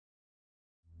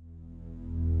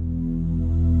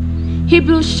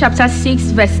Hebrews chapter 6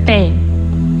 verse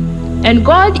 10. And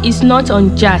God is not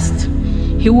unjust.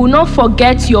 He will not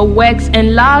forget your works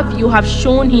and love you have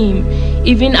shown him,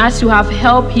 even as you have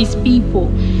helped his people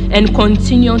and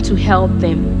continue to help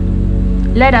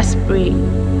them. Let us pray.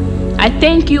 I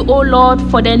thank you, O Lord,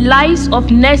 for the lives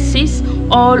of nurses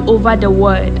all over the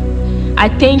world. I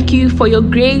thank you for your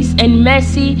grace and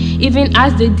mercy even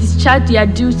as they discharge their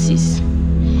duties.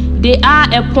 They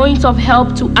are a point of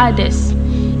help to others.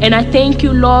 And I thank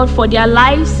you, Lord, for their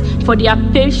lives, for their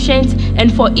patience,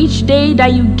 and for each day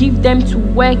that you give them to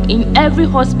work in every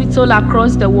hospital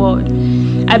across the world.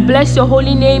 I bless your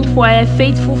holy name for a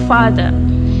faithful Father.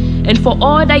 And for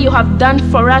all that you have done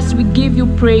for us, we give you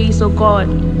praise, O God.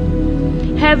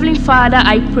 Heavenly Father,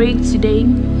 I pray today,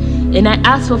 and I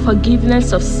ask for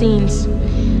forgiveness of sins.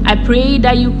 I pray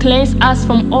that you cleanse us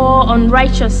from all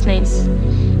unrighteousness,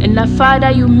 and that,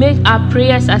 Father, you make our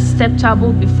prayers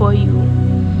acceptable before you.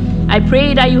 I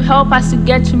pray that you help us to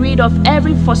get rid of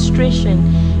every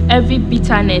frustration, every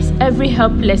bitterness, every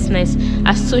helplessness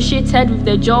associated with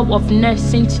the job of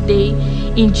nursing today,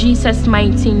 in Jesus'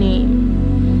 mighty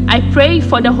name. I pray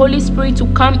for the Holy Spirit to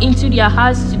come into their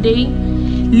hearts today,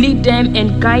 lead them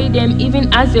and guide them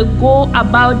even as they go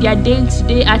about their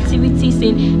day-to-day activities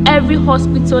in every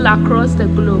hospital across the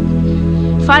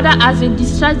globe. Father, as they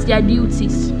discharge their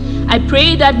duties, I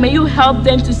pray that may you help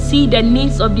them to see the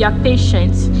needs of their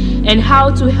patients and how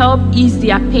to help ease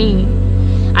their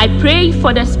pain. I pray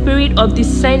for the spirit of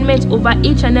discernment over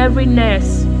each and every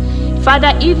nurse.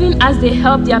 Father, even as they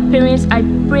help their parents, I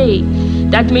pray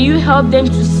that may you help them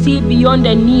to see beyond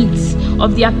the needs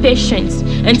of their patients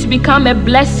and to become a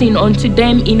blessing unto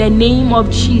them in the name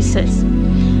of Jesus.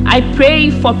 I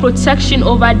pray for protection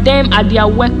over them at their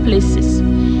workplaces.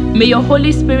 May your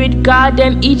Holy Spirit guard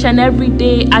them each and every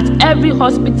day at every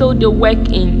hospital they work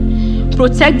in.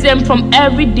 Protect them from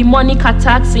every demonic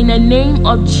attacks in the name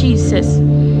of Jesus.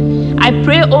 I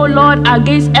pray, O Lord,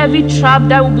 against every trap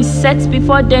that will be set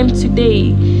before them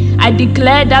today. I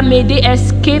declare that may they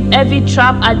escape every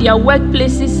trap at their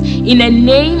workplaces in the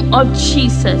name of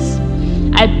Jesus.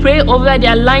 I pray over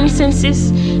their licenses,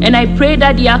 and I pray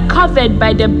that they are covered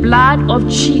by the blood of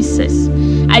Jesus.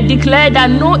 I declare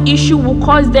that no issue will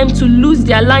cause them to lose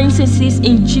their licenses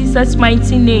in Jesus'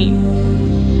 mighty name.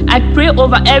 I pray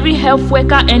over every health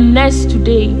worker and nurse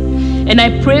today, and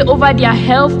I pray over their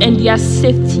health and their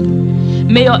safety.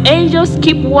 May your angels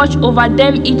keep watch over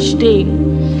them each day.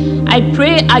 I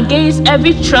pray against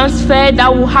every transfer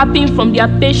that will happen from their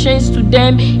patients to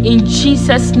them in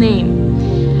Jesus'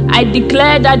 name. I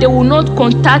declare that they will not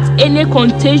contact any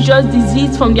contagious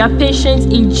disease from their patients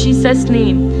in Jesus'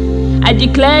 name. I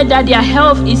declare that their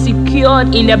health is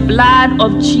secured in the blood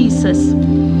of Jesus.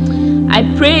 I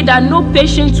pray that no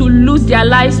patient will lose their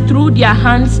lives through their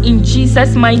hands in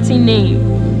Jesus' mighty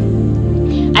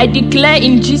name. I declare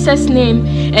in Jesus' name,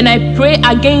 and I pray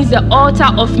against the altar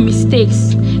of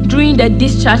mistakes during the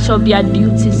discharge of their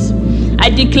duties. I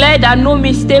declare that no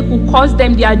mistake will cost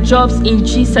them their jobs in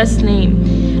Jesus'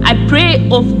 name. I pray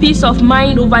of peace of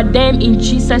mind over them in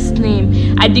Jesus'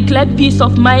 name. I declare peace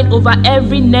of mind over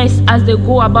every nurse as they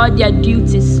go about their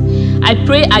duties. I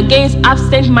pray against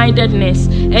absent-mindedness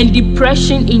and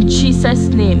depression in Jesus'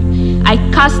 name. I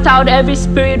cast out every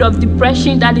spirit of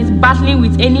depression that is battling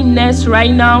with any nurse right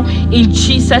now in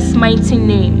Jesus' mighty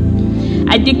name.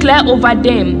 I declare over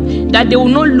them that they will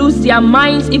not lose their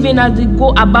minds even as they go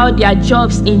about their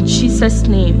jobs in Jesus'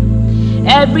 name.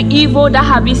 Every evil that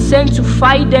have been sent to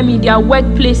fight them in their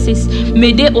workplaces,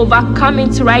 may they overcome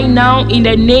it right now in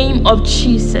the name of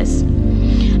Jesus.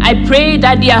 I pray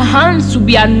that their hands will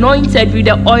be anointed with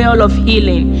the oil of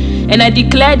healing. And I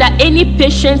declare that any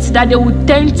patients that they will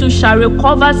tend to shall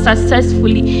recover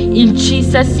successfully in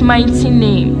Jesus' mighty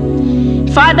name.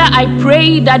 Father, I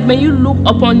pray that may you look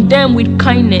upon them with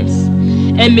kindness,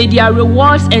 and may their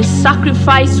rewards and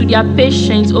sacrifice to their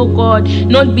patients, O God,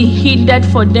 not be hindered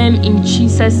for them in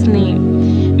Jesus'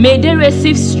 name. May they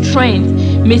receive strength,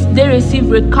 may they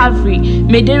receive recovery,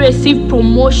 may they receive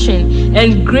promotion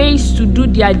and grace to do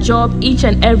their job each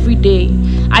and every day.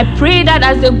 I pray that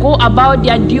as they go about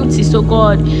their duties, oh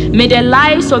God, may the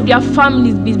lives of their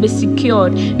families be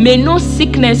secured. May no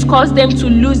sickness cause them to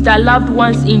lose their loved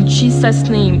ones in Jesus'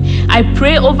 name. I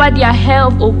pray over their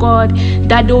health, oh God,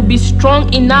 that they will be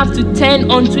strong enough to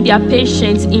tend unto their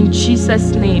patients in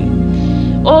Jesus'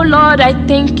 name. Oh Lord, I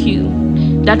thank you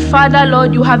that, Father,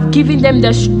 Lord, you have given them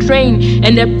the strength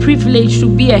and the privilege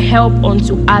to be a help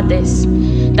unto others.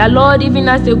 That, Lord, even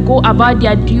as they go about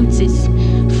their duties,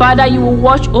 Father, you will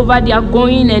watch over their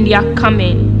going and their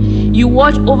coming. You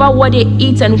watch over what they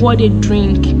eat and what they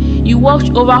drink. You watch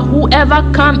over whoever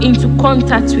come into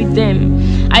contact with them.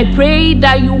 I pray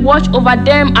that you watch over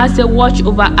them as they watch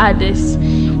over others.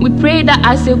 We pray that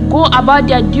as they go about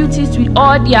their duties with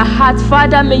all their heart,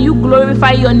 Father, may you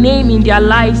glorify your name in their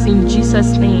lives in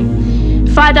Jesus' name.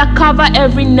 Father, cover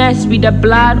every nurse with the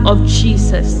blood of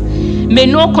Jesus. May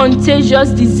no contagious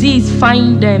disease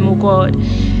find them, O God.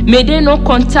 May they not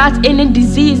contact any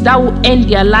disease that will end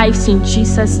their lives in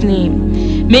Jesus'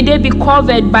 name. May they be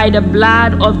covered by the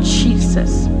blood of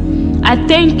Jesus. I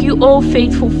thank you, O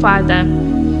faithful Father,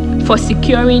 for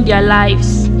securing their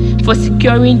lives, for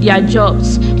securing their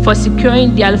jobs, for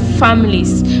securing their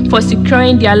families, for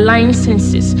securing their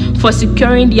licenses, for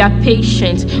securing their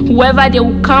patients. Whoever they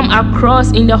will come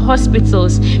across in the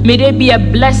hospitals, may they be a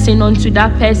blessing unto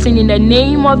that person in the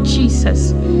name of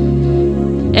Jesus.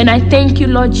 And I thank you,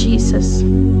 Lord Jesus,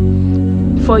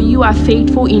 for you are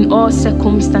faithful in all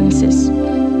circumstances.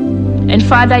 And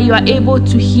Father, you are able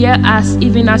to hear us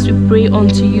even as we pray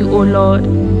unto you, O Lord.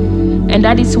 And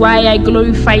that is why I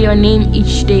glorify your name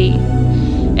each day.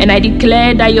 And I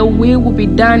declare that your will be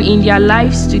done in their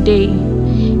lives today.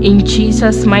 In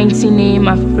Jesus' mighty name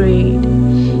I've prayed.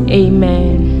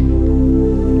 Amen.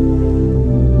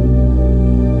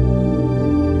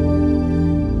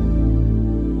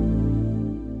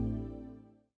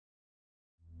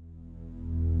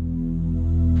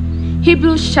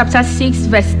 Hebrews chapter 6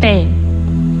 verse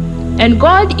 10. And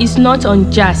God is not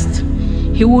unjust.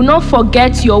 He will not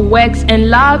forget your works and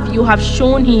love you have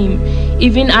shown him,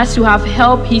 even as you have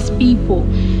helped his people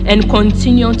and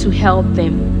continue to help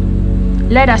them.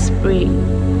 Let us pray.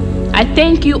 I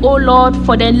thank you, O Lord,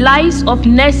 for the lives of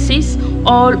nurses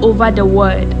all over the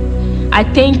world. I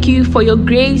thank you for your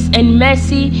grace and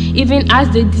mercy even as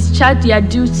they discharge their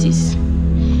duties.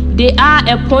 They are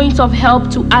a point of help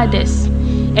to others.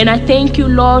 And I thank you,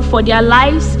 Lord, for their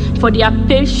lives, for their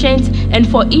patience, and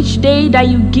for each day that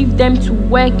you give them to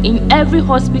work in every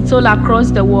hospital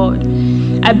across the world.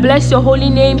 I bless your holy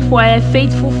name for a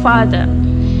faithful Father.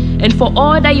 And for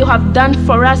all that you have done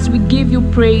for us, we give you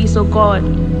praise, O God.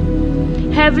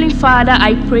 Heavenly Father,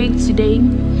 I pray today,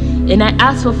 and I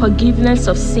ask for forgiveness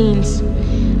of sins.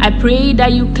 I pray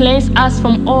that you cleanse us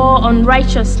from all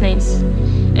unrighteousness,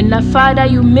 and that, Father,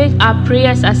 you make our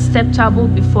prayers acceptable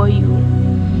before you.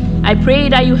 I pray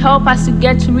that you help us to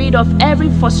get rid of every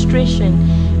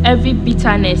frustration, every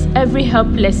bitterness, every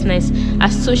helplessness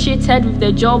associated with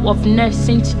the job of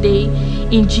nursing today,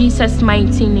 in Jesus'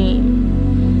 mighty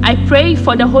name. I pray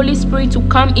for the Holy Spirit to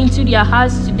come into their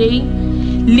hearts today,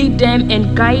 lead them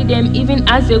and guide them even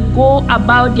as they go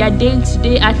about their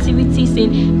day-to-day activities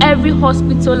in every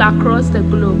hospital across the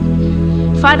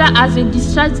globe. Father, as they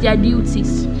discharge their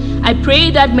duties, I pray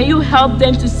that may you help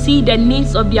them to see the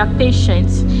needs of their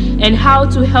patients and how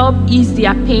to help ease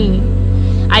their pain.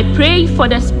 I pray for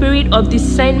the spirit of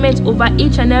discernment over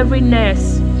each and every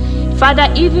nurse. Father,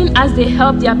 even as they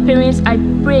help their parents, I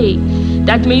pray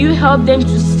that may you help them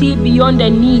to see beyond the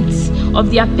needs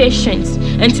of their patients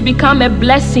and to become a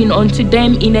blessing unto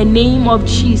them in the name of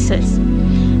Jesus.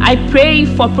 I pray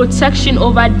for protection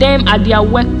over them at their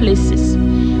workplaces.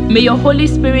 May your Holy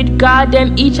Spirit guard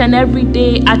them each and every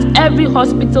day at every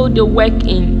hospital they work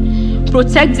in.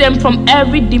 Protect them from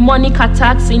every demonic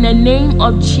attacks in the name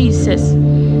of Jesus.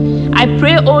 I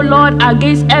pray, O Lord,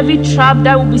 against every trap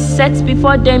that will be set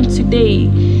before them today.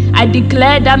 I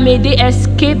declare that may they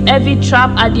escape every trap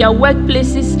at their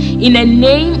workplaces in the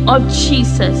name of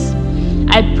Jesus.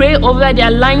 I pray over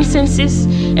their licenses,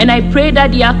 and I pray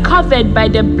that they are covered by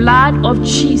the blood of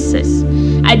Jesus.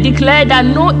 I declare that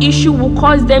no issue will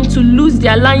cause them to lose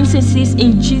their licenses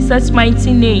in Jesus'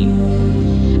 mighty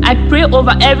name. I pray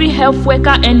over every health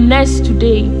worker and nurse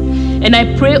today, and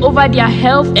I pray over their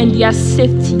health and their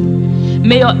safety.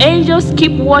 May your angels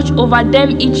keep watch over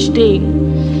them each day.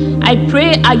 I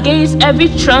pray against every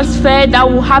transfer that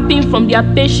will happen from their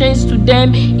patients to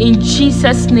them in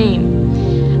Jesus'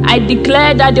 name. I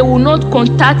declare that they will not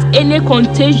contact any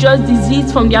contagious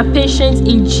disease from their patients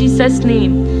in Jesus'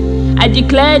 name. I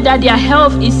declare that their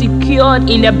health is secured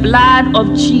in the blood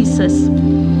of Jesus.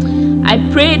 I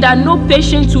pray that no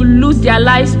patient will lose their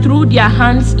lives through their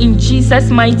hands in Jesus'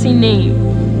 mighty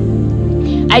name.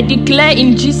 I declare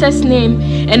in Jesus' name,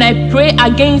 and I pray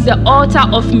against the altar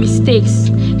of mistakes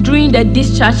during the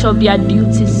discharge of their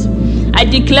duties. I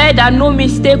declare that no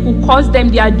mistake will cost them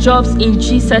their jobs in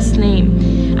Jesus'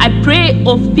 name. I pray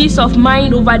of peace of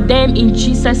mind over them in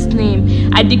Jesus'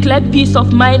 name. I declare peace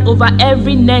of mind over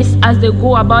every nurse as they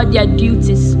go about their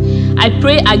duties. I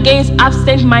pray against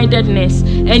absent-mindedness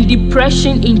and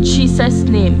depression in Jesus'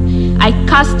 name. I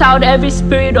cast out every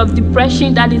spirit of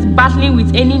depression that is battling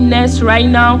with any nurse right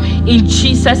now in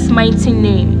Jesus' mighty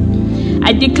name.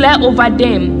 I declare over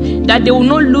them that they will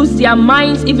not lose their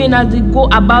minds even as they go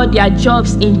about their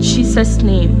jobs in Jesus'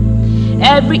 name.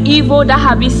 Every evil that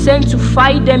have been sent to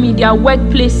fight them in their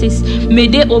workplaces, may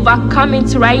they overcome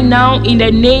it right now in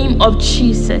the name of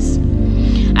Jesus.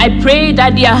 I pray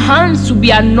that their hands will be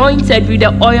anointed with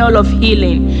the oil of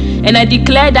healing. And I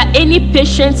declare that any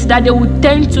patients that they will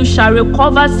tend to shall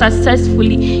recover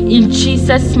successfully in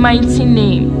Jesus' mighty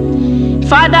name.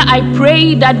 Father, I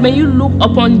pray that may you look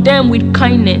upon them with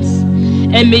kindness,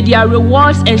 and may their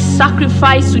rewards and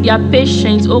sacrifice to their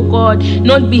patients, oh God,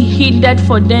 not be hindered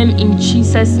for them in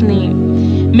Jesus'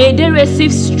 name. May they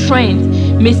receive strength,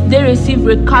 may they receive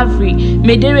recovery,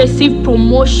 may they receive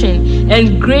promotion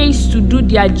and grace to do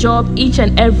their job each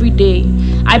and every day.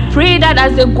 I pray that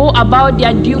as they go about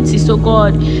their duties, oh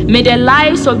God, may the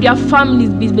lives of their families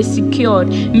be secured.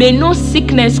 May no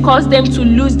sickness cause them to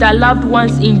lose their loved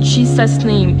ones in Jesus'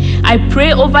 name. I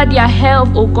pray over their health,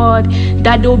 oh God,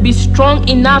 that they will be strong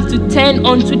enough to tend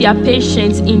unto their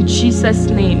patients in Jesus'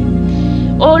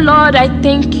 name. Oh Lord, I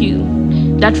thank you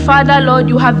that, Father, Lord,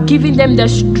 you have given them the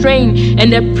strength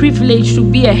and the privilege to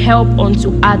be a help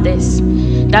unto others.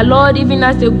 That, Lord, even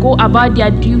as they go about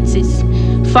their duties,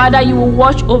 Father, you will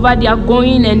watch over their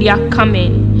going and their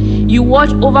coming. You watch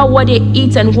over what they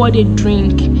eat and what they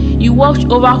drink. You watch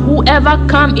over whoever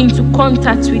come into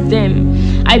contact with them.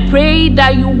 I pray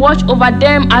that you watch over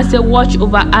them as they watch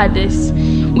over others.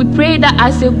 We pray that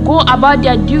as they go about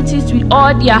their duties with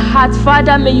all their heart,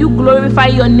 Father, may you glorify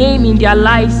your name in their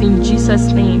lives in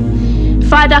Jesus' name.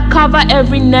 Father, cover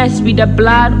every nurse with the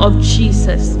blood of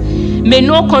Jesus. May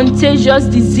no contagious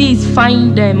disease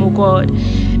find them, oh God.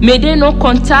 May they not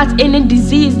contact any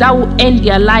disease that will end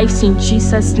their lives in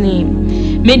Jesus'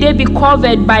 name. May they be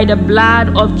covered by the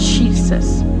blood of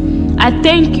Jesus. I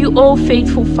thank you, oh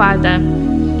faithful Father,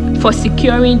 for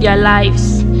securing their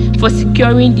lives, for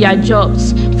securing their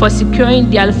jobs, for securing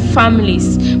their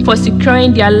families, for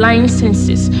securing their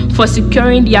licenses, for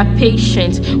securing their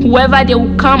patients. Whoever they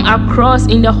will come across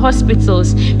in the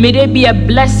hospitals, may they be a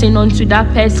blessing unto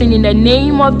that person in the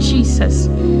name of Jesus.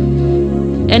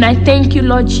 And I thank you,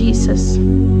 Lord Jesus,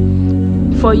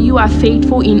 for you are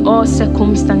faithful in all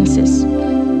circumstances.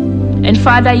 And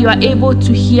Father, you are able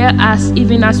to hear us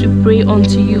even as we pray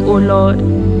unto you, O Lord.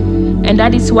 And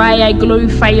that is why I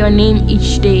glorify your name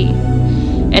each day.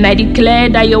 And I declare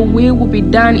that your will be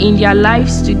done in their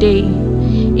lives today.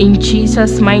 In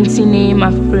Jesus' mighty name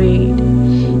I've prayed.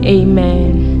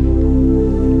 Amen.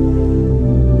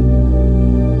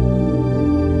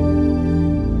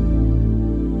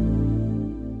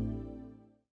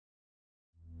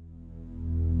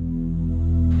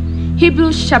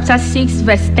 Hebrews chapter 6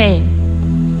 verse 10.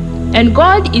 And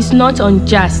God is not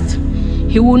unjust.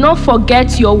 He will not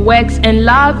forget your works and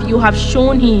love you have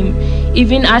shown him,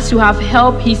 even as you have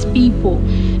helped his people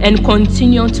and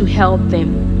continue to help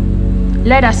them.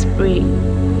 Let us pray.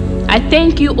 I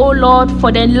thank you, O Lord,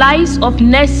 for the lives of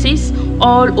nurses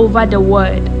all over the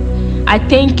world. I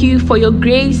thank you for your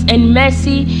grace and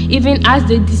mercy even as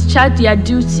they discharge their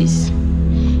duties.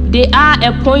 They are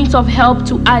a point of help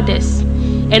to others.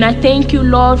 And I thank you,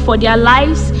 Lord, for their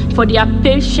lives, for their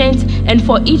patience, and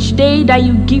for each day that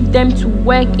you give them to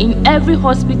work in every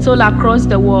hospital across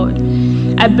the world.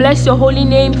 I bless your holy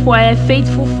name for a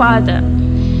faithful Father.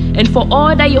 And for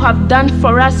all that you have done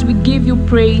for us, we give you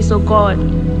praise, O God.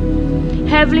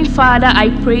 Heavenly Father, I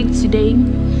pray today,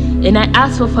 and I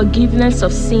ask for forgiveness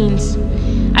of sins.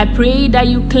 I pray that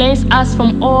you cleanse us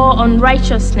from all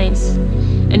unrighteousness,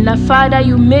 and that, Father,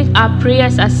 you make our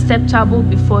prayers acceptable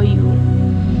before you.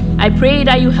 I pray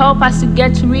that you help us to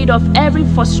get rid of every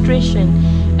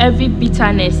frustration, every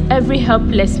bitterness, every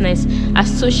helplessness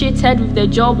associated with the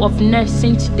job of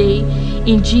nursing today,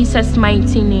 in Jesus'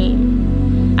 mighty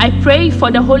name. I pray for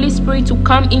the Holy Spirit to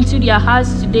come into their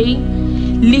hearts today,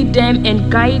 lead them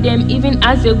and guide them even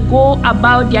as they go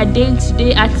about their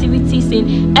day-to-day activities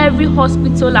in every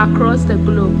hospital across the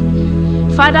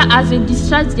globe. Father, as they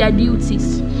discharge their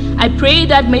duties, I pray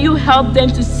that may you help them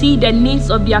to see the needs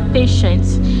of their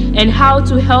patients and how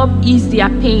to help ease their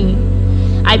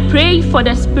pain. I pray for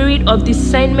the spirit of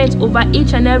discernment over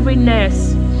each and every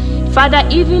nurse. Father,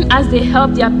 even as they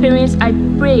help their parents, I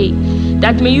pray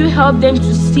that may you help them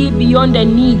to see beyond the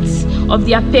needs of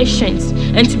their patients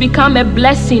and to become a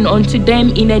blessing unto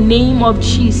them in the name of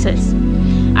Jesus.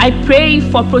 I pray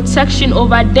for protection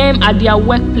over them at their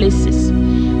workplaces.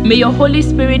 May your Holy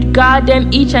Spirit guard them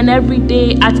each and every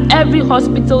day at every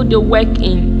hospital they work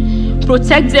in.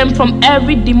 Protect them from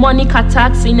every demonic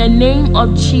attacks in the name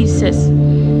of Jesus.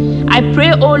 I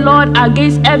pray, O Lord,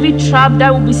 against every trap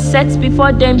that will be set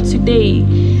before them today.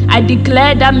 I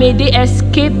declare that may they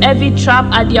escape every trap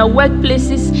at their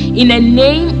workplaces in the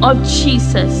name of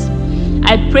Jesus.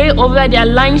 I pray over their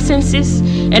licenses,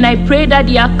 and I pray that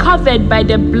they are covered by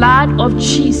the blood of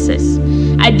Jesus.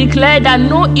 I declare that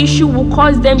no issue will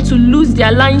cause them to lose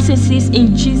their licenses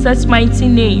in Jesus' mighty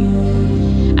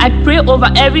name. I pray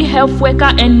over every health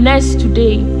worker and nurse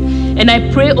today, and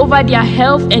I pray over their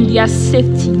health and their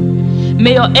safety.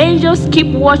 May your angels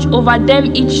keep watch over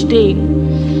them each day.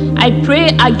 I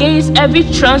pray against every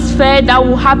transfer that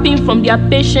will happen from their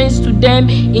patients to them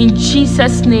in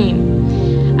Jesus' name.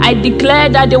 I declare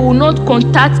that they will not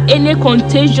contact any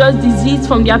contagious disease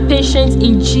from their patients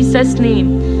in Jesus'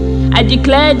 name. I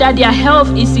declare that their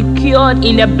health is secured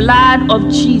in the blood of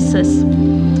Jesus.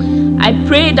 I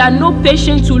pray that no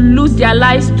patient will lose their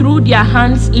lives through their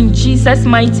hands in Jesus'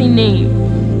 mighty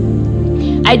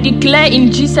name. I declare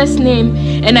in Jesus' name,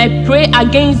 and I pray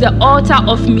against the altar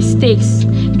of mistakes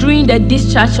during the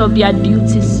discharge of their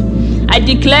duties. I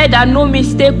declare that no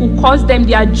mistake will cost them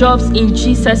their jobs in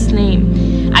Jesus'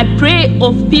 name. I pray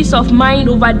of peace of mind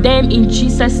over them in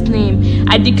Jesus' name.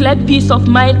 I declare peace of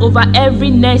mind over every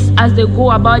nurse as they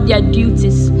go about their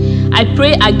duties. I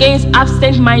pray against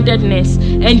absent-mindedness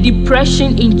and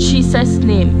depression in Jesus'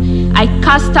 name. I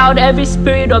cast out every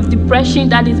spirit of depression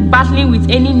that is battling with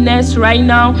any nurse right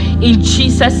now in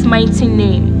Jesus' mighty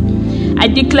name. I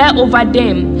declare over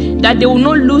them that they will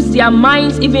not lose their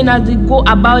minds even as they go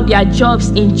about their jobs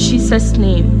in Jesus'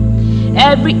 name.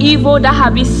 Every evil that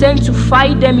have been sent to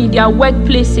fight them in their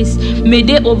workplaces, may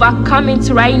they overcome it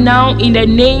right now in the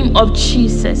name of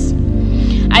Jesus.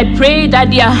 I pray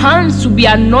that their hands will be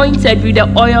anointed with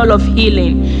the oil of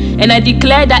healing. And I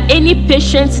declare that any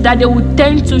patients that they will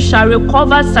tend to shall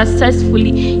recover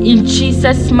successfully in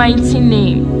Jesus' mighty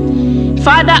name.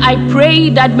 Father, I pray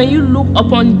that may you look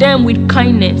upon them with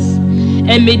kindness.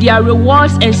 And may their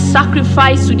rewards and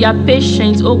sacrifice to their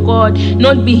patients, oh God,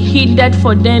 not be hindered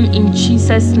for them in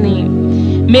Jesus'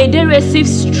 name. May they receive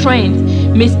strength.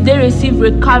 May they receive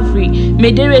recovery.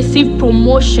 May they receive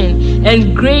promotion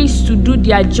and grace to do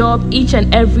their job each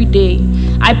and every day.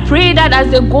 I pray that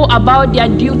as they go about their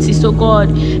duties, oh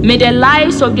God, may the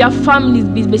lives of their families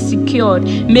be secured.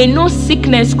 May no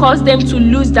sickness cause them to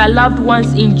lose their loved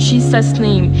ones in Jesus'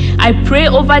 name. I pray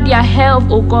over their health,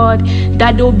 oh God,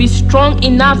 that they will be strong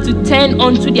enough to tend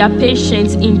unto their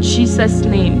patients in Jesus'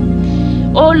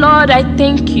 name. Oh Lord, I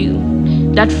thank you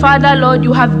that, Father, Lord,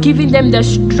 you have given them the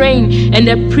strength and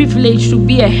the privilege to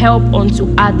be a help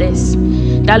unto others.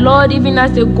 That, Lord, even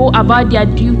as they go about their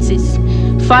duties,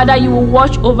 Father, you will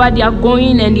watch over their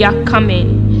going and their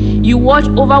coming. You watch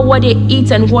over what they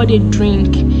eat and what they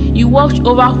drink. You watch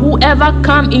over whoever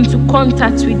come into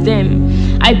contact with them.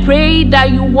 I pray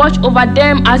that you watch over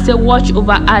them as they watch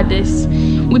over others.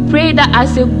 We pray that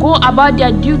as they go about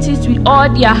their duties with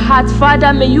all their heart,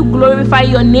 Father, may you glorify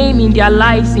your name in their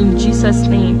lives in Jesus'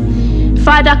 name.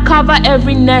 Father, cover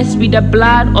every nurse with the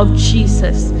blood of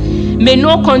Jesus. May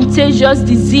no contagious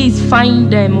disease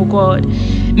find them, oh God.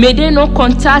 May they not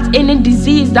contact any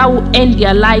disease that will end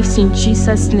their lives in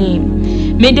Jesus'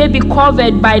 name. May they be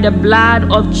covered by the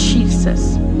blood of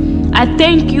Jesus. I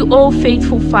thank you, oh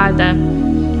faithful Father,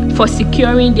 for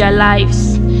securing their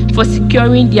lives, for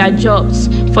securing their jobs,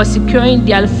 for securing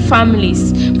their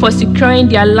families, for securing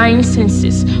their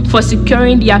licenses, for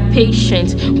securing their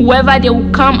patients. Whoever they will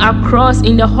come across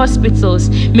in the hospitals,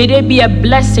 may they be a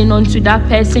blessing unto that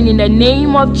person in the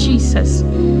name of Jesus.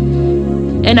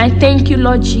 And I thank you,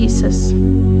 Lord Jesus,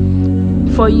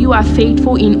 for you are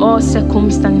faithful in all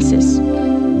circumstances.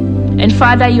 And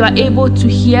Father, you are able to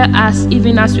hear us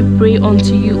even as we pray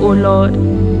unto you, O Lord.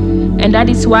 And that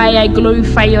is why I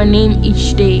glorify your name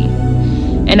each day.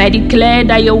 And I declare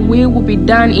that your will be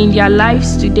done in their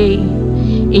lives today.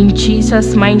 In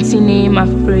Jesus' mighty name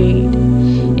I've prayed.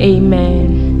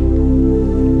 Amen.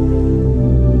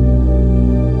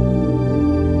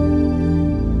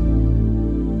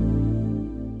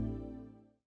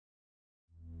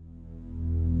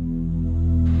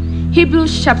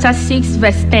 Hebrews chapter 6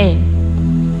 verse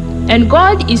 10. And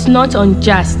God is not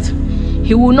unjust.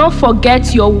 He will not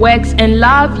forget your works and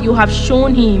love you have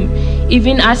shown him,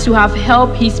 even as you have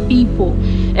helped his people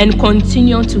and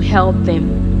continue to help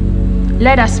them.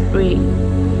 Let us pray.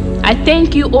 I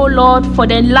thank you, O Lord, for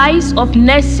the lives of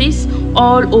nurses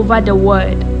all over the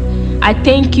world. I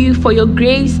thank you for your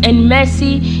grace and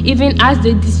mercy even as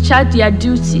they discharge their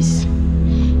duties.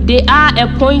 They are a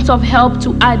point of help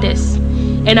to others.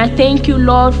 And I thank you,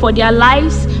 Lord, for their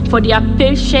lives, for their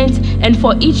patience, and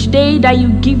for each day that you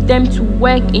give them to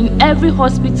work in every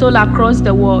hospital across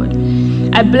the world.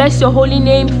 I bless your holy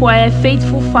name for a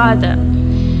faithful Father.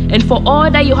 And for all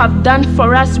that you have done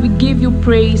for us, we give you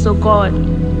praise, O God.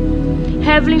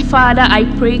 Heavenly Father, I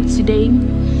pray today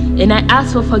and I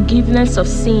ask for forgiveness of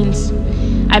sins.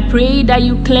 I pray that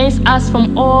you cleanse us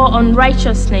from all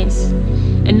unrighteousness,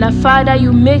 and that, Father,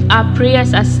 you make our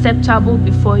prayers acceptable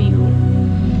before you.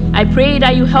 I pray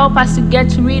that you help us to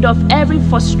get rid of every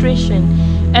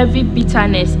frustration, every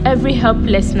bitterness, every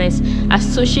helplessness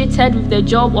associated with the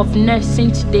job of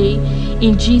nursing today,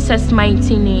 in Jesus'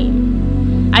 mighty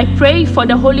name. I pray for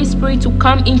the Holy Spirit to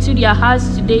come into their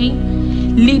hearts today,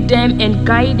 lead them and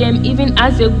guide them even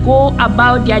as they go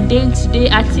about their day-to-day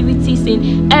activities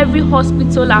in every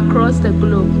hospital across the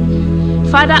globe.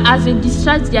 Father, as they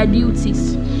discharge their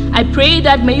duties, I pray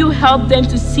that may you help them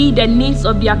to see the needs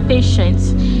of their patients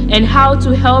and how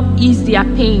to help ease their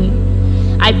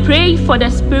pain. I pray for the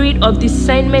spirit of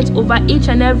discernment over each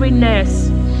and every nurse.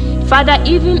 Father,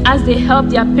 even as they help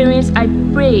their parents, I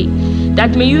pray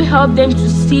that may you help them to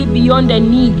see beyond the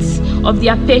needs of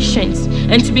their patients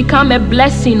and to become a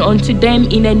blessing unto them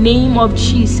in the name of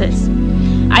Jesus.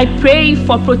 I pray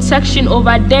for protection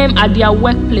over them at their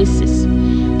workplaces.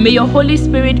 May your Holy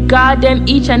Spirit guard them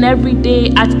each and every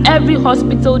day at every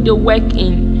hospital they work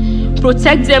in.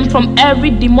 Protect them from every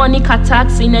demonic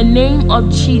attacks in the name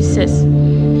of Jesus.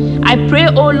 I pray,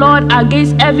 O Lord,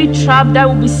 against every trap that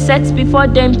will be set before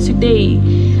them today.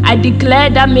 I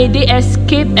declare that may they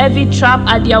escape every trap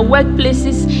at their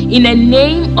workplaces in the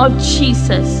name of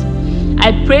Jesus.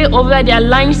 I pray over their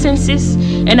licenses,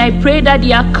 and I pray that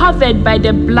they are covered by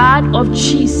the blood of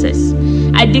Jesus.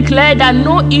 I declare that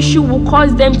no issue will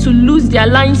cause them to lose their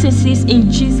licenses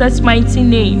in Jesus' mighty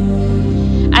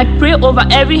name. I pray over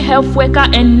every health worker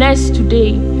and nurse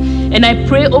today, and I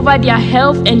pray over their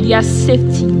health and their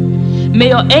safety. May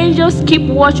your angels keep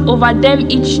watch over them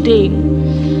each day.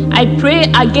 I pray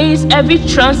against every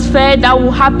transfer that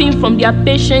will happen from their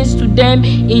patients to them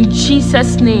in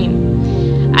Jesus'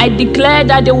 name. I declare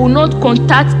that they will not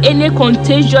contact any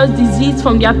contagious disease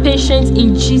from their patients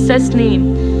in Jesus'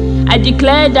 name. I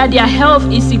declare that their health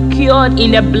is secured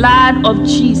in the blood of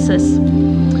Jesus.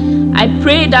 I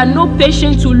pray that no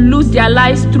patient will lose their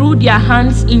lives through their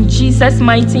hands in Jesus'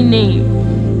 mighty name.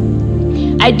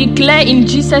 I declare in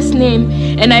Jesus' name,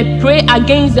 and I pray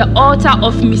against the altar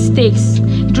of mistakes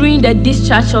during the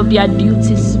discharge of their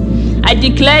duties. I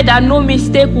declare that no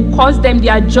mistake will cost them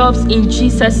their jobs in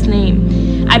Jesus'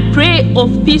 name. I pray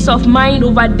of peace of mind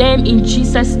over them in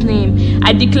Jesus' name.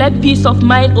 I declare peace of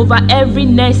mind over every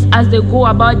nurse as they go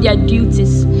about their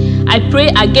duties. I pray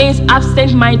against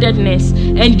absent-mindedness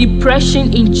and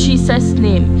depression in Jesus'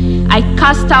 name. I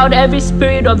cast out every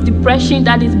spirit of depression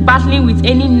that is battling with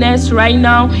any nurse right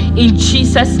now in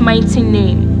Jesus' mighty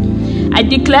name. I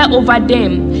declare over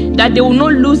them that they will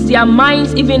not lose their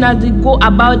minds even as they go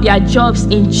about their jobs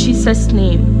in Jesus'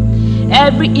 name.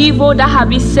 Every evil that have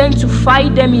been sent to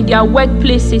fight them in their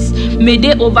workplaces, may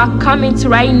they overcome it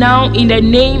right now in the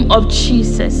name of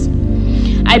Jesus.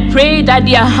 I pray that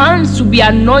their hands will be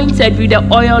anointed with the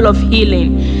oil of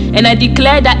healing. And I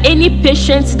declare that any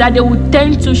patients that they will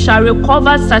tend to shall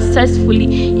recover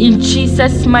successfully in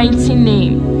Jesus' mighty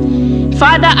name.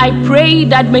 Father, I pray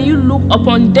that may you look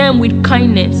upon them with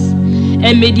kindness,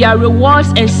 and may their rewards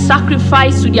and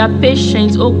sacrifice to their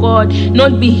patients, O God,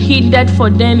 not be hindered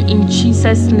for them in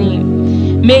Jesus'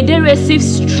 name. May they receive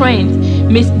strength,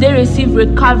 may they receive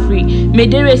recovery, may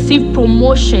they receive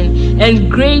promotion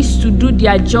and grace to do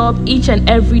their job each and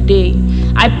every day.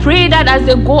 I pray that as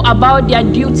they go about their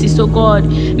duties, O God,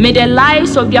 may the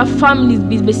lives of their families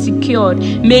be secured.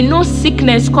 May no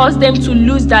sickness cause them to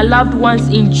lose their loved ones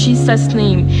in Jesus'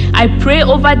 name. I pray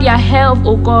over their health,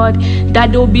 O God,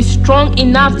 that they will be strong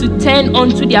enough to tend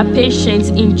unto their patients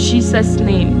in Jesus'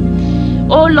 name.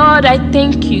 Oh Lord, I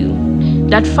thank you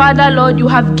that, Father, Lord, you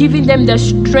have given them the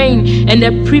strength and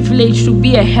the privilege to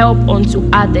be a help unto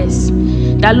others.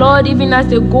 That, Lord, even as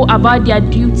they go about their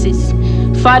duties,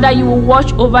 Father, you will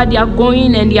watch over their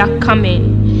going and their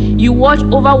coming. You watch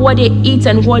over what they eat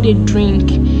and what they drink.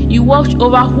 You watch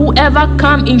over whoever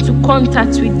come into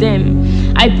contact with them.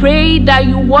 I pray that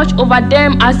you watch over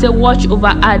them as they watch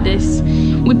over others.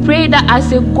 We pray that as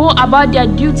they go about their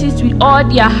duties with all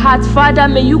their heart, Father,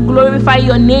 may you glorify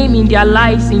your name in their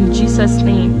lives in Jesus'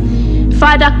 name.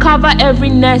 Father, cover every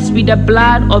nurse with the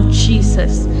blood of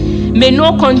Jesus. May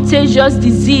no contagious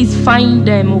disease find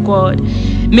them, O God.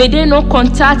 May they not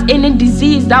contact any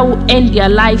disease that will end their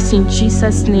lives in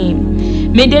Jesus'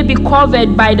 name. May they be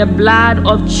covered by the blood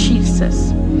of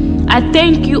Jesus. I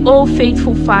thank you, O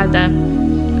faithful Father,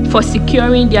 for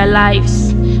securing their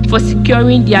lives, for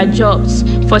securing their jobs,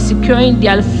 for securing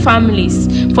their families,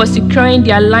 for securing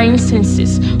their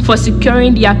licenses, for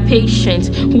securing their patients.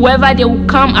 Whoever they will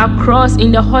come across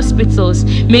in the hospitals,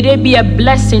 may they be a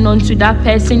blessing unto that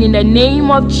person in the name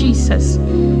of Jesus.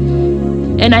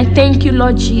 And I thank you,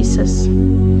 Lord Jesus,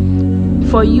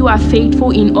 for you are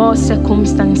faithful in all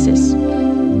circumstances.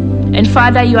 And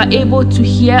Father, you are able to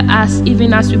hear us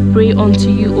even as we pray unto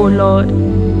you, O Lord.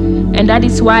 And that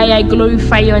is why I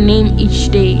glorify your name each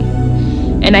day.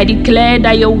 And I declare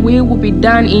that your will be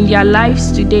done in their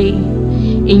lives today.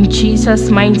 In Jesus'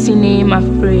 mighty name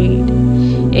I've prayed.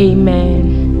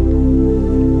 Amen.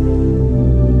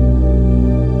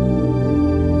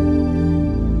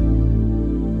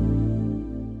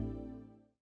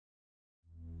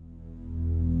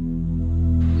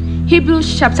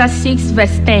 Hebrews chapter 6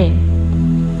 verse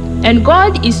 10. And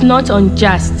God is not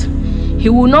unjust. He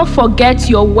will not forget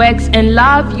your works and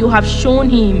love you have shown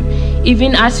him,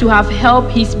 even as you have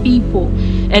helped his people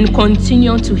and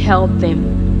continue to help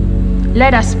them.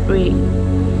 Let us pray.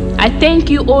 I thank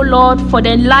you, O Lord, for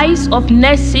the lives of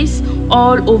nurses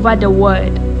all over the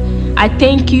world. I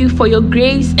thank you for your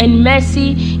grace and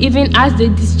mercy even as they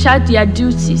discharge their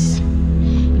duties.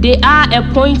 They are a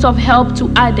point of help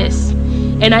to others.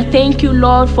 And I thank you,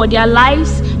 Lord, for their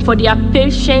lives, for their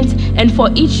patience, and for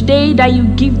each day that you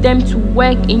give them to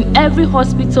work in every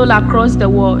hospital across the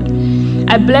world.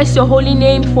 I bless your holy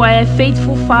name for a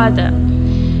faithful Father.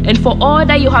 And for all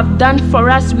that you have done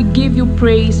for us, we give you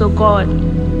praise, O God.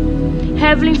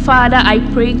 Heavenly Father, I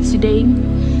pray today,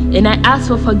 and I ask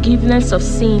for forgiveness of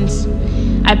sins.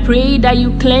 I pray that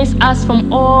you cleanse us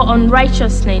from all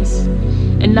unrighteousness,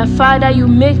 and that, Father, you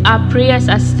make our prayers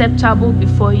acceptable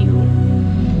before you.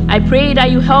 I pray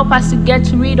that you help us to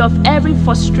get rid of every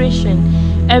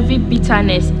frustration, every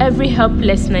bitterness, every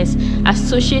helplessness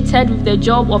associated with the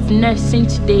job of nursing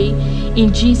today,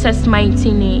 in Jesus'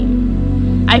 mighty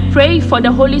name. I pray for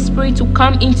the Holy Spirit to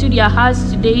come into their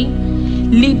hearts today,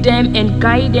 lead them and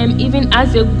guide them even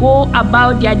as they go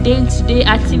about their day-to-day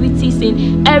activities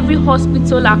in every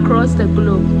hospital across the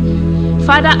globe.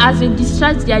 Father, as they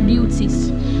discharge their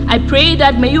duties, I pray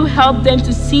that may you help them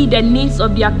to see the needs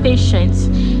of their patients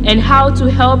and how to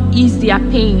help ease their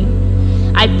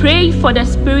pain. I pray for the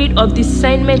spirit of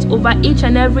discernment over each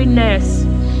and every nurse.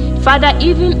 Father,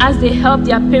 even as they help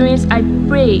their parents, I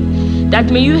pray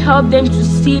that may you help them to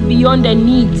see beyond the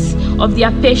needs of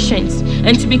their patients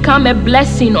and to become a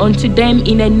blessing unto them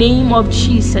in the name of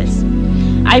Jesus.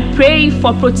 I pray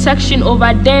for protection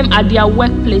over them at their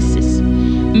workplaces.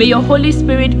 May your Holy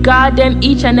Spirit guard them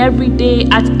each and every day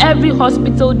at every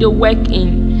hospital they work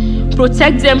in.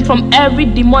 Protect them from every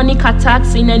demonic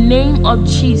attacks in the name of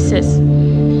Jesus.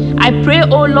 I pray,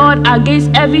 O Lord,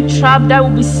 against every trap that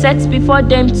will be set before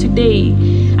them today.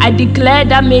 I declare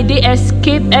that may they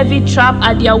escape every trap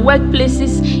at their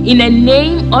workplaces in the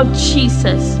name of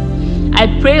Jesus.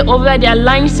 I pray over their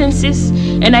licenses,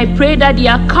 and I pray that they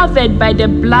are covered by the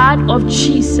blood of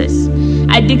Jesus.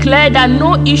 I declare that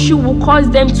no issue will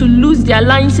cause them to lose their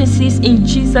licenses in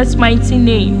Jesus' mighty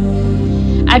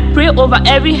name. I pray over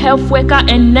every health worker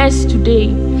and nurse today,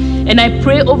 and I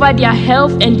pray over their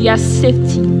health and their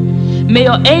safety. May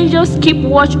your angels keep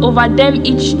watch over them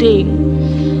each day.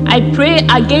 I pray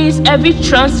against every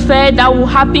transfer that will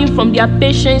happen from their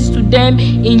patients to them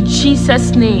in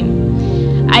Jesus'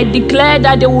 name. I declare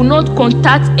that they will not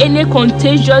contact any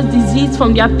contagious disease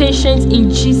from their patients in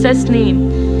Jesus'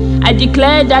 name. I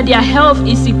declare that their health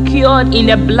is secured in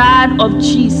the blood of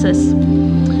Jesus.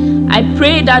 I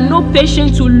pray that no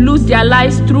patient will lose their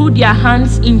lives through their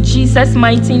hands in Jesus'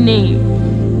 mighty name.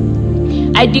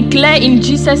 I declare in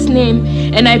Jesus' name,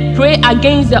 and I pray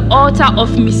against the altar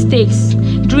of mistakes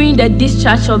during the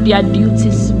discharge of their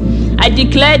duties. I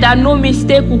declare that no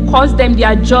mistake will cost them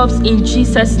their jobs in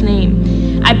Jesus'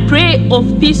 name. I pray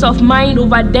of peace of mind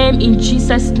over them in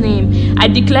Jesus' name. I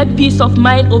declare peace of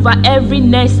mind over every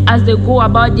nurse as they go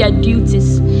about their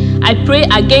duties. I pray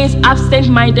against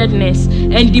absent-mindedness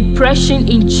and depression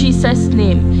in Jesus'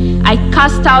 name. I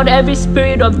cast out every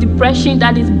spirit of depression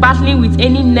that is battling with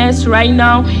any nurse right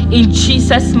now in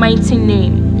Jesus' mighty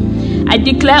name. I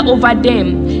declare over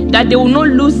them that they will not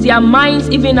lose their minds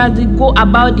even as they go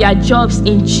about their jobs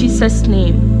in Jesus'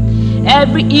 name.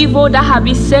 Every evil that have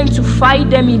been sent to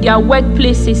fight them in their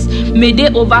workplaces, may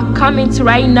they overcome it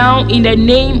right now in the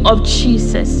name of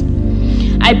Jesus.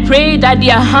 I pray that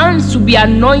their hands will be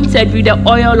anointed with the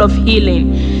oil of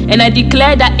healing. And I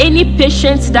declare that any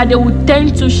patients that they will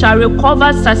tend to shall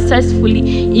recover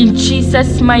successfully in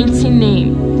Jesus' mighty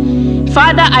name.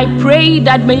 Father, I pray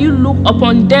that may you look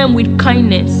upon them with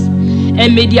kindness,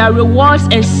 and may their rewards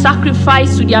and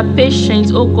sacrifice to their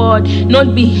patients, O God,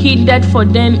 not be hindered for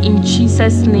them in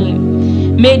Jesus'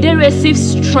 name. May they receive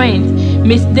strength.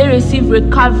 May they receive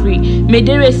recovery. May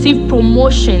they receive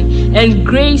promotion and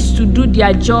grace to do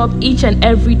their job each and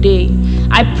every day.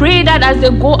 I pray that as they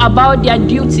go about their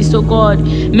duties, oh God,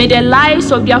 may the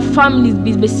lives of their families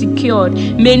be secured.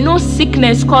 May no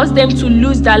sickness cause them to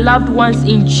lose their loved ones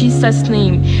in Jesus'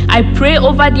 name. I pray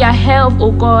over their health,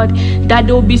 oh God, that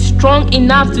they will be strong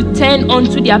enough to tend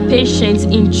unto their patients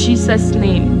in Jesus'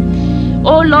 name.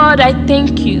 Oh Lord, I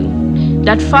thank you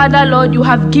that, Father, Lord, you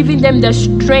have given them the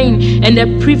strength and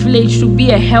the privilege to be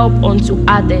a help unto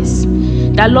others.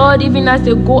 That, Lord, even as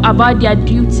they go about their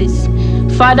duties,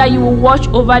 Father, you will watch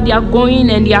over their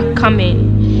going and their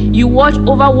coming. You watch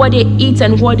over what they eat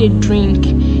and what they drink.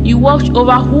 You watch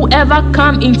over whoever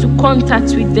come into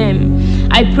contact with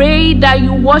them. I pray that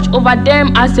you watch over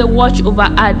them as they watch over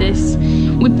others.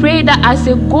 We pray that as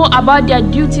they go about their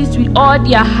duties with all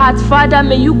their heart, Father,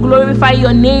 may you glorify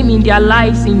your name in their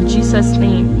lives in Jesus'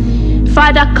 name.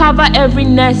 Father, cover every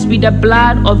nurse with the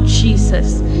blood of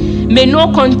Jesus. May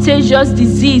no contagious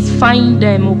disease find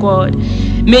them, O God.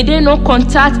 May they not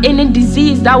contact any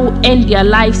disease that will end their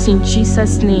lives in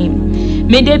Jesus' name.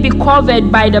 May they be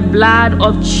covered by the blood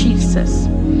of Jesus.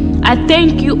 I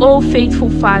thank you, O faithful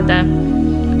Father,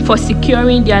 for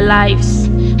securing their lives,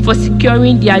 for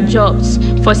securing their jobs,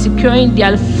 for securing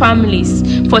their families,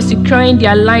 for securing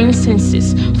their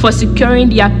licenses, for securing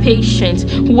their patients.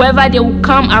 Whoever they will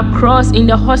come across in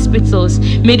the hospitals,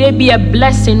 may they be a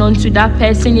blessing unto that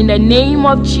person in the name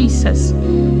of Jesus.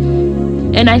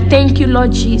 And I thank you,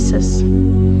 Lord Jesus,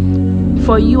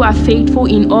 for you are faithful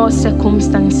in all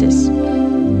circumstances.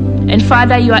 And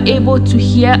Father, you are able to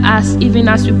hear us even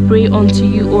as we pray unto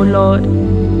you, O Lord.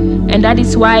 And that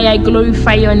is why I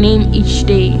glorify your name each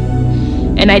day.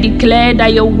 And I declare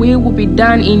that your will be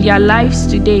done in their lives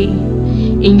today.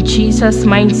 In Jesus'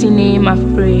 mighty name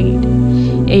I've prayed.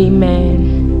 Amen.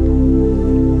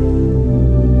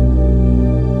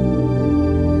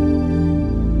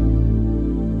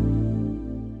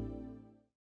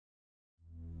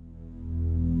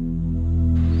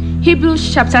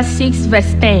 Hebrews chapter 6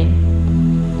 verse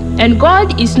 10. And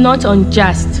God is not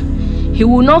unjust. He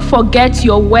will not forget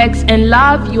your works and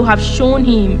love you have shown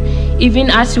him, even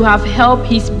as you have helped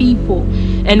his people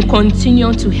and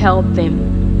continue to help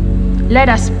them. Let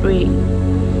us pray.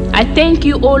 I thank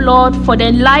you, O Lord, for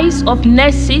the lives of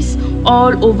nurses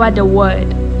all over the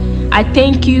world. I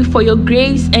thank you for your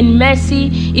grace and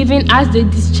mercy even as they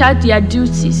discharge their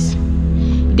duties.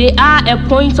 They are a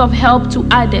point of help to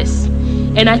others.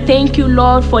 And I thank you,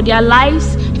 Lord, for their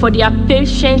lives, for their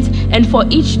patience, and for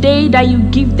each day that you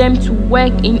give them to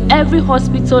work in every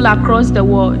hospital across the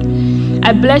world.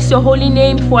 I bless your holy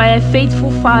name for a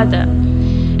faithful Father.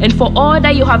 And for all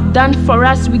that you have done for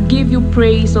us, we give you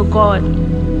praise, O God.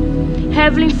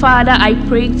 Heavenly Father, I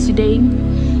pray today,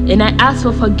 and I ask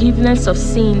for forgiveness of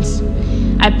sins.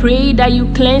 I pray that you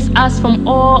cleanse us from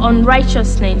all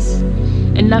unrighteousness,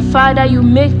 and that, Father, you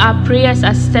make our prayers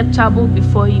acceptable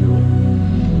before you.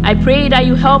 I pray that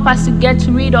you help us to get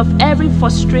rid of every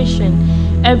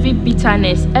frustration, every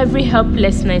bitterness, every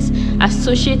helplessness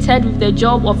associated with the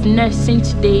job of nursing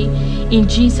today, in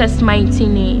Jesus' mighty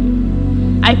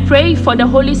name. I pray for the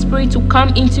Holy Spirit to come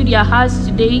into their hearts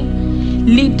today,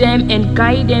 lead them and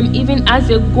guide them even as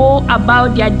they go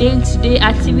about their day-to-day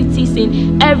activities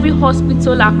in every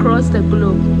hospital across the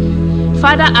globe.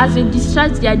 Father, as they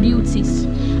discharge their duties,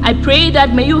 I pray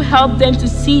that may you help them to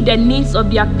see the needs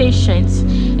of their patients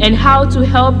and how to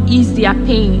help ease their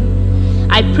pain.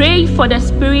 I pray for the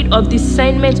spirit of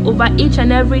discernment over each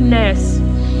and every nurse.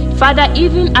 Father,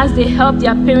 even as they help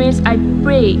their parents, I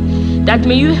pray that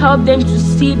may you help them to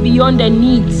see beyond the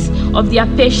needs of their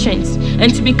patients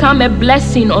and to become a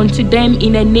blessing unto them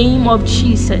in the name of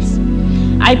Jesus.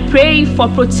 I pray for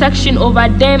protection over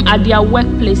them at their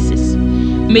workplaces.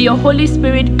 May your Holy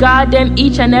Spirit guard them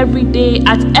each and every day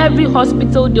at every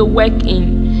hospital they work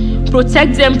in.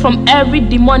 Protect them from every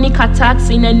demonic attacks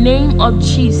in the name of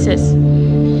Jesus.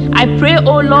 I pray,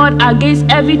 O Lord, against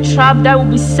every trap that will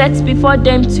be set before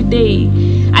them today.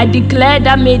 I declare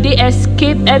that may they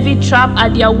escape every trap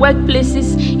at their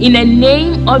workplaces in the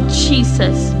name of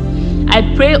Jesus.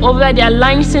 I pray over their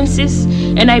licenses,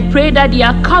 and I pray that they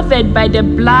are covered by the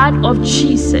blood of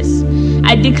Jesus.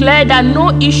 I declare that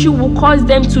no issue will cause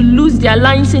them to lose their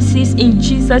licenses in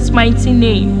Jesus' mighty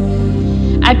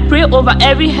name. I pray over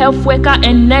every health worker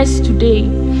and nurse today,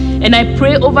 and I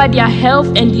pray over their health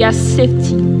and their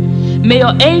safety. May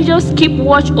your angels keep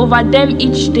watch over them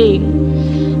each day.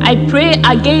 I pray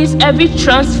against every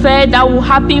transfer that will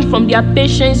happen from their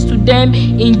patients to them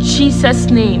in Jesus'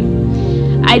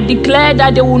 name. I declare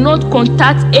that they will not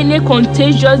contact any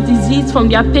contagious disease from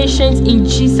their patients in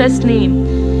Jesus'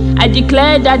 name. I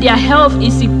declare that their health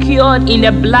is secured in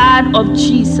the blood of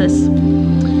Jesus.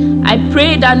 I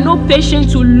pray that no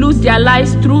patient will lose their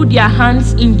lives through their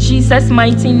hands in Jesus'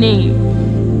 mighty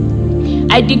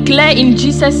name. I declare in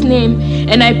Jesus' name,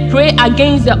 and I pray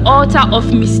against the altar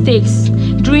of mistakes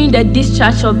during the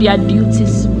discharge of their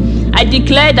duties. I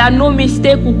declare that no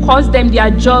mistake will cost them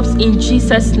their jobs in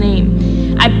Jesus' name.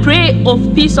 I pray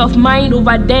of peace of mind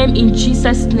over them in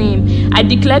Jesus' name. I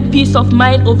declare peace of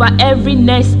mind over every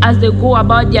nurse as they go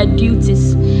about their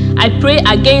duties. I pray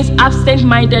against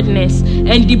absent-mindedness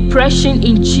and depression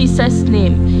in Jesus'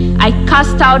 name. I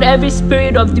cast out every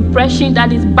spirit of depression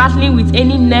that is battling with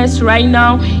any nurse right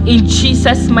now in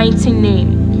Jesus' mighty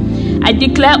name. I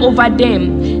declare over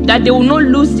them that they will not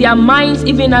lose their minds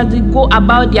even as they go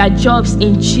about their jobs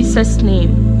in Jesus'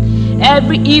 name.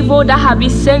 Every evil that have been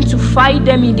sent to fight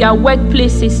them in their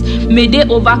workplaces, may they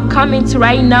overcome it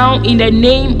right now in the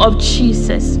name of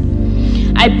Jesus.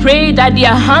 I pray that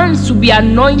their hands will be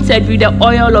anointed with the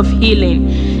oil of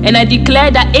healing. And I declare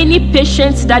that any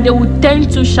patients that they will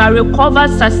tend to shall recover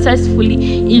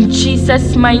successfully in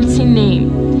Jesus' mighty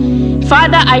name.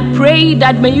 Father, I pray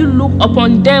that may you look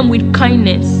upon them with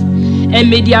kindness, and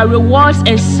may their rewards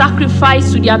and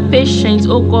sacrifice to their patients,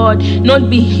 oh God, not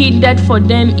be hindered for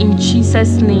them in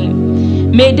Jesus'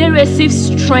 name. May they receive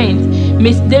strength,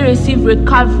 may they receive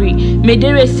recovery, may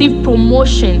they receive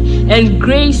promotion and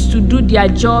grace to do their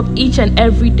job each and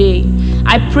every day.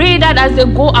 I pray that as they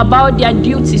go about their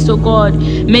duties, oh God,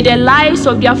 may the lives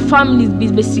of their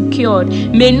families be secured.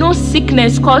 May no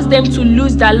sickness cause them to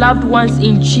lose their loved ones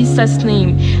in Jesus'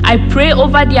 name. I pray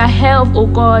over their health, oh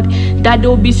God, that they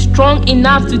will be strong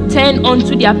enough to tend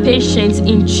unto their patients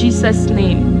in Jesus'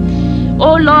 name.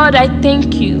 Oh Lord, I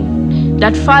thank you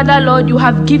that, Father, Lord, you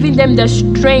have given them the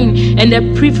strength and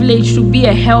the privilege to be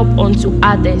a help unto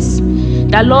others.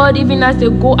 That, Lord, even as they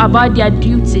go about their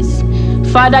duties,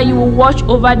 Father, you will watch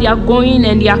over their going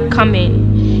and their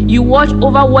coming. You watch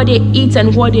over what they eat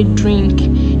and what they drink.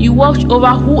 You watch over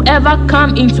whoever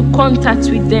come into contact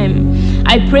with them.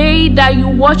 I pray that you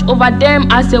watch over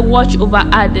them as they watch over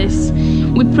others.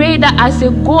 We pray that as they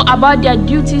go about their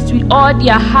duties with all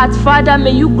their heart, Father,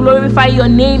 may you glorify your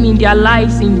name in their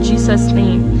lives in Jesus'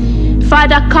 name.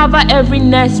 Father, cover every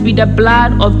nurse with the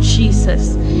blood of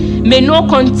Jesus. May no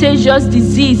contagious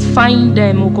disease find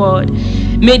them, oh God.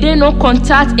 May they not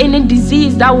contact any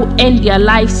disease that will end their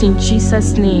lives in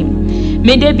Jesus' name.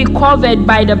 May they be covered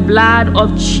by the blood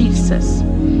of Jesus.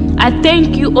 I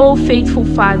thank you, oh faithful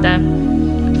Father,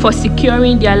 for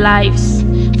securing their lives,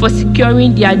 for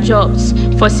securing their jobs,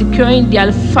 for securing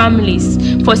their families,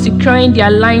 for securing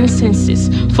their licenses,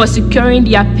 for securing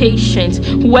their patients.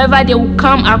 Whoever they will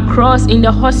come across in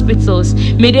the hospitals,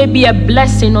 may they be a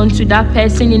blessing unto that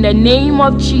person in the name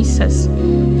of Jesus.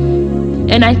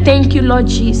 And I thank you, Lord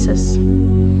Jesus,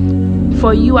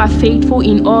 for you are faithful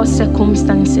in all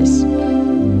circumstances.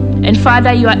 And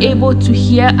Father, you are able to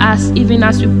hear us even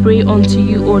as we pray unto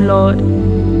you, O Lord.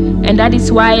 And that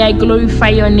is why I glorify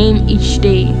your name each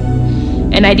day.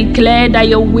 And I declare that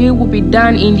your will be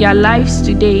done in their lives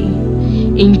today.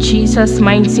 In Jesus'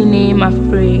 mighty name I've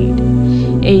prayed.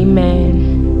 Amen.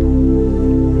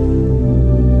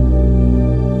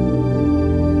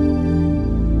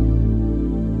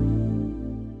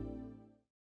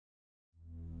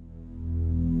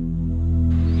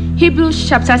 Hebrews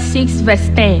chapter 6 verse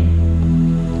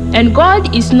 10. And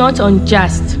God is not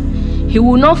unjust. He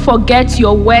will not forget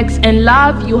your works and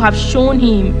love you have shown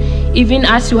him, even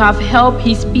as you have helped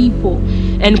his people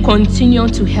and continue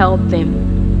to help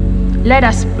them. Let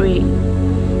us pray.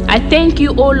 I thank you,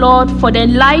 O Lord, for the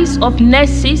lives of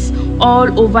nurses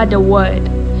all over the world.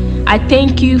 I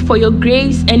thank you for your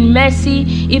grace and mercy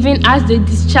even as they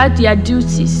discharge their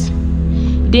duties.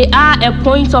 They are a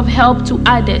point of help to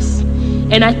others.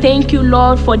 And I thank you,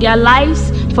 Lord, for their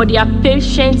lives, for their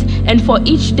patience, and for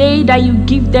each day that you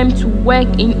give them to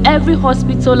work in every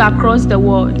hospital across the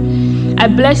world. I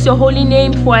bless your holy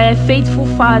name for a faithful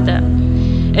Father.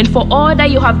 And for all that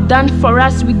you have done for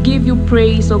us, we give you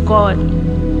praise, O God.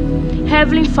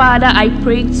 Heavenly Father, I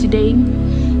pray today,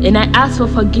 and I ask for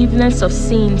forgiveness of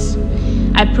sins.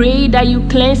 I pray that you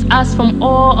cleanse us from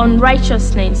all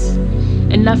unrighteousness,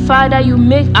 and that, Father, you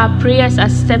make our prayers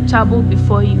acceptable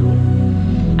before you.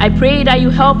 I pray that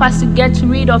you help us to get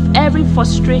rid of every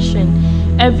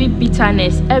frustration, every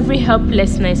bitterness, every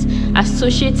helplessness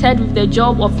associated with the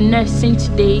job of nursing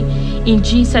today, in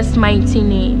Jesus' mighty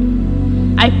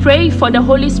name. I pray for the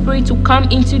Holy Spirit to come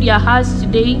into their hearts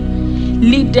today,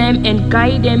 lead them and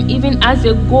guide them even as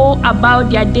they go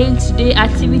about their day-to-day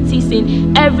activities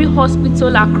in every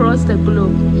hospital across the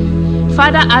globe.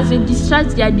 Father, as they discharge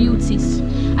their duties,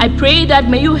 I pray that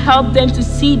may you help them to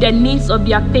see the needs of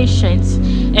their patients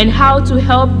and how to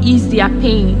help ease their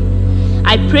pain.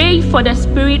 I pray for the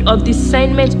spirit of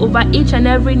discernment over each and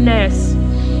every nurse.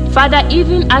 Father,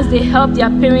 even as they help their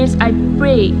parents, I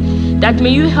pray that may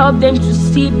you help them to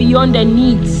see beyond the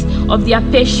needs of their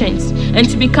patients and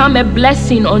to become a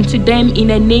blessing unto them in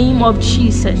the name of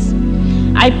Jesus.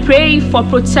 I pray for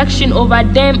protection over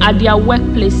them at their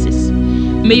workplaces.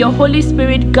 May your Holy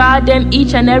Spirit guard them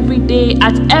each and every day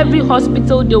at every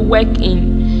hospital they work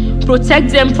in. Protect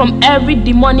them from every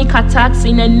demonic attacks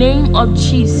in the name of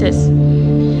Jesus.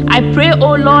 I pray,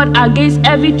 O Lord, against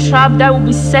every trap that will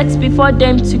be set before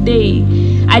them today.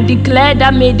 I declare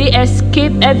that may they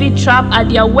escape every trap at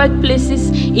their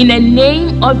workplaces in the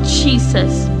name of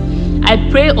Jesus. I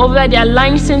pray over their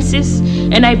licenses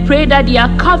and I pray that they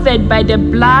are covered by the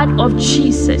blood of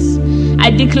Jesus.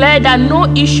 I declare that no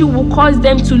issue will cause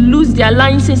them to lose their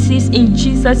licenses in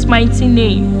Jesus' mighty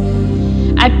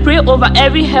name. I pray over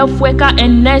every health worker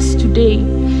and nurse today,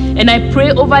 and I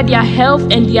pray over their health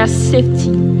and their safety.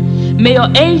 May your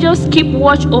angels keep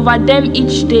watch over them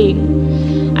each day.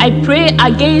 I pray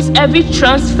against every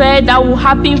transfer that will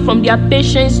happen from their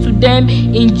patients to them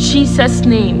in Jesus'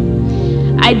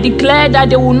 name. I declare that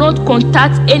they will not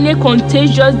contact any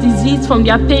contagious disease from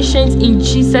their patients in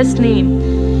Jesus'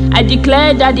 name. I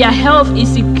declare that their health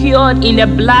is secured in the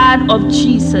blood of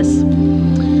Jesus.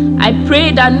 I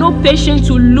pray that no patient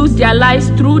will lose their lives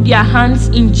through their hands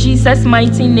in Jesus'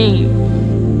 mighty name.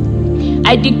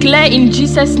 I declare in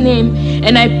Jesus' name,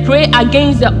 and I pray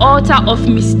against the altar of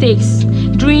mistakes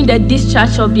during the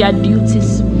discharge of their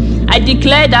duties. I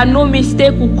declare that no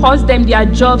mistake will cost them their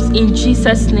jobs in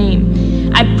Jesus'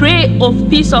 name. I pray of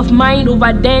peace of mind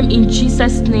over them in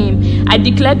Jesus' name. I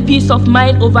declare peace of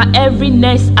mind over every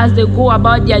nurse as they go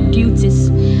about their duties.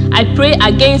 I pray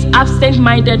against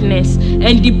absent-mindedness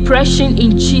and depression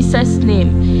in Jesus'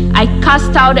 name. I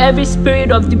cast out every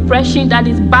spirit of depression that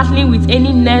is battling with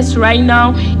any nurse right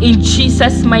now in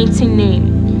Jesus' mighty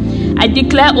name. I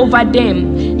declare over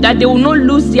them that they will not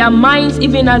lose their minds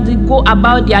even as they go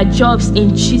about their jobs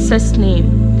in Jesus'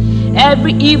 name.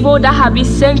 Every evil that have been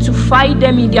sent to fight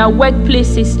them in their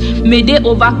workplaces, may they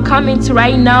overcome it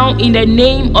right now in the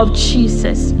name of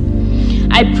Jesus.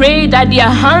 I pray that their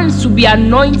hands will be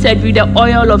anointed with the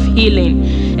oil of healing.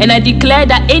 And I declare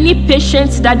that any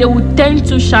patients that they will tend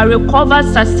to shall recover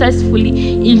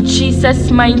successfully in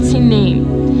Jesus' mighty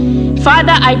name.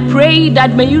 Father, I pray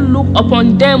that may you look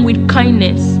upon them with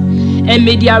kindness. And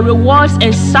may their rewards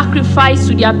and sacrifice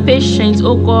to their patients,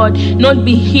 oh God, not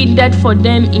be hindered for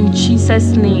them in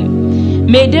Jesus' name.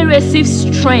 May they receive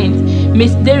strength. May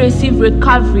they receive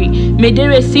recovery. May they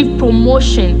receive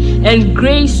promotion and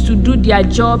grace to do their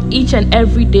job each and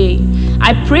every day.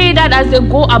 I pray that as they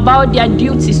go about their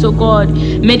duties, oh God,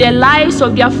 may the lives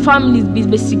of their families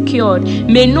be secured.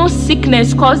 May no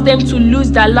sickness cause them to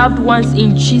lose their loved ones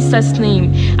in Jesus'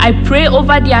 name. I pray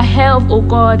over their health, oh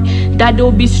God, that they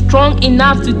will be strong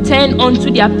enough to tend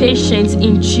unto their patients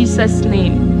in Jesus'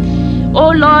 name. Oh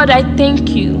Lord, I thank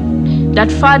you that,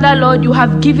 Father, Lord, you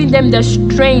have given them the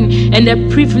strength and the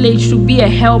privilege to be a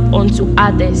help unto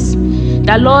others.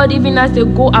 That, Lord, even as they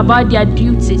go about their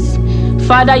duties,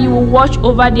 Father, you will watch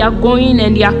over their going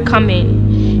and their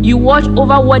coming. You watch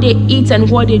over what they eat and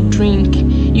what they drink.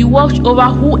 You watch over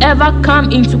whoever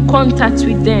come into contact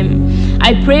with them.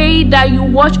 I pray that you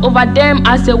watch over them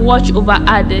as they watch over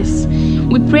others.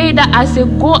 We pray that as they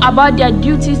go about their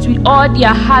duties with all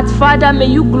their heart, Father, may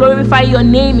you glorify your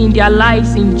name in their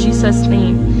lives in Jesus'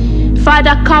 name.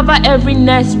 Father, cover every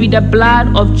nurse with the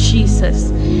blood of Jesus.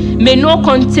 May no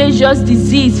contagious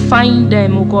disease find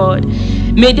them, oh God.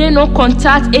 May they not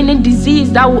contact any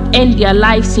disease that will end their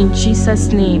lives in Jesus'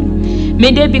 name.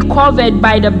 May they be covered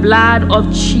by the blood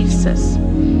of Jesus.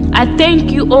 I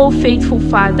thank you, oh faithful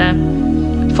Father,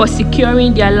 for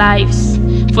securing their lives,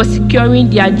 for securing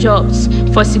their jobs,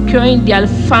 for securing their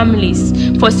families,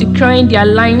 for securing their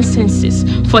licenses,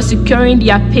 for securing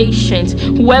their patients.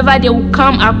 Whoever they will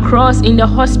come across in the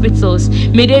hospitals,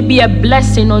 may they be a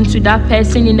blessing unto that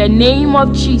person in the name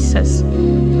of Jesus.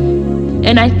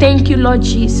 And I thank you, Lord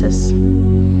Jesus,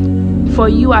 for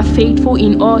you are faithful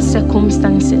in all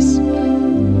circumstances.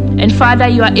 And Father,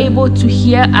 you are able to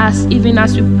hear us even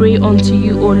as we pray unto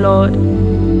you, O Lord.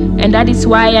 And that is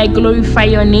why I glorify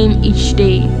your name each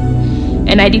day.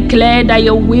 And I declare that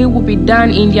your will be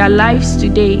done in their lives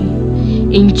today.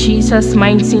 In Jesus'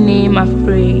 mighty name I've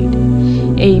prayed.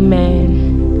 Amen.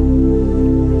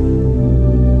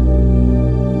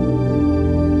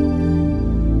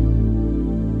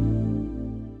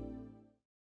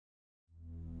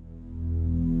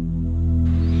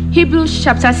 Hebrews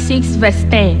chapter 6 verse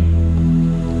 10.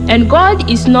 And God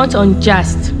is not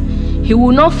unjust. He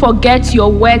will not forget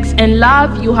your works and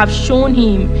love you have shown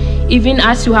him, even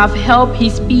as you have helped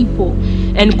his people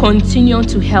and continue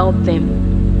to help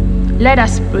them. Let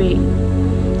us pray.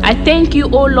 I thank you,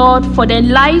 O Lord, for the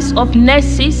lives of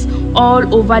nurses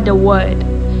all over the world.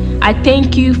 I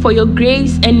thank you for your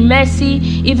grace and mercy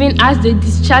even as they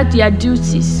discharge their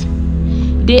duties.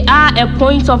 They are a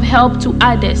point of help to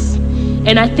others.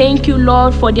 And I thank you,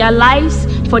 Lord, for their lives,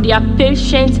 for their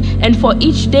patience, and for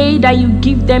each day that you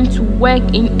give them to work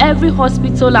in every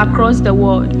hospital across the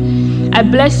world. I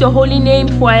bless your holy name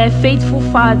for a faithful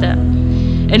Father.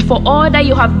 And for all that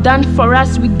you have done for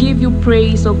us, we give you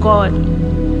praise, O God.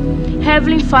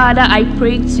 Heavenly Father, I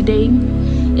pray today,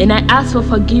 and I ask for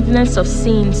forgiveness of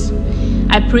sins.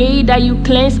 I pray that you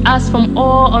cleanse us from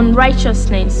all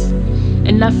unrighteousness,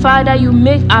 and that, Father, you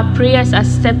make our prayers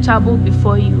acceptable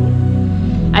before you.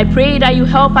 I pray that you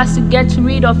help us to get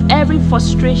rid of every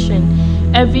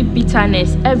frustration, every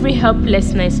bitterness, every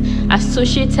helplessness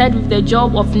associated with the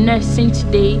job of nursing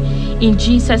today, in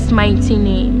Jesus' mighty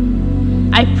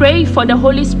name. I pray for the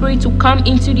Holy Spirit to come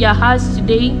into their hearts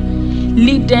today,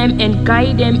 lead them and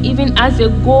guide them even as they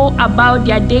go about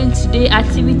their day-to-day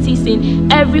activities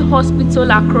in every hospital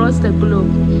across the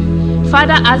globe.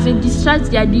 Father, as they discharge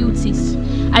their duties,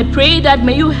 I pray that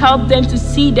may you help them to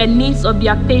see the needs of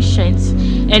their patients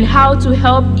and how to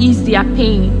help ease their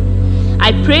pain.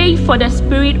 I pray for the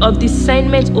spirit of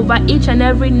discernment over each and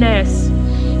every nurse.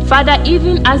 Father,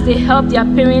 even as they help their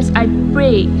parents, I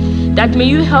pray that may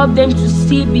you help them to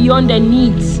see beyond the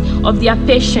needs of their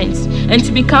patients and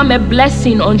to become a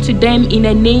blessing unto them in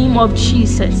the name of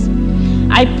Jesus.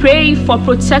 I pray for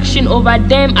protection over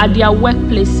them at their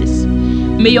workplaces.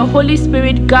 May your Holy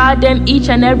Spirit guard them each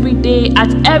and every day at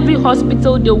every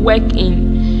hospital they work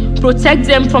in. Protect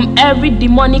them from every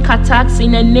demonic attacks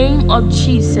in the name of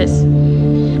Jesus.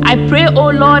 I pray, O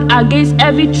Lord, against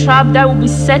every trap that will be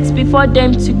set before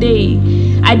them today.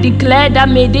 I declare that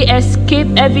may they escape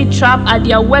every trap at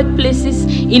their workplaces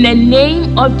in the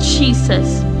name of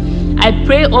Jesus. I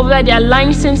pray over their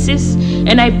licenses,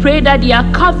 and I pray that they are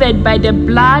covered by the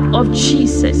blood of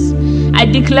Jesus. I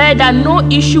declare that no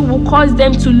issue will cause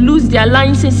them to lose their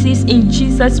licenses in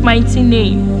Jesus' mighty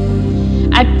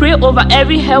name. I pray over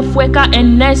every health worker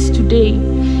and nurse today,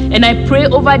 and I pray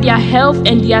over their health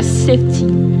and their safety.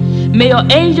 May your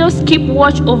angels keep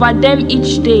watch over them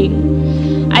each day.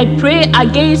 I pray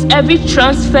against every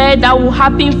transfer that will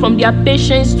happen from their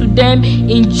patients to them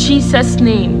in Jesus'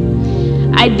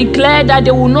 name. I declare that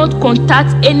they will not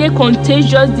contact any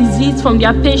contagious disease from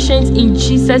their patients in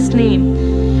Jesus'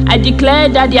 name. I declare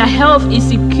that their health is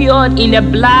secured in the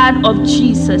blood of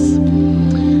Jesus.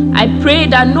 I pray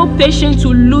that no patient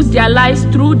will lose their lives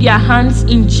through their hands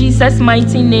in Jesus'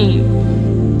 mighty name.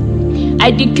 I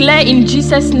declare in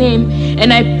Jesus' name,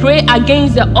 and I pray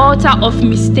against the altar of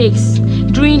mistakes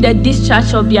during the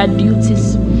discharge of their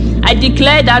duties. I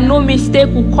declare that no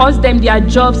mistake will cost them their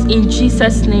jobs in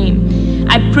Jesus' name.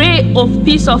 I pray of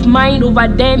peace of mind over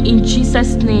them in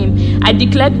Jesus' name. I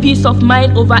declare peace of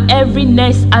mind over every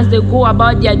nurse as they go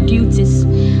about their duties.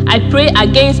 I pray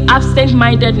against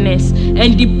absent-mindedness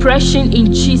and depression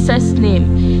in Jesus'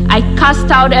 name. I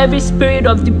cast out every spirit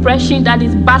of depression that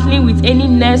is battling with any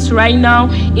nurse right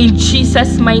now in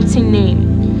Jesus' mighty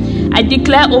name. I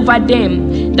declare over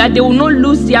them that they will not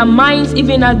lose their minds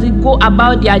even as they go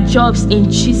about their jobs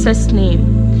in Jesus'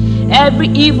 name. Every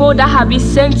evil that have been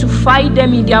sent to fight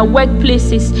them in their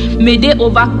workplaces, may they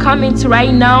overcome it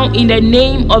right now in the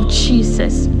name of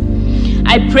Jesus.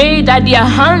 I pray that their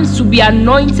hands will be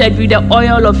anointed with the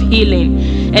oil of healing.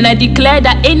 And I declare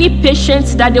that any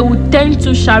patients that they will tend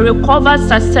to shall recover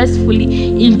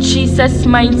successfully in Jesus'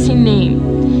 mighty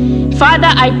name. Father,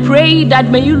 I pray that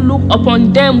may you look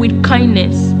upon them with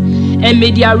kindness. And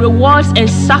may their rewards and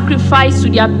sacrifice to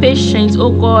their patients, O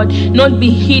God, not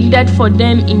be hindered for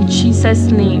them in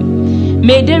Jesus' name.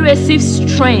 May they receive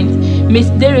strength. May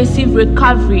they receive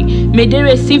recovery. May they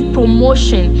receive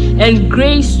promotion and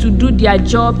grace to do their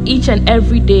job each and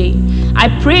every day. I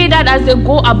pray that as they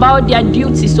go about their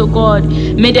duties, O God,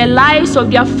 may the lives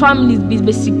of their families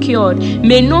be secured.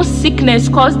 May no sickness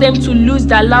cause them to lose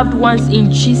their loved ones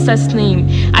in Jesus'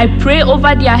 name. I pray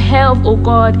over their health, O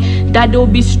God, that they will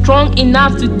be strong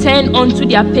enough to tend unto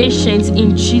their patients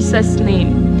in Jesus'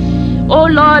 name. Oh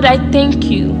Lord, I thank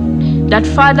you that,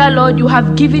 Father, Lord, you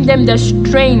have given them the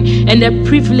strength and the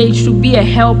privilege to be a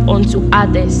help unto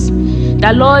others.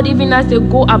 That, Lord, even as they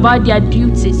go about their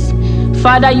duties,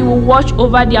 Father, you will watch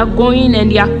over their going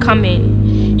and their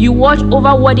coming. You watch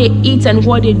over what they eat and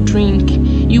what they drink.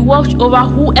 You watch over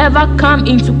whoever come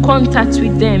into contact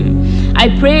with them.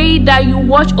 I pray that you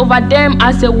watch over them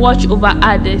as they watch over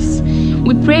others.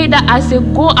 We pray that as they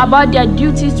go about their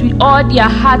duties with all their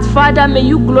heart, Father, may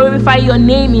you glorify your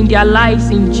name in their lives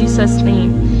in Jesus'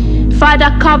 name.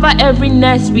 Father, cover every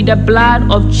nurse with the blood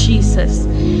of Jesus.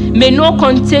 May no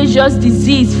contagious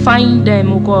disease find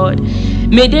them, O God.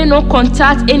 May they not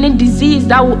contact any disease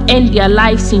that will end their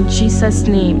lives in Jesus'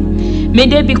 name. May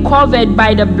they be covered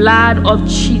by the blood of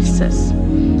Jesus.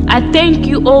 I thank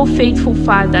you, O faithful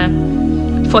Father,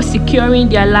 for securing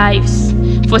their lives,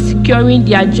 for securing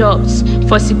their jobs,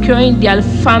 for securing their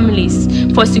families,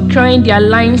 for securing their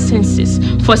licenses,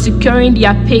 for securing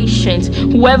their patients.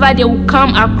 Whoever they will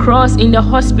come across in the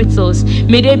hospitals,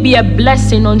 may they be a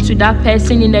blessing unto that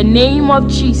person in the name of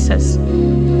Jesus.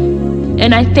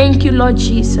 And I thank you, Lord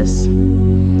Jesus,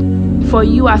 for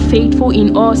you are faithful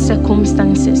in all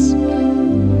circumstances.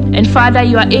 And Father,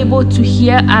 you are able to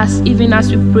hear us even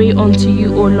as we pray unto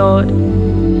you, O Lord.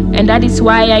 And that is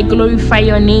why I glorify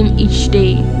your name each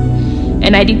day.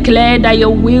 And I declare that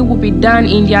your will be done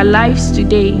in their lives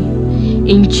today.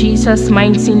 In Jesus'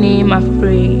 mighty name I've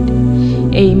prayed.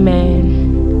 Amen.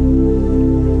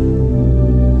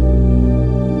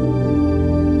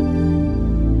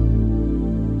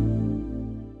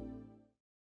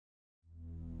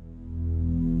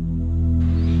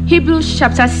 Hebrews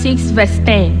chapter 6 verse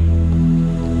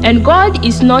 10. And God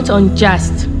is not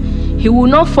unjust. He will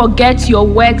not forget your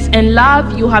works and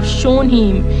love you have shown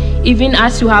him, even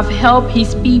as you have helped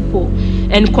his people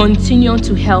and continue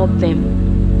to help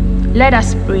them. Let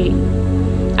us pray.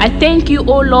 I thank you,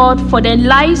 O Lord, for the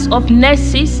lives of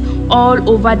nurses all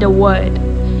over the world.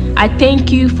 I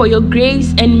thank you for your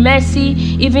grace and mercy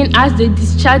even as they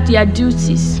discharge their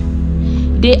duties.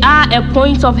 They are a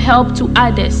point of help to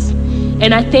others.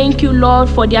 And I thank you, Lord,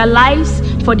 for their lives,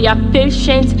 for their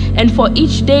patience, and for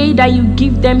each day that you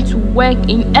give them to work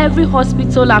in every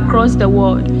hospital across the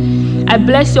world. I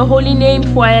bless your holy name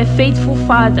for a faithful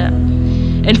Father.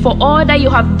 And for all that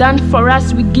you have done for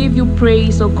us, we give you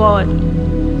praise, O God.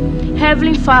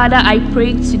 Heavenly Father, I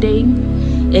pray today,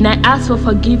 and I ask for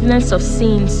forgiveness of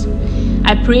sins.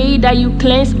 I pray that you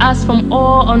cleanse us from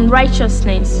all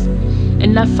unrighteousness,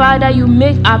 and that, Father, you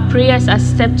make our prayers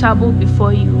acceptable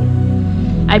before you.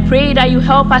 I pray that you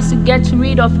help us to get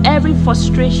rid of every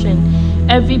frustration,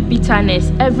 every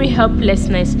bitterness, every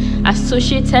helplessness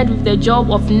associated with the job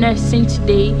of nursing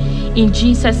today, in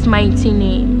Jesus' mighty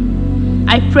name.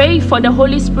 I pray for the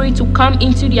Holy Spirit to come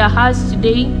into their hearts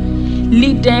today,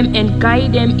 lead them and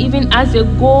guide them even as they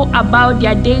go about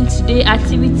their day-to-day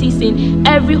activities in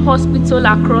every hospital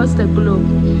across the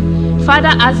globe.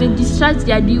 Father, as they discharge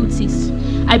their duties,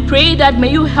 I pray that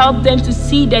may you help them to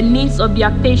see the needs of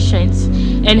their patients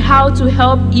and how to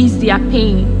help ease their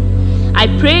pain. I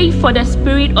pray for the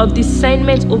spirit of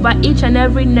discernment over each and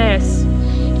every nurse.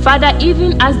 Father,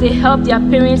 even as they help their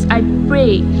parents, I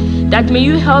pray that may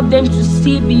you help them to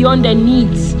see beyond the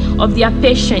needs of their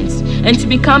patients and to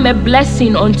become a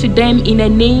blessing unto them in the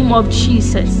name of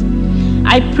Jesus.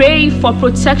 I pray for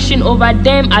protection over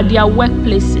them at their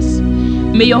workplaces.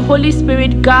 May your Holy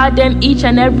Spirit guard them each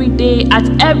and every day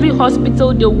at every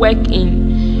hospital they work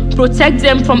in. Protect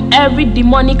them from every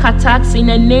demonic attacks in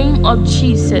the name of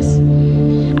Jesus.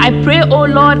 I pray, O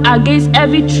Lord, against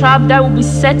every trap that will be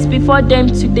set before them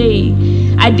today.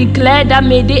 I declare that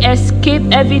may they escape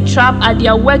every trap at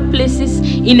their workplaces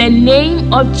in the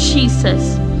name of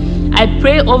Jesus. I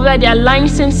pray over their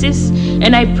licenses,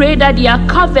 and I pray that they are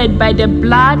covered by the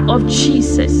blood of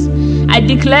Jesus. I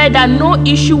declare that no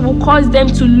issue will cause them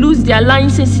to lose their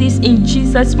licenses in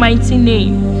Jesus' mighty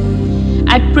name.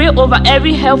 I pray over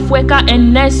every health worker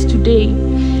and nurse today,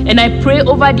 and I pray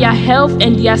over their health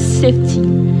and their safety.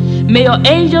 May your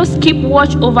angels keep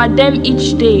watch over them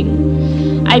each day.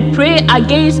 I pray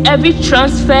against every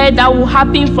transfer that will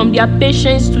happen from their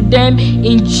patients to them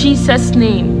in Jesus'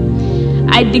 name.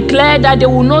 I declare that they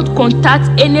will not contact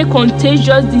any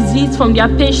contagious disease from their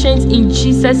patients in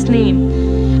Jesus'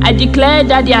 name. I declare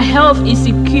that their health is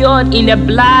secured in the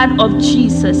blood of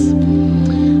Jesus.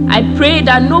 I pray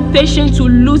that no patient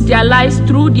will lose their lives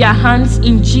through their hands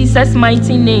in Jesus'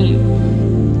 mighty name.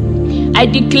 I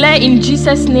declare in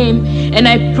Jesus' name, and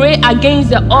I pray against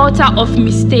the altar of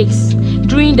mistakes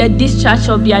during the discharge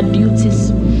of their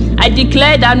duties. I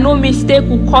declare that no mistake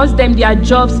will cost them their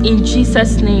jobs in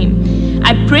Jesus' name.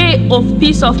 I pray of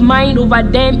peace of mind over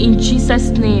them in Jesus'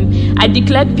 name. I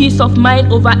declare peace of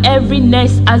mind over every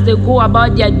nurse as they go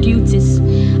about their duties.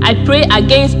 I pray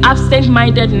against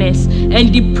absent-mindedness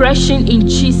and depression in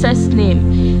Jesus'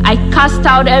 name. I cast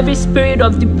out every spirit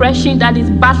of depression that is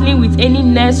battling with any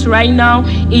nurse right now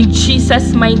in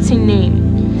Jesus' mighty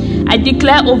name. I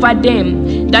declare over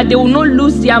them that they will not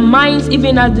lose their minds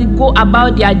even as they go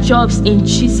about their jobs in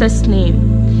Jesus' name.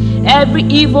 Every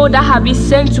evil that have been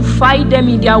sent to fight them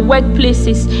in their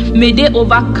workplaces, may they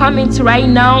overcome it right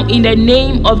now in the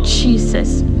name of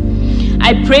Jesus.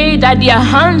 I pray that their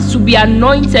hands will be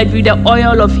anointed with the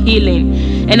oil of healing.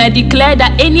 And I declare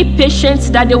that any patients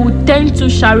that they will tend to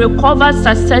shall recover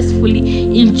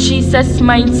successfully in Jesus'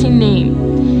 mighty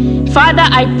name. Father,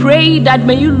 I pray that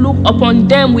may you look upon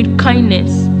them with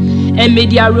kindness, and may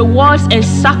their rewards and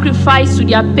sacrifice to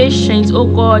their patients, oh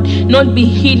God, not be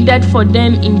hindered for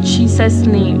them in Jesus'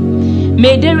 name.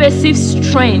 May they receive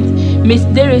strength, may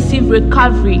they receive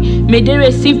recovery, may they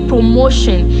receive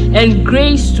promotion and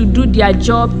grace to do their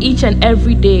job each and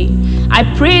every day. I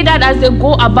pray that as they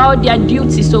go about their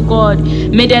duties, oh God,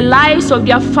 may the lives of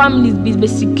their families be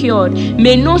secured.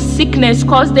 May no sickness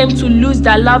cause them to lose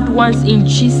their loved ones in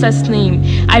Jesus' name.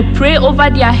 I pray over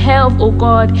their health, oh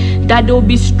God, that they will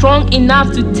be strong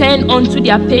enough to tend unto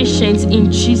their patients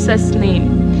in Jesus'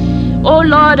 name. Oh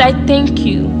Lord, I thank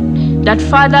you that,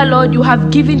 Father, Lord, you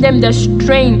have given them the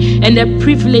strength and the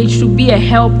privilege to be a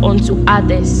help unto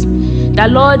others.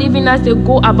 That, Lord, even as they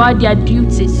go about their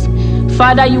duties,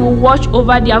 Father, you will watch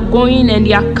over their going and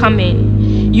their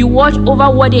coming. You watch over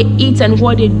what they eat and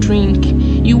what they drink.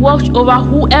 You watch over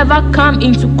whoever come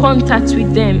into contact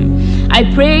with them.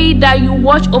 I pray that you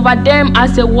watch over them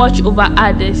as they watch over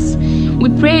others. We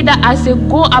pray that as they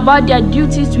go about their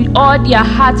duties with all their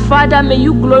heart, Father, may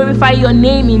you glorify your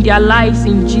name in their lives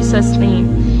in Jesus'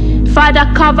 name.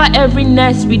 Father, cover every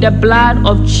nurse with the blood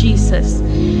of Jesus.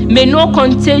 May no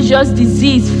contagious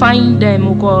disease find them,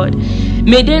 oh God.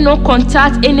 May they not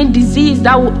contact any disease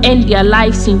that will end their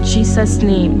lives in Jesus'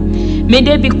 name. May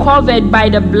they be covered by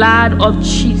the blood of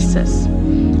Jesus.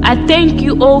 I thank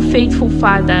you, oh faithful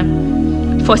Father,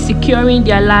 for securing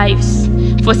their lives,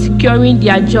 for securing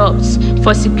their jobs,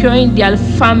 for securing their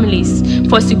families,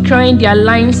 for securing their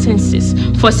licenses,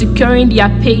 for securing their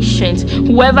patients.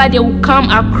 Whoever they will come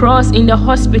across in the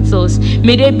hospitals,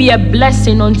 may they be a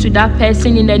blessing unto that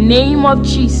person in the name of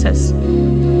Jesus.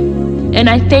 And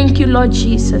I thank you, Lord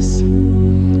Jesus,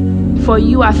 for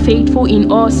you are faithful in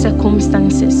all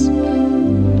circumstances.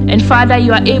 And Father,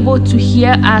 you are able to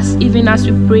hear us even as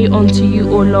we pray unto you,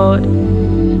 O Lord.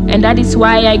 And that is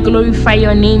why I glorify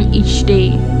your name each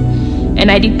day.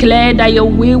 And I declare that your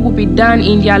will be done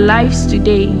in their lives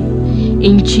today.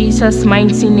 In Jesus'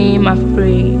 mighty name I've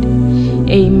prayed.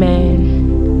 Amen.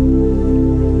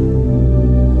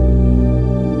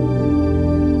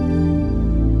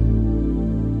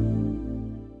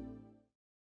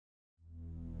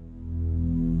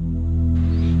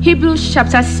 Hebrews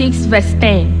chapter 6 verse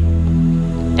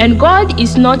 10. And God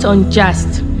is not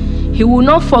unjust. He will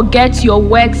not forget your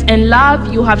works and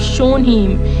love you have shown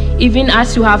him, even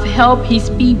as you have helped his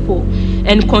people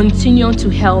and continue to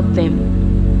help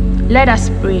them. Let us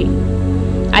pray.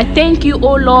 I thank you,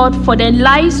 O Lord, for the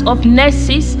lives of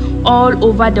nurses all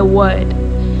over the world.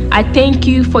 I thank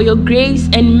you for your grace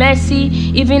and mercy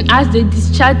even as they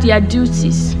discharge their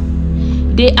duties.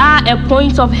 They are a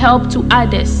point of help to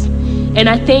others. And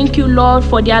I thank you, Lord,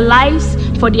 for their lives,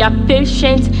 for their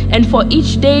patience, and for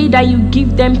each day that you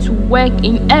give them to work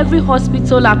in every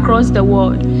hospital across the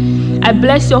world. I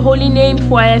bless your holy name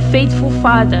for a faithful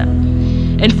Father.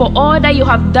 And for all that you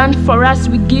have done for us,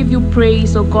 we give you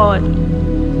praise, O God.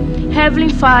 Heavenly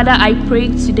Father, I pray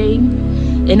today,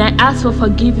 and I ask for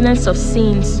forgiveness of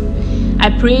sins.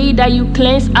 I pray that you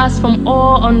cleanse us from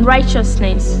all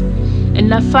unrighteousness, and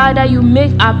that, Father, you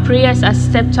make our prayers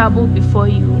acceptable before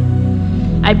you.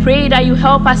 I pray that you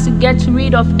help us to get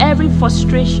rid of every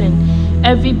frustration,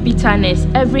 every bitterness,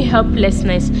 every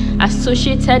helplessness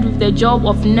associated with the job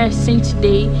of nursing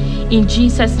today, in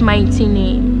Jesus' mighty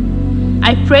name.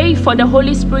 I pray for the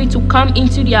Holy Spirit to come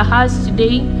into their hearts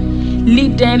today,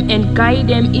 lead them and guide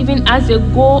them even as they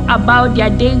go about their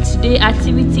day-to-day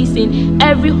activities in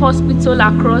every hospital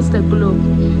across the globe.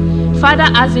 Father,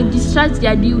 as they discharge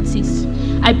their duties,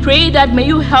 I pray that may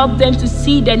you help them to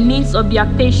see the needs of their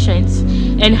patients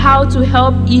and how to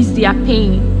help ease their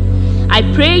pain. I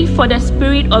pray for the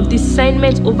spirit of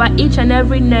discernment over each and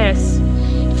every nurse.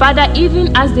 Father,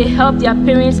 even as they help their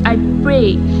parents, I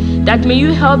pray that may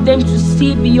you help them to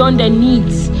see beyond the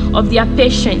needs of their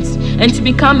patients and to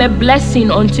become a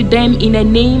blessing unto them in the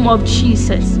name of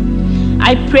Jesus.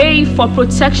 I pray for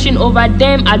protection over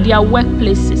them at their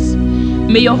workplaces.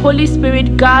 May your Holy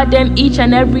Spirit guard them each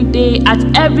and every day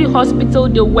at every hospital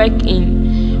they work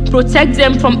in. Protect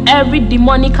them from every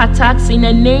demonic attacks in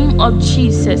the name of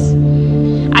Jesus.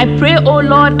 I pray, O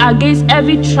Lord, against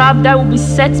every trap that will be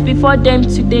set before them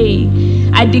today.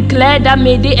 I declare that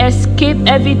may they escape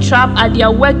every trap at their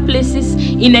workplaces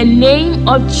in the name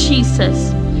of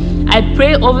Jesus. I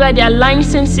pray over their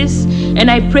licenses, and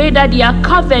I pray that they are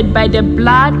covered by the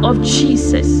blood of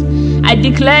Jesus. I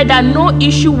declare that no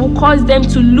issue will cause them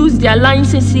to lose their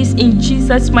licenses in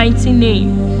Jesus' mighty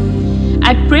name.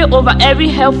 I pray over every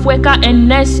health worker and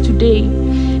nurse today,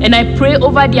 and I pray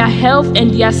over their health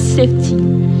and their safety.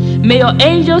 May your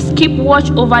angels keep watch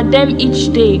over them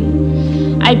each day.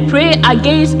 I pray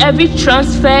against every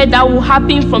transfer that will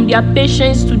happen from their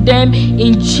patients to them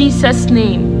in Jesus'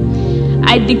 name.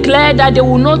 I declare that they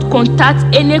will not contact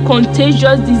any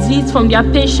contagious disease from their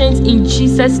patients in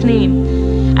Jesus'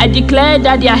 name. I declare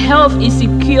that their health is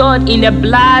secured in the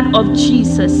blood of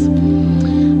Jesus.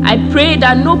 I pray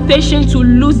that no patient will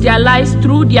lose their lives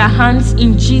through their hands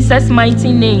in Jesus'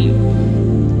 mighty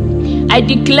name. I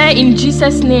declare in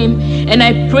Jesus' name, and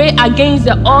I pray against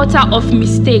the altar of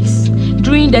mistakes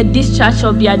during the discharge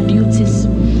of their duties.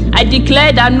 I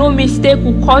declare that no mistake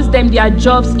will cost them their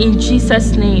jobs in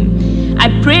Jesus' name. I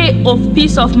pray of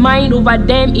peace of mind over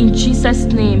them in Jesus'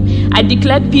 name. I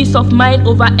declare peace of mind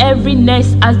over every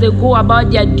nurse as they go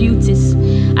about their duties.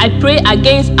 I pray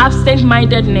against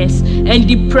absent-mindedness and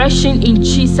depression in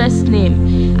Jesus'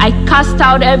 name. I cast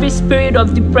out every spirit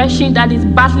of depression that is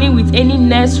battling with any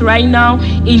nurse right now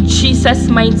in Jesus'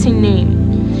 mighty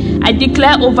name. I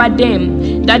declare over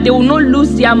them that they will not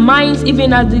lose their minds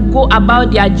even as they go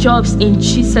about their jobs in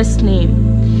Jesus' name.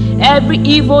 Every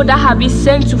evil that have been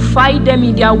sent to fight them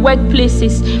in their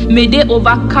workplaces, may they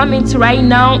overcome it right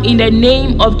now in the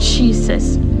name of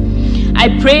Jesus.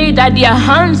 I pray that their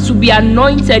hands will be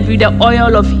anointed with the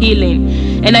oil of healing.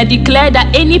 And I declare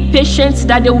that any patients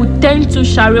that they will tend to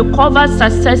shall recover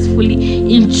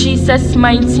successfully in Jesus'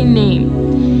 mighty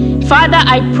name. Father,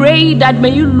 I pray that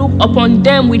may you look upon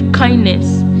them with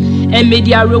kindness, and may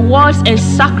their rewards and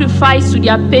sacrifice to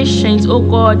their patients, oh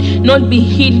God, not be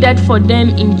hindered for them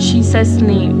in Jesus'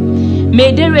 name.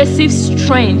 May they receive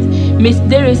strength, may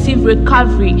they receive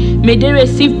recovery, may they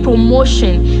receive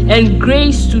promotion and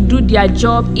grace to do their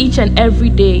job each and every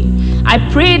day. I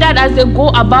pray that as they go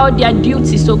about their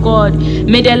duties, oh God,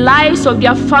 may the lives of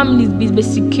their families be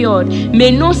secured.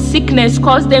 May no sickness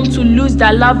cause them to lose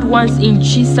their loved ones in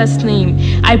Jesus' name.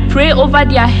 I pray over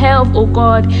their health, oh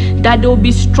God, that they will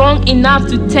be strong enough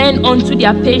to tend unto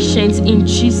their patients in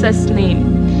Jesus'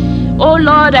 name. Oh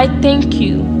Lord, I thank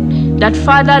you that,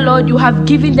 Father, Lord, you have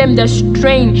given them the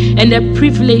strength and the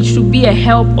privilege to be a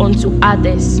help unto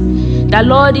others. That,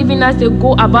 Lord, even as they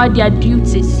go about their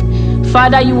duties,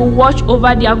 Father, you will watch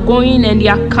over their going and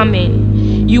their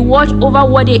coming. You watch over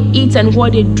what they eat and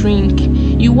what they drink.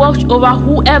 You watch over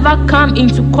whoever come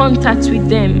into contact with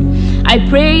them. I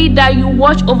pray that you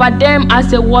watch over them as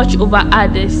they watch over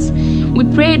others. We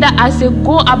pray that as they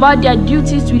go about their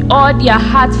duties with all their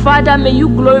heart, Father, may you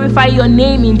glorify your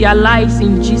name in their lives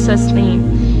in Jesus'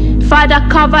 name. Father,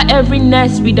 cover every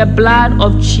nurse with the blood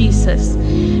of Jesus.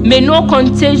 May no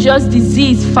contagious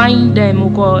disease find them, oh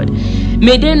God.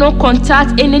 May they not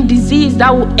contact any disease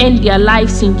that will end their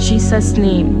lives in Jesus'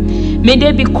 name. May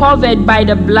they be covered by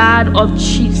the blood of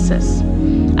Jesus.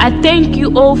 I thank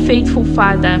you, oh faithful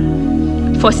Father,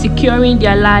 for securing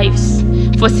their lives,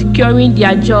 for securing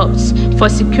their jobs, for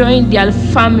securing their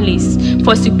families,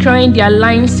 for securing their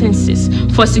licenses,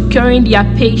 for securing their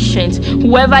patients.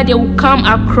 Whoever they will come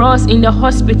across in the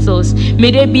hospitals, may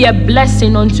they be a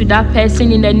blessing unto that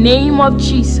person in the name of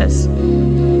Jesus.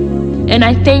 And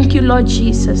I thank you, Lord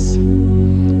Jesus,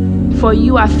 for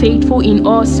you are faithful in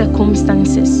all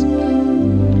circumstances.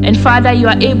 And Father, you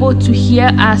are able to hear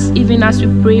us even as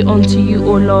we pray unto you,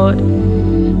 O Lord.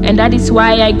 And that is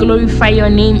why I glorify your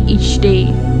name each day.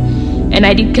 And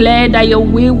I declare that your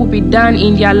will be done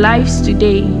in their lives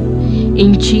today.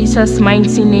 In Jesus'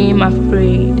 mighty name I've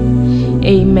prayed.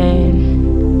 Amen.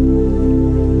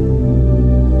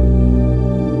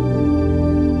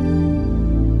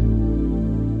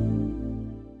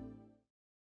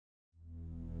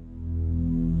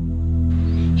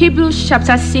 Hebrews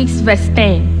chapter 6 verse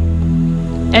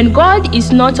 10. And God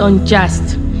is not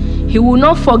unjust. He will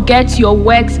not forget your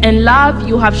works and love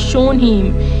you have shown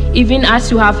him, even as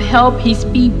you have helped his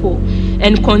people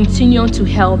and continue to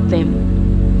help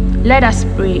them. Let us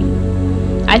pray.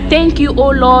 I thank you, O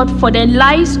Lord, for the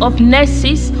lives of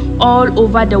nurses all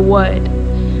over the world.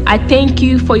 I thank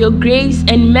you for your grace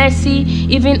and mercy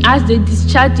even as they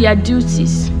discharge their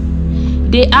duties.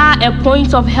 They are a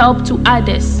point of help to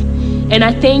others. And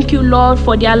I thank you, Lord,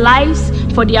 for their lives,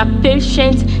 for their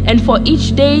patience, and for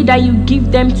each day that you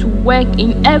give them to work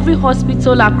in every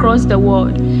hospital across the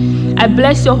world. I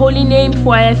bless your holy name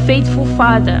for a faithful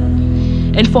Father.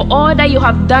 And for all that you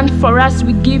have done for us,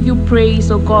 we give you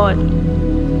praise, O God.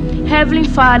 Heavenly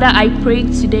Father, I pray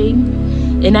today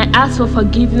and I ask for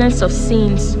forgiveness of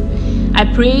sins. I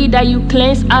pray that you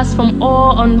cleanse us from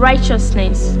all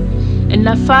unrighteousness, and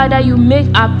that, Father, you make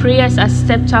our prayers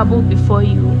acceptable before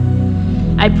you.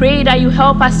 I pray that you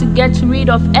help us to get rid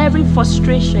of every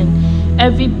frustration,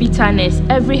 every bitterness,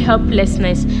 every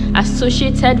helplessness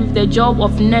associated with the job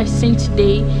of nursing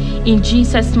today, in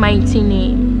Jesus' mighty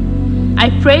name. I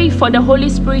pray for the Holy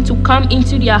Spirit to come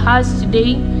into their hearts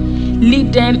today,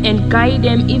 lead them and guide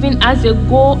them even as they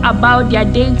go about their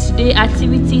day-to-day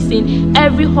activities in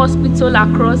every hospital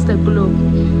across the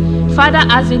globe. Father,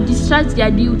 as they discharge their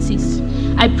duties,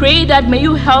 I pray that may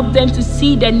you help them to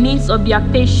see the needs of their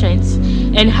patients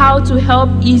and how to help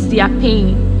ease their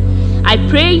pain. I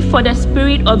pray for the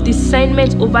spirit of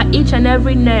discernment over each and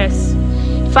every nurse.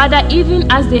 Father,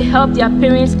 even as they help their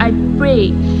parents, I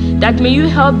pray that may you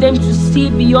help them to see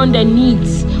beyond the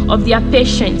needs of their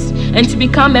patients and to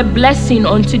become a blessing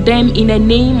unto them in the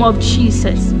name of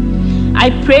Jesus. I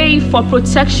pray for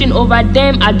protection over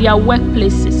them at their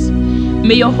workplaces.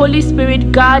 May your Holy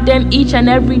Spirit guard them each and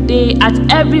every day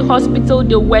at every hospital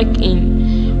they work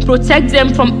in. Protect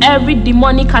them from every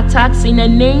demonic attacks in the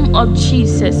name of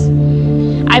Jesus.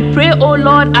 I pray, O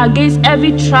Lord, against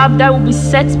every trap that will be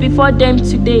set before them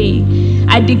today.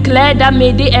 I declare that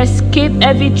may they escape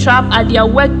every trap at their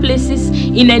workplaces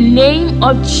in the name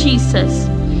of Jesus.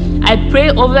 I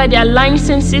pray over their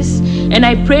licenses, and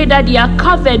I pray that they are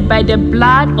covered by the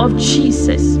blood of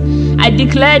Jesus. I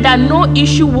declare that no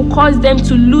issue will cause them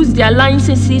to lose their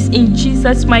licenses in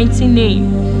Jesus' mighty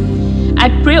name. I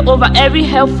pray over every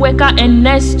health worker and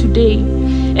nurse today,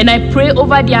 and I pray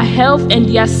over their health and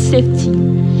their safety.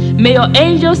 May your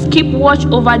angels keep watch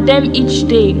over them each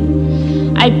day.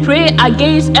 I pray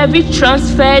against every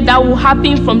transfer that will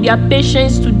happen from their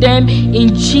patients to them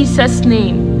in Jesus'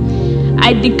 name.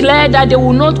 I declare that they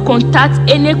will not contact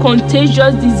any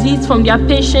contagious disease from their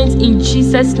patients in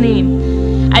Jesus'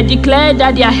 name. I declare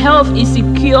that their health is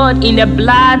secured in the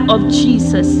blood of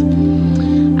Jesus.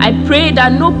 I pray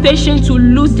that no patient will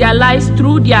lose their lives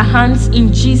through their hands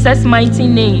in Jesus' mighty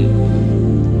name.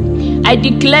 I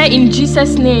declare in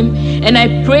Jesus' name, and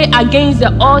I pray against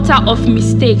the altar of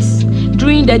mistakes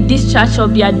during the discharge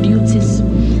of their duties.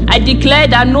 I declare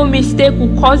that no mistake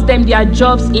will cost them their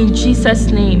jobs in Jesus'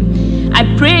 name. I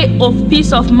pray of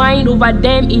peace of mind over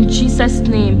them in Jesus'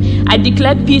 name. I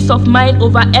declare peace of mind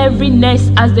over every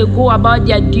nurse as they go about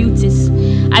their duties.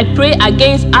 I pray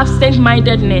against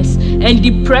absent-mindedness and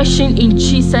depression in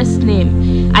Jesus'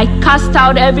 name. I cast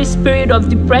out every spirit of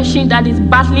depression that is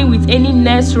battling with any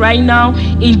nurse right now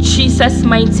in Jesus'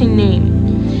 mighty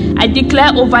name. I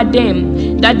declare over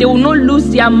them that they will not lose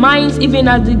their minds even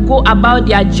as they go about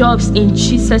their jobs in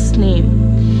Jesus' name.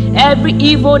 Every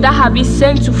evil that have been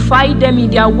sent to fight them in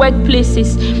their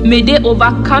workplaces, may they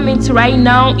overcome it right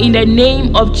now in the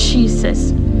name of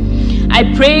Jesus.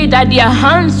 I pray that their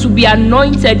hands will be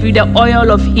anointed with the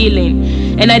oil of healing.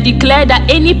 And I declare that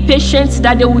any patients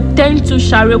that they will tend to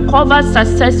shall recover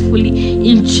successfully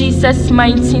in Jesus'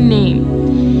 mighty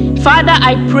name. Father,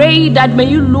 I pray that may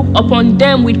you look upon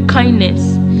them with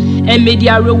kindness, and may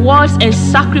their rewards and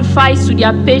sacrifice to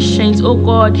their patients, O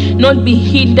God, not be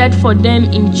hindered for them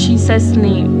in Jesus'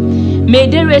 name. May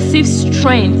they receive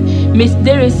strength, may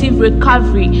they receive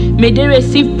recovery, may they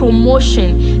receive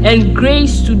promotion and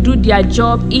grace to do their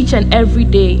job each and every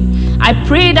day. I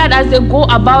pray that as they go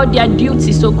about their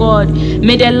duties, O God,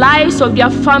 may the lives of their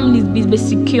families be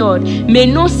secured. May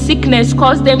no sickness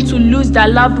cause them to lose their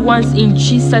loved ones in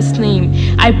Jesus' name.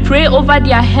 I pray over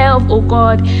their health, O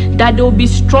God, that they will be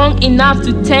strong enough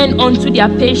to turn unto their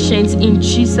patients in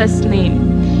Jesus'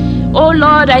 name. Oh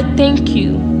Lord, I thank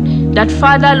you that,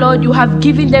 Father, Lord, you have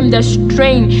given them the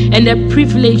strength and the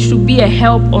privilege to be a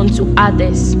help unto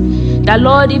others. That,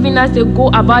 Lord, even as they go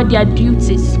about their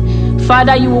duties,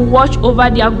 Father, you will watch over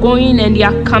their going and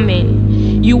their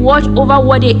coming. You watch over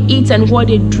what they eat and what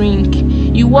they drink.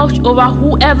 You watch over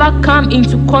whoever come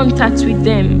into contact with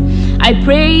them. I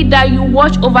pray that you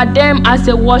watch over them as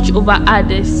they watch over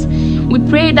others. We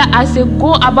pray that as they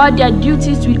go about their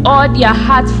duties with all their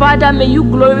heart, Father, may you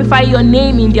glorify your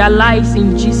name in their lives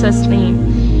in Jesus'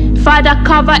 name. Father,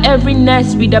 cover every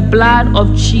nurse with the blood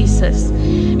of Jesus.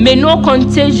 May no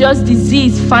contagious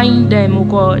disease find them, O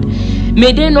God.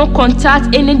 May they not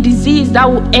contact any disease that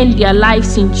will end their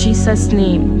lives in Jesus'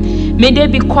 name. May they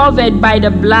be covered by the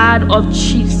blood of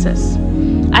Jesus.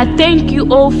 I thank you,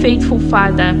 O faithful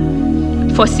Father,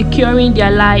 for securing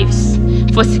their lives,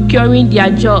 for securing their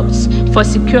jobs, for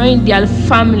securing their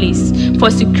families, for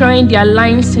securing their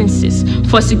licenses,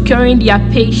 for securing their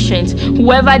patients.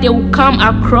 Whoever they will come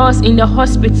across in the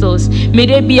hospitals, may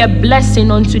they be a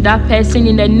blessing unto that person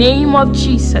in the name of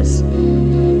Jesus.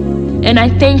 And I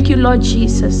thank you, Lord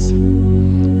Jesus,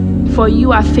 for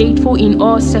you are faithful in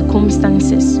all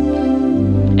circumstances.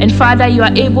 And Father, you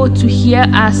are able to hear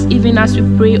us even as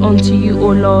we pray unto you,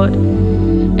 O Lord.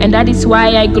 And that is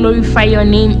why I glorify your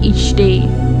name each day.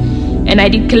 And I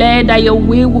declare that your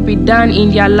will be done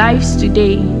in their lives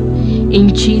today.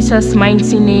 In Jesus'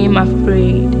 mighty name I've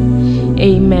prayed.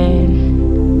 Amen.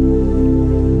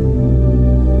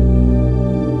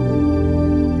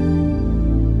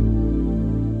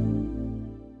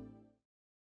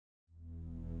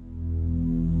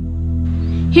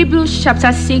 Hebrews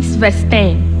chapter 6 verse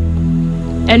 10.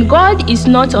 And God is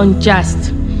not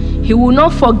unjust. He will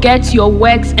not forget your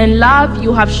works and love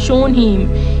you have shown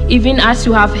him, even as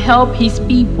you have helped his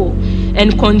people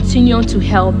and continue to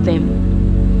help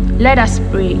them. Let us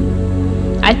pray.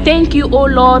 I thank you, O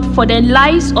Lord, for the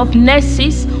lives of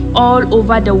nurses all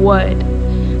over the world.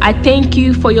 I thank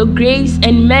you for your grace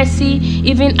and mercy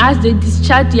even as they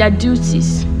discharge their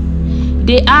duties.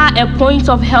 They are a point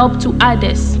of help to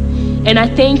others. And I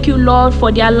thank you, Lord,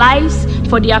 for their lives,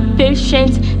 for their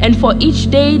patience, and for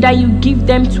each day that you give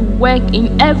them to work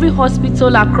in every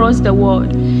hospital across the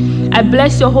world. I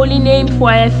bless your holy name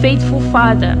for a faithful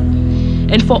Father.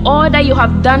 And for all that you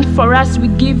have done for us, we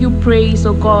give you praise,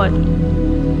 O God.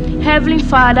 Heavenly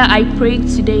Father, I pray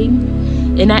today,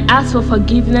 and I ask for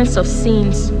forgiveness of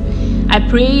sins. I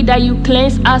pray that you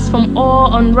cleanse us from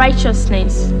all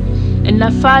unrighteousness, and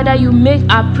that, Father, you make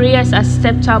our prayers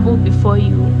acceptable before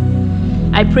you.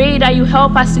 I pray that you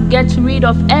help us to get rid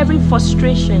of every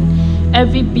frustration,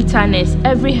 every bitterness,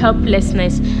 every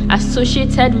helplessness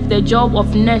associated with the job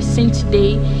of nursing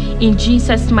today, in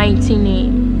Jesus' mighty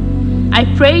name. I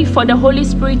pray for the Holy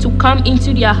Spirit to come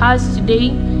into their hearts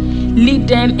today, lead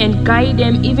them and guide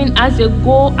them even as they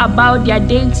go about their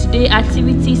day-to-day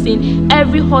activities in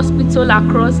every hospital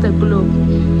across the globe.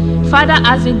 Father,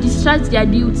 as they discharge their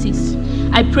duties,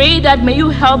 I pray that may you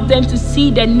help them to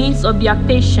see the needs of their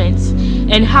patients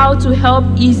and how to help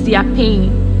ease their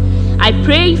pain. I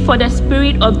pray for the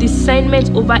spirit of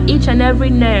discernment over each and every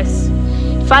nurse.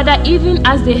 Father, even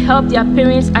as they help their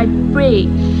parents, I pray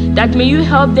that may you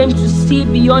help them to see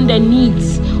beyond the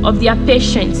needs of their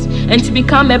patients and to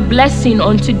become a blessing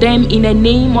unto them in the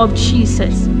name of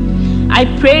Jesus. I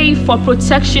pray for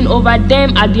protection over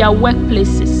them at their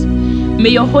workplaces. May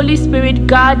your Holy Spirit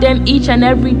guard them each and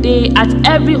every day at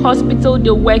every hospital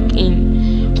they work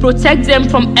in. Protect them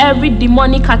from every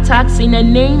demonic attacks in the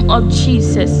name of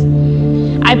Jesus.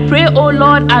 I pray, O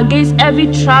Lord, against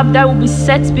every trap that will be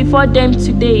set before them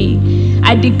today.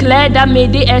 I declare that may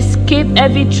they escape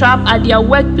every trap at their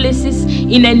workplaces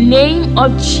in the name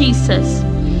of Jesus.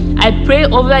 I pray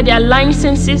over their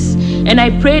licenses, and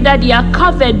I pray that they are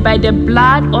covered by the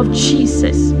blood of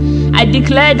Jesus. I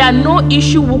declare that no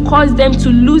issue will cause them to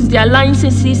lose their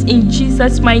licenses in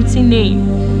Jesus' mighty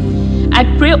name. I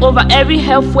pray over every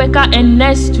health worker and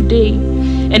nurse today,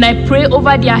 and I pray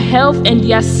over their health and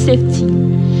their safety.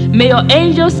 May your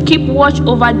angels keep watch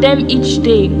over them each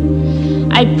day.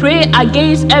 I pray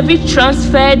against every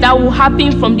transfer that will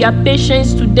happen from their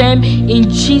patients to them in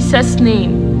Jesus'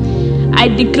 name. I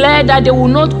declare that they will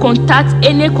not contact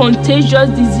any contagious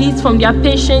disease from their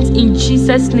patients in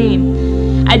Jesus'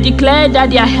 name. I declare that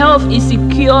their health is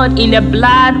secured in the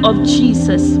blood of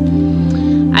Jesus.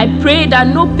 I pray that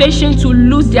no patient will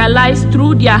lose their lives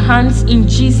through their hands in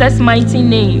Jesus' mighty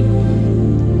name.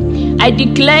 I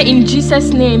declare in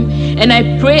Jesus' name, and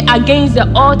I pray against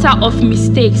the altar of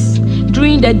mistakes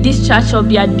during the discharge of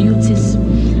their duties.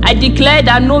 I declare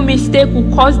that no mistake will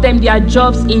cost them their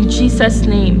jobs in Jesus'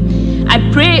 name. I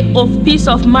pray of peace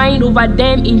of mind over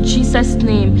them in Jesus'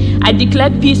 name. I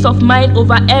declare peace of mind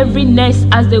over every nurse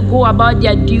as they go about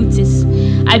their duties.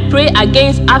 I pray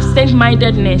against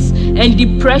absent-mindedness and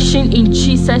depression in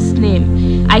Jesus'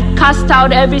 name. I cast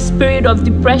out every spirit of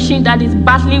depression that is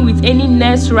battling with any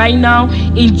nurse right now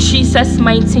in Jesus'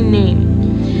 mighty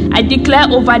name. I declare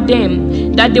over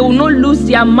them that they will not lose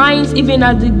their minds even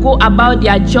as they go about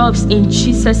their jobs in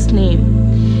Jesus' name.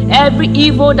 Every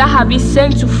evil that have been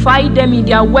sent to fight them in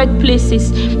their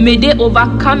workplaces, may they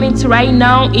overcome it right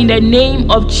now in the name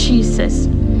of Jesus.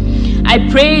 I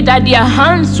pray that their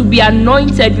hands will be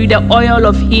anointed with the oil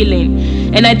of healing.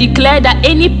 And I declare that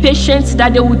any patients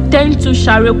that they will tend to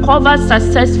shall recover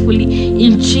successfully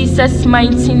in Jesus'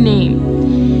 mighty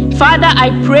name. Father,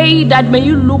 I pray that may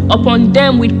you look upon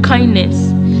them with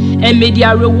kindness. and may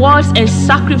their rewards and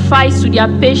sacrifice to their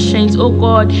patients, oh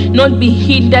God, not be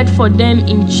hindered for them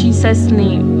in Jesus'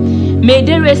 name. May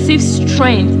they receive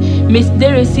strength, may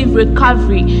they receive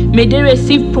recovery, may they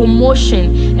receive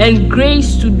promotion and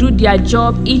grace to do their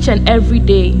job each and every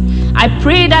day. I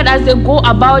pray that as they go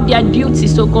about their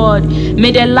duties, oh God,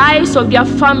 may the lives of their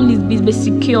families be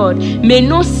secured. May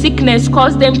no sickness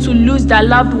cause them to lose their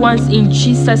loved ones in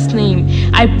Jesus' name.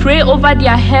 I pray over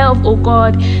their health, oh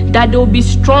God, that they will be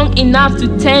strong enough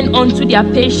to tend unto their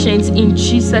patients in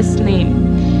Jesus'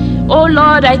 name. Oh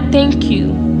Lord, I thank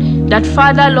you that,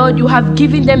 Father, Lord, you have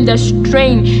given them the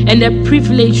strength and the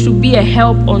privilege to be a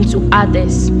help unto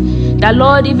others. That,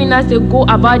 Lord, even as they go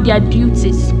about their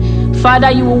duties,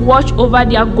 Father, you will watch over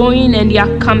their going and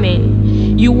their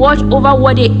coming. You watch over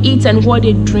what they eat and what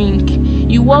they drink.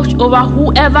 You watch over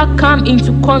whoever come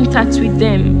into contact with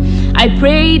them. I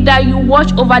pray that you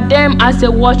watch over them as they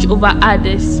watch over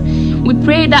others. We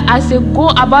pray that as they go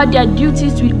about their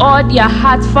duties with all their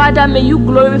heart, Father, may you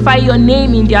glorify your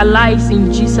name in their lives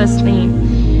in Jesus'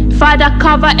 name. Father,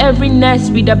 cover every nurse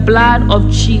with the blood of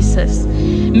Jesus.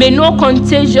 May no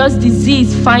contagious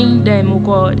disease find them, oh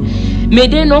God. May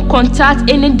they not contact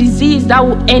any disease that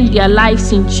will end their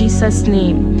lives in Jesus'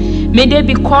 name. May they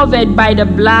be covered by the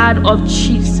blood of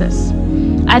Jesus.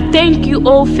 I thank you,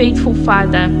 oh faithful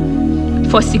Father,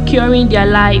 for securing their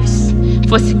lives,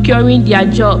 for securing their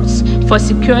jobs, for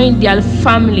securing their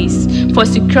families, for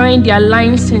securing their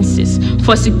licenses,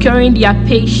 for securing their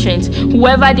patients.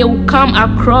 Whoever they will come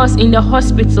across in the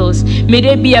hospitals, may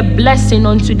they be a blessing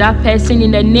unto that person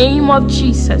in the name of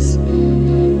Jesus.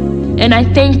 And I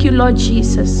thank you, Lord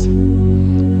Jesus,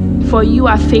 for you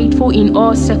are faithful in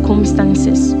all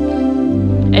circumstances.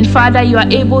 And Father, you are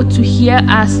able to hear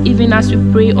us even as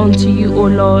we pray unto you, O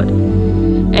Lord.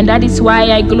 And that is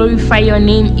why I glorify your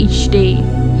name each day.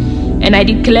 And I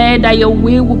declare that your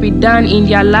will be done in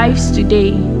their lives today.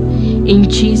 In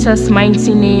Jesus'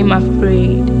 mighty name I've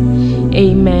prayed.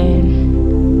 Amen.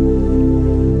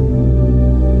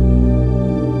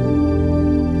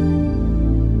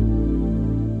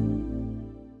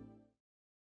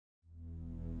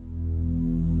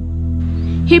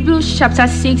 Hebrews chapter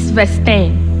 6 verse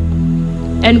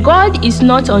 10. And God is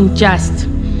not unjust.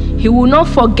 He will not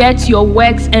forget your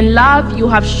works and love you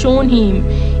have shown him,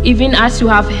 even as you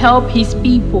have helped his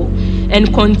people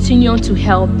and continue to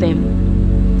help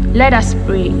them. Let us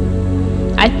pray.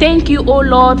 I thank you, O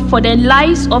Lord, for the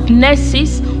lives of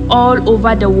nurses all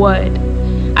over the world.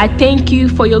 I thank you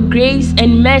for your grace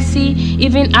and mercy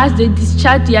even as they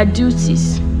discharge their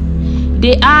duties.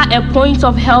 They are a point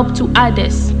of help to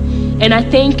others. And I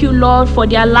thank you, Lord, for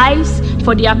their lives,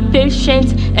 for their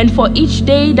patience, and for each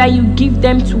day that you give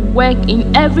them to work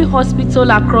in every hospital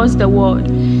across the world.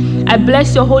 I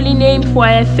bless your holy name for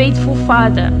a faithful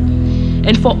Father.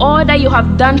 And for all that you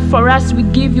have done for us, we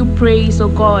give you praise, O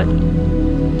God.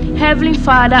 Heavenly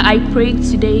Father, I pray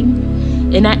today,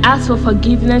 and I ask for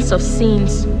forgiveness of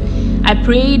sins. I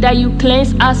pray that you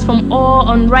cleanse us from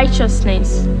all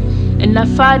unrighteousness, and that,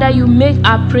 Father, you make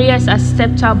our prayers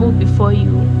acceptable before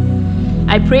you.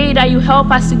 I pray that you help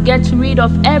us to get rid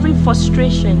of every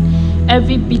frustration,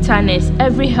 every bitterness,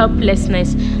 every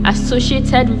helplessness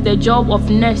associated with the job of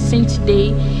nursing today,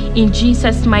 in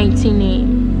Jesus' mighty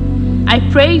name. I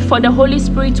pray for the Holy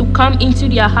Spirit to come into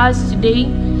their hearts today,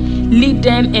 lead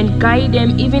them and guide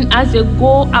them even as they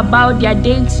go about their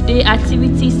day-to-day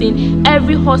activities in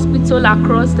every hospital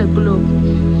across the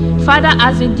globe. Father,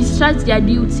 as they discharge their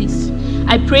duties,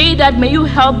 I pray that may you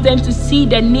help them to see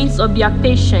the needs of their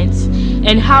patients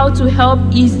and how to help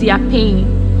ease their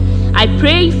pain. I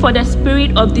pray for the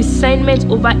spirit of discernment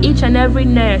over each and every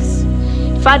nurse.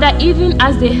 Father, even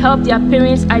as they help their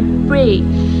parents, I pray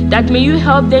that may you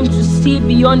help them to see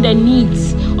beyond the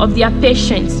needs of their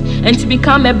patients and to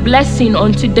become a blessing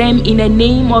unto them in the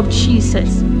name of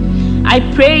Jesus. I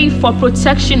pray for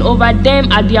protection over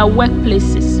them at their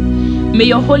workplaces. May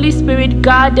your Holy Spirit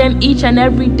guard them each and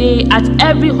every day at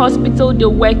every hospital they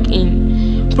work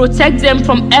in. Protect them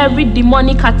from every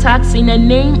demonic attacks in the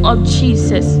name of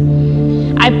Jesus.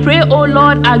 I pray, O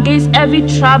Lord, against every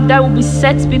trap that will be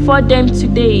set before them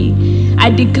today. I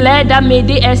declare that may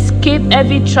they escape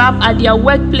every trap at their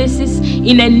workplaces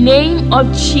in the name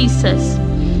of Jesus.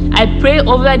 I pray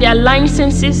over their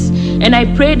licenses, and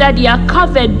I pray that they are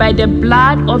covered by the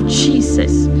blood of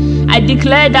Jesus. I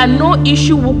declare that no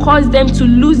issue will cause them to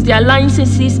lose their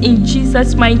licenses in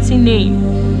Jesus' mighty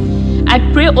name. I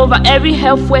pray over every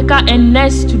health worker and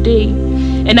nurse today,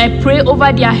 and I pray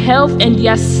over their health and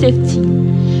their safety.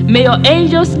 May your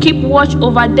angels keep watch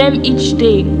over them each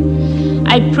day.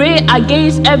 I pray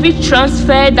against every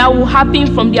transfer that will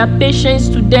happen from their patients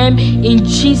to them in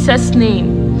Jesus'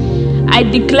 name. I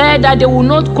declare that they will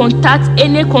not contact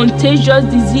any contagious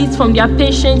disease from their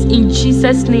patients in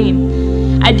Jesus'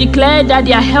 name. I declare that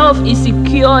their health is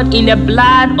secured in the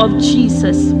blood of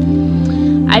Jesus.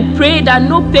 I pray that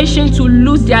no patient will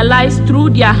lose their lives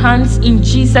through their hands in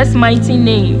Jesus' mighty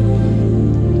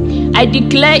name. I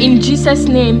declare in Jesus'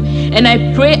 name, and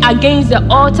I pray against the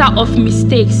altar of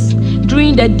mistakes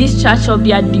during the discharge of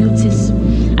their duties.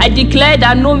 I declare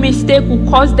that no mistake will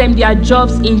cost them their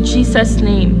jobs in Jesus'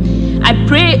 name. I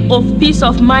pray of peace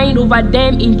of mind over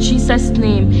them in Jesus'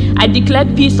 name. I declare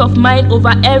peace of mind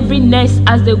over every nurse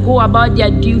as they go about their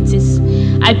duties.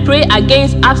 I pray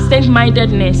against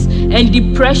absent-mindedness and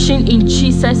depression in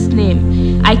Jesus'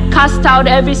 name. I cast out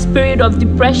every spirit of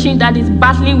depression that is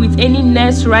battling with any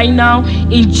nurse right now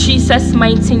in Jesus'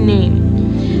 mighty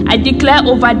name. I declare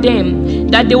over them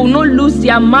that they will not lose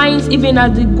their minds even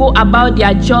as they go about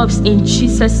their jobs in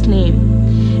Jesus' name.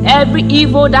 Every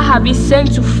evil that have been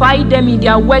sent to fight them in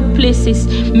their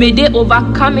workplaces, may they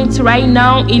overcome it right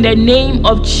now in the name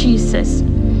of Jesus.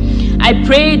 I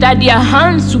pray that their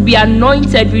hands will be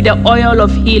anointed with the oil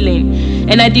of healing.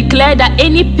 And I declare that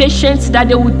any patients that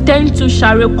they will tend to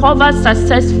shall recover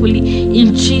successfully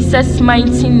in Jesus'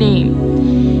 mighty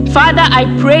name. Father, I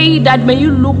pray that may you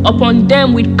look upon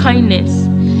them with kindness,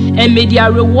 and may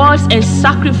their rewards and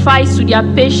sacrifice to their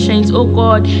patients, oh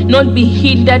God, not be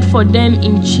hindered for them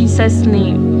in Jesus'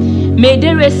 name. May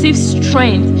they receive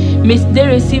strength, may they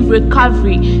receive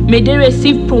recovery, may they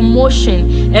receive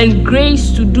promotion and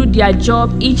grace to do their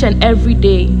job each and every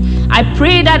day. I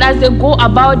pray that as they go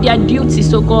about their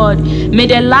duties, oh God, may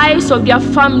the lives of their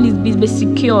families be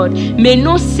secured. May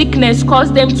no sickness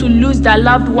cause them to lose their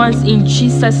loved ones in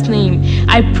Jesus' name.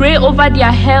 I pray over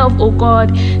their health, oh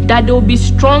God, that they will be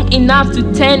strong enough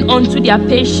to turn unto their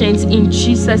patients in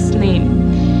Jesus'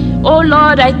 name. Oh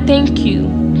Lord, I thank you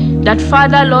that,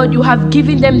 Father, Lord, you have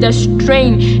given them the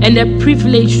strength and the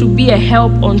privilege to be a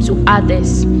help unto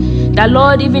others. That,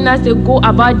 Lord, even as they go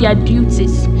about their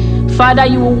duties, Father,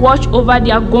 you will watch over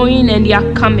their going and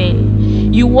their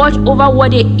coming. You watch over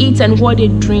what they eat and what they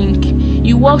drink.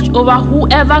 You watch over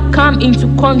whoever come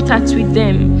into contact with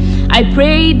them. I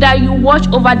pray that you watch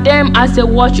over them as they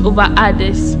watch over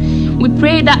others. We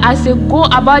pray that as they go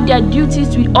about their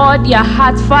duties with all their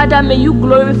heart, Father, may you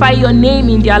glorify your name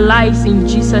in their lives in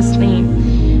Jesus'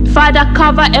 name. Father,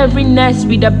 cover every nurse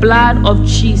with the blood of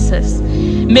Jesus.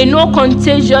 May no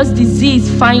contagious disease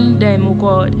find them, oh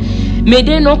God. May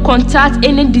they not contact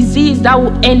any disease that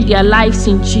will end their lives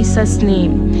in Jesus'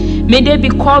 name. May they be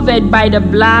covered by the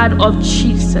blood of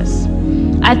Jesus.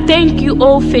 I thank you,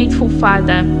 oh faithful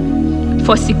Father,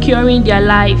 for securing their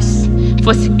lives,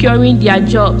 for securing their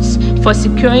jobs, for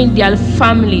securing their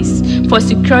families, for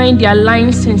securing their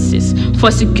licenses, for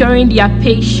securing their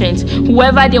patients.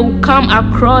 Whoever they will come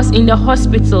across in the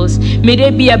hospitals, may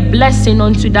they be a blessing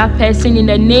unto that person in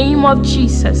the name of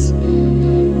Jesus.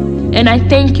 And I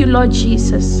thank you, Lord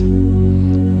Jesus,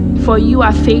 for you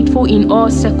are faithful in all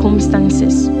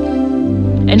circumstances.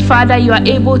 And Father, you are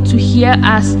able to hear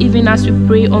us even as we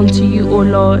pray unto you, O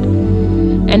Lord.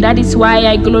 And that is why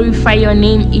I glorify your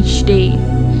name each day.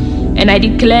 And I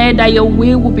declare that your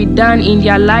will be done in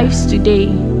their lives today.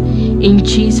 In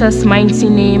Jesus' mighty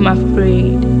name I've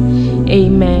prayed.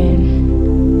 Amen.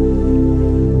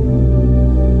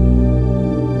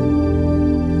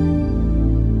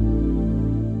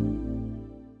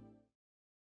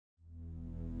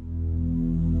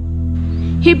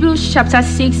 Hebrews chapter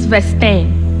 6 verse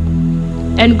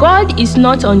 10. And God is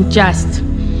not unjust.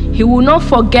 He will not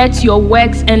forget your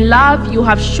works and love you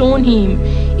have shown him,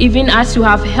 even as you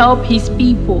have helped his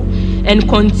people and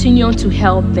continue to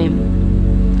help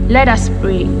them. Let us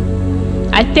pray.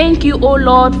 I thank you, O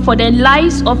Lord, for the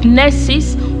lives of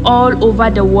nurses all over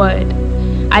the world.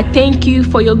 I thank you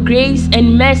for your grace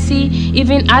and mercy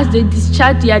even as they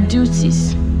discharge their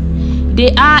duties.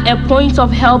 They are a point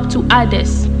of help to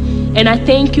others. And I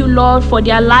thank you, Lord, for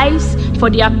their lives, for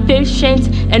their patience,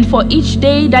 and for each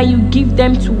day that you give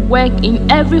them to work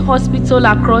in every hospital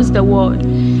across the world.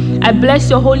 I bless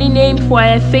your holy name for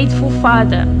a faithful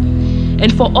Father.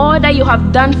 And for all that you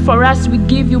have done for us, we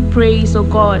give you praise, O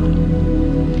God.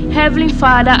 Heavenly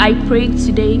Father, I pray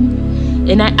today,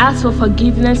 and I ask for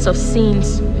forgiveness of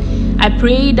sins. I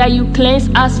pray that you cleanse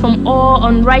us from all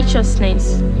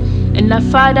unrighteousness, and that,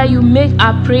 Father, you make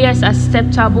our prayers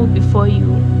acceptable before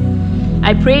you.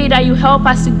 I pray that you help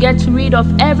us to get rid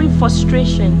of every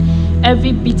frustration,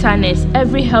 every bitterness,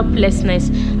 every helplessness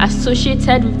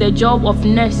associated with the job of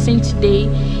nursing today,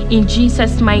 in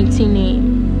Jesus' mighty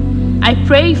name. I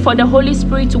pray for the Holy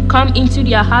Spirit to come into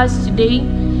their hearts today,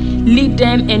 lead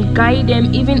them and guide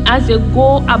them even as they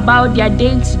go about their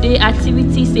day-to-day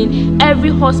activities in every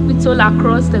hospital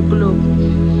across the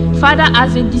globe. Father,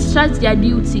 as they discharge their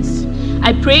duties,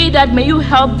 I pray that may you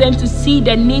help them to see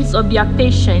the needs of their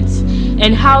patients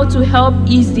and how to help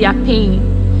ease their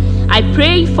pain. I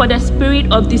pray for the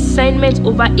spirit of discernment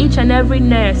over each and every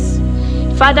nurse.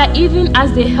 Father, even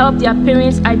as they help their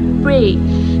parents, I pray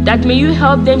that may you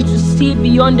help them to see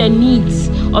beyond the needs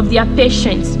of their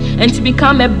patients and to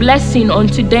become a blessing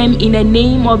unto them in the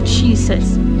name of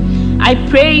Jesus. I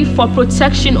pray for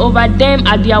protection over them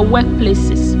at their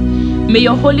workplaces. May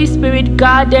your Holy Spirit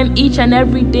guard them each and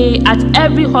every day at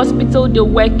every hospital they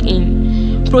work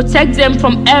in. Protect them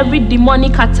from every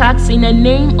demonic attacks in the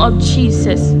name of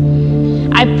Jesus.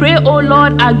 I pray, O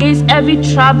Lord, against every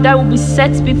trap that will be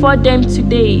set before them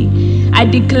today. I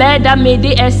declare that may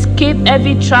they escape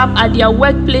every trap at their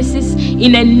workplaces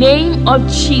in the name of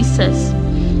Jesus.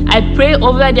 I pray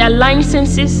over their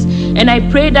licenses and I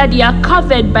pray that they are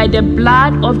covered by the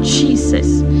blood of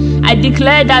Jesus. I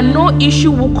declare that no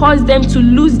issue will cause them to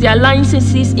lose their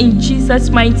licenses in Jesus'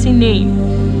 mighty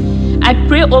name. I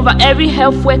pray over every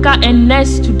health worker and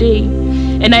nurse today,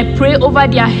 and I pray over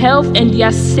their health and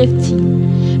their safety.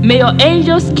 May your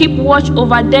angels keep watch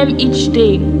over them each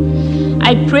day.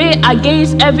 I pray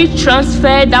against every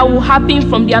transfer that will happen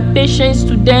from their patients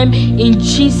to them in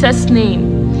Jesus'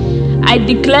 name. I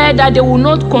declare that they will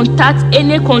not contact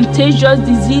any contagious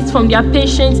disease from their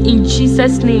patients in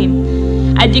Jesus'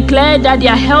 name. I declare that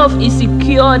their health is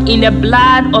secured in the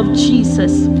blood of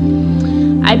Jesus.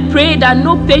 I pray that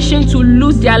no patient will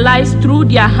lose their lives through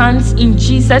their hands in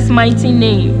Jesus' mighty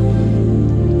name.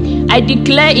 I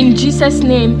declare in Jesus'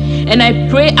 name, and I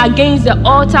pray against the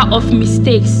altar of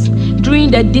mistakes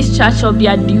during the discharge of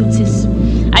their duties.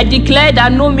 I declare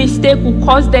that no mistake will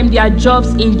cost them their jobs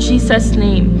in Jesus'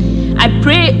 name. I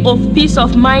pray of peace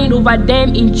of mind over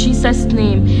them in Jesus'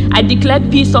 name. I declare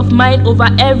peace of mind over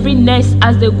every nurse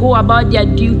as they go about their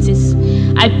duties.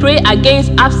 I pray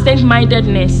against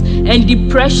absent-mindedness and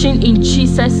depression in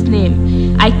Jesus'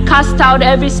 name. I cast out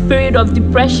every spirit of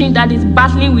depression that is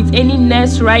battling with any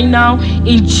nurse right now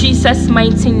in Jesus'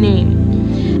 mighty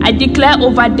name. I declare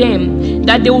over them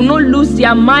that they will not lose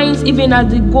their minds even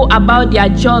as they go about their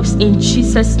jobs in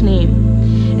Jesus' name.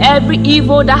 Every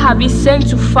evil that have been sent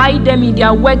to fight them in their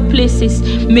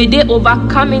workplaces, may they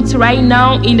overcome it right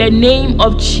now in the name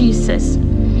of Jesus.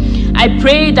 I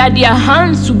pray that their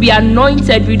hands will be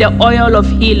anointed with the oil of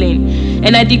healing.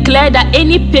 And I declare that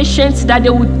any patients that they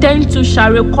will tend to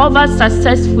shall recover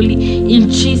successfully in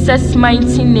Jesus'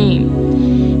 mighty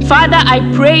name. Father, I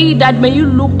pray that may you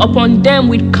look upon them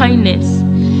with kindness.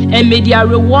 And may their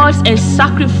rewards and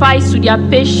sacrifice to their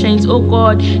patients, oh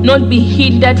God, not be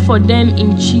hindered for them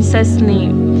in Jesus'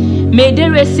 name. May they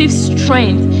receive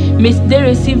strength. May they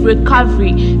receive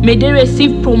recovery. May they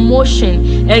receive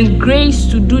promotion and grace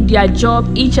to do their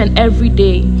job each and every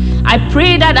day. I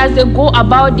pray that as they go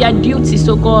about their duties,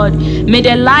 oh God, may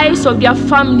the lives of their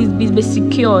families be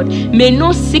secured. May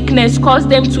no sickness cause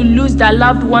them to lose their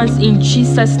loved ones in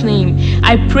Jesus' name.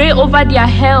 I pray over their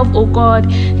health, oh God,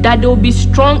 that they will be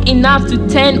strong enough to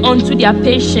tend unto their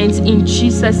patients in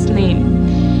Jesus'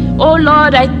 name. Oh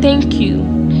Lord, I thank you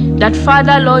that,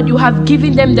 Father, Lord, you have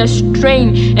given them the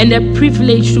strength and the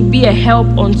privilege to be a help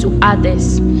unto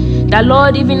others. That,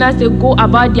 Lord, even as they go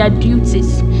about their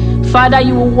duties, Father,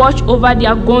 you will watch over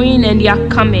their going and their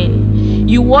coming.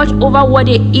 You watch over what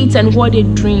they eat and what they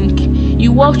drink.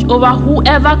 You watch over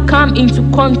whoever come into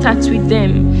contact with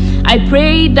them. I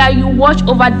pray that you watch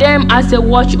over them as they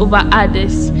watch over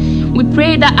others. We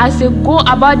pray that as they go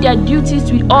about their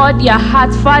duties with all their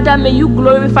heart, Father, may you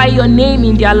glorify your name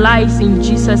in their lives in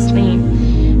Jesus'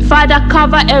 name. Father,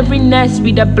 cover every nurse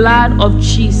with the blood of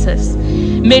Jesus.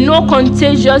 May no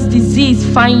contagious disease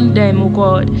find them, oh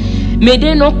God. May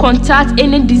they not contact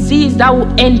any disease that will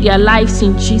end their lives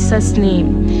in Jesus'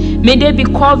 name. May they be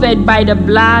covered by the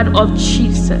blood of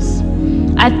Jesus.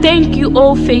 I thank you,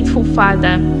 oh faithful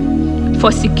Father,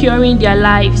 for securing their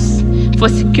lives, for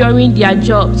securing their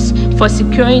jobs, for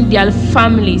securing their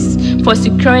families, for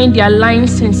securing their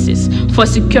licenses, for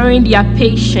securing their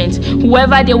patients.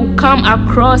 Whoever they will come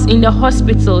across in the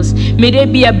hospitals, may they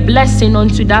be a blessing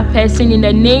unto that person in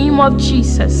the name of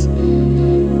Jesus.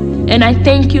 And I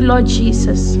thank you, Lord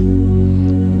Jesus,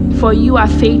 for you are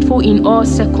faithful in all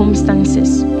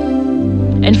circumstances.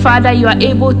 And Father, you are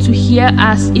able to hear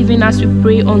us even as we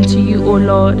pray unto you, O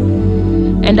Lord.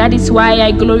 And that is why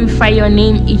I glorify your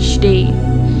name each day.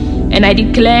 And I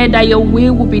declare that your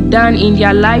will be done in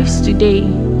their lives today.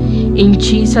 In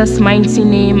Jesus' mighty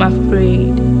name I've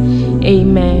prayed.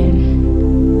 Amen.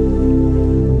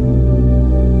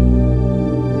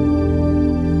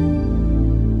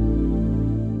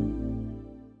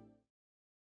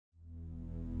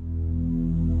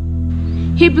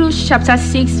 Hebrews chapter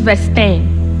 6 verse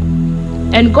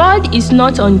 10. And God is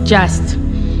not unjust.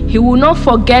 He will not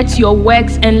forget your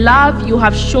works and love you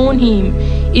have shown him,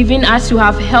 even as you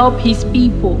have helped his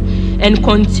people and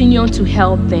continue to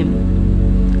help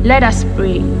them. Let us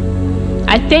pray.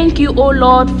 I thank you, O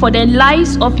Lord, for the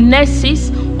lives of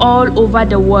nurses all over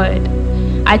the world.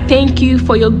 I thank you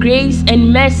for your grace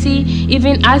and mercy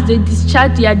even as they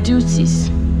discharge their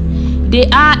duties. They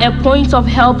are a point of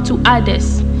help to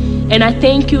others. And I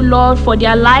thank you, Lord, for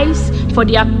their lives, for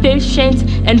their patience,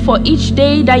 and for each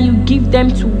day that you give them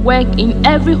to work in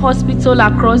every hospital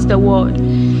across the world.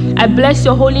 I bless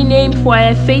your holy name for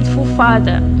a faithful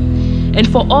Father. And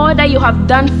for all that you have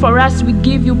done for us, we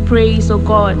give you praise, O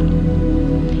God.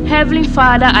 Heavenly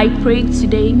Father, I pray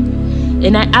today,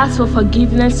 and I ask for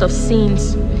forgiveness of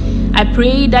sins. I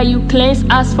pray that you cleanse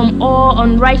us from all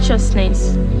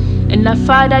unrighteousness, and that,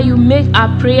 Father, you make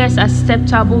our prayers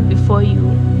acceptable before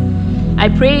you. I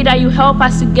pray that you help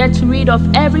us to get rid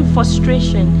of every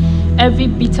frustration, every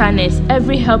bitterness,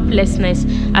 every helplessness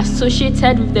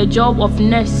associated with the job of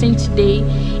nursing today,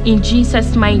 in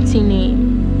Jesus' mighty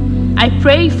name. I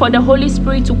pray for the Holy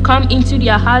Spirit to come into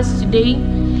their hearts today,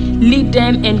 lead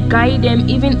them and guide them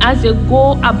even as they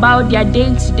go about their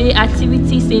day-to-day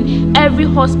activities in every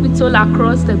hospital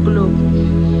across the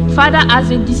globe. Father, as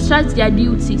they discharge their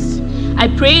duties, I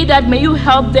pray that may you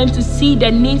help them to see the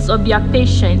needs of their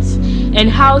patients and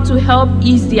how to help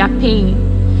ease their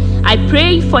pain. I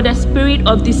pray for the spirit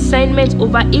of discernment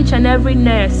over each and every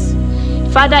nurse.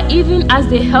 Father, even as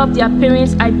they help their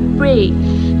parents, I pray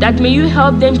that may you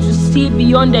help them to see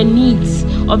beyond the needs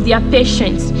of their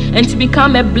patients and to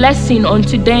become a blessing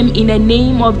unto them in the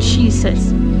name of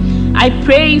Jesus. I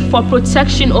pray for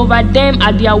protection over them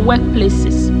at their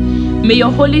workplaces. May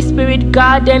your Holy Spirit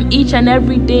guard them each and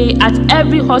every day at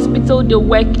every hospital they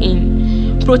work in.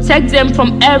 Protect them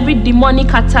from every demonic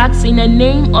attacks in the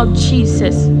name of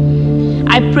Jesus.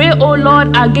 I pray, O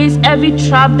Lord, against every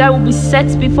trap that will be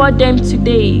set before them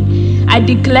today. I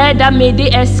declare that may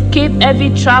they escape every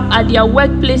trap at their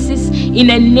workplaces in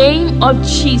the name of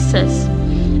Jesus.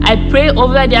 I pray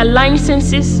over their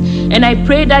licenses, and I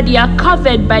pray that they are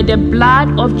covered by the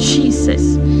blood of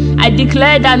Jesus. I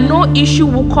declare that no issue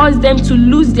will cause them to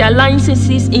lose their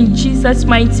licenses in Jesus'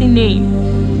 mighty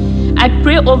name. I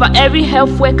pray over every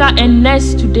health worker and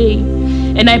nurse today,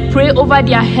 and I pray over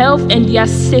their health and their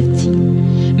safety.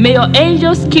 May your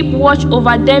angels keep watch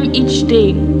over them each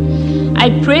day.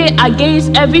 I pray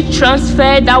against every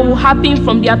transfer that will happen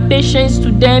from their patients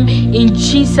to them in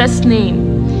Jesus'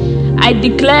 name. I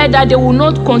declare that they will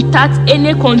not contact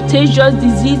any contagious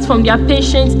disease from their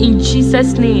patients in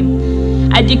Jesus'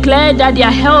 name. I declare that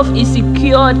their health is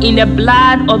secured in the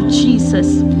blood of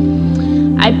Jesus.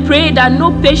 I pray that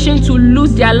no patient will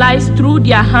lose their lives through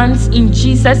their hands in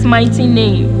Jesus' mighty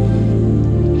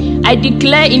name. I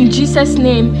declare in Jesus'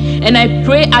 name, and I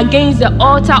pray against the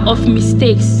altar of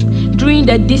mistakes during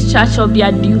the discharge of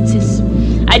their duties.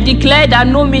 I declare that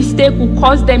no mistake will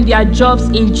cost them their jobs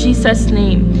in Jesus'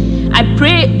 name. I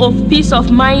pray of peace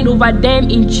of mind over them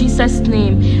in Jesus'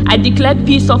 name. I declare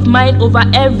peace of mind over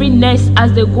every nurse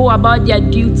as they go about their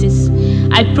duties.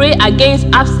 I pray against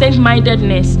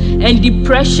absent-mindedness and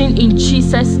depression in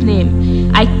Jesus'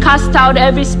 name. I cast out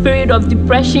every spirit of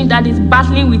depression that is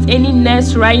battling with any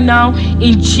nurse right now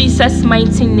in Jesus'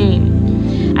 mighty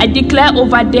name. I declare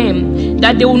over them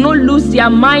that they will not lose their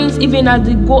minds even as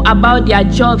they go about their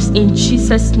jobs in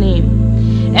Jesus' name.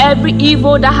 Every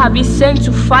evil that have been sent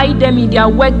to fight them in their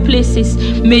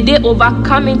workplaces, may they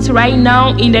overcome it right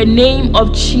now in the name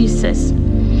of Jesus.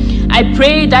 I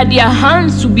pray that their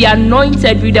hands will be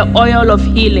anointed with the oil of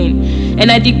healing.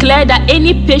 And I declare that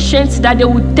any patients that they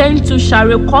will tend to shall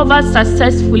recover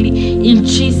successfully in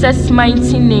Jesus'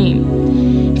 mighty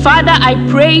name. Father, I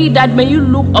pray that may you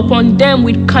look upon them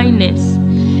with kindness,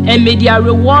 and may their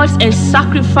rewards and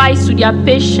sacrifice to their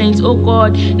patients, O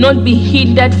God, not be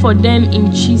hindered for them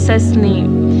in Jesus'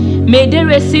 name. May they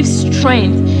receive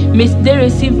strength. May they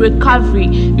receive recovery.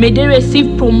 May they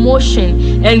receive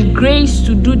promotion and grace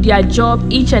to do their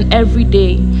job each and every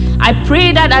day. I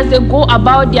pray that as they go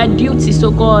about their duties,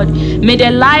 oh God, may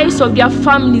the lives of their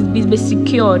families be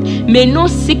secured. May no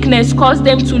sickness cause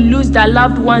them to lose their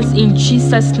loved ones in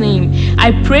Jesus' name.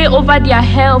 I pray over their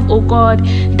health, oh God,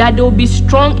 that they will be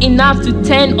strong enough to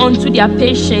tend unto their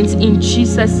patients in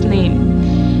Jesus'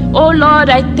 name. Oh Lord,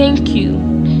 I thank you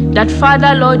that,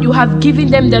 Father, Lord, you have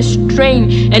given them the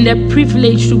strength and the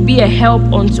privilege to be a help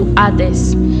unto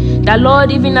others. That, Lord,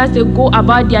 even as they go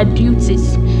about their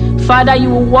duties, Father, you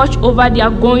will watch over their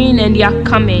going and their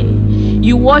coming.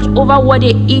 You watch over what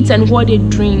they eat and what they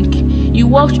drink. You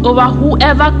watch over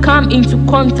whoever come into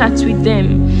contact with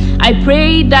them. I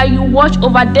pray that you watch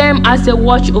over them as they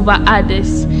watch over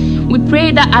others. We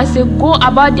pray that as they go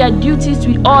about their duties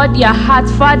with all their heart,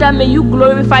 Father, may you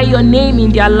glorify your name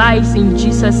in their lives in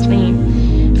Jesus'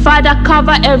 name. Father,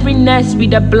 cover every nurse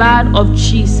with the blood of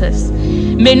Jesus.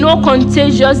 May no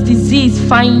contagious disease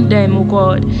find them, O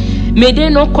God. May they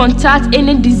not contact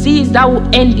any disease that will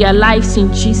end their lives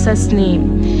in Jesus'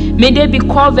 name. May they be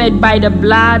covered by the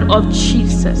blood of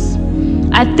Jesus.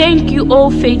 I thank you, O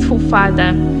faithful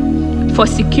Father, for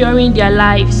securing their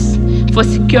lives, for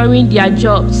securing their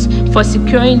jobs, for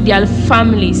securing their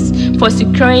families, for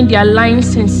securing their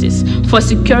licenses, for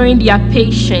securing their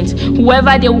patients.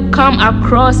 Whoever they will come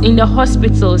across in the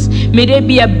hospitals, may they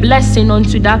be a blessing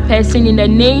unto that person in the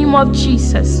name of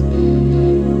Jesus.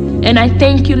 And I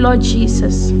thank you, Lord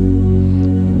Jesus,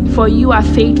 for you are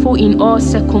faithful in all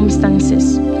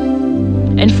circumstances.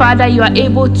 And Father, you are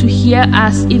able to hear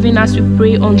us even as we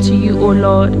pray unto you, O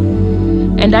Lord.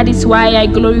 And that is why I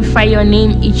glorify your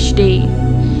name each day.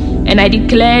 And I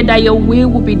declare that your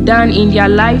will be done in their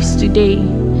lives today.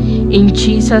 In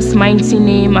Jesus' mighty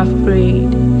name I've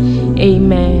prayed.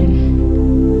 Amen.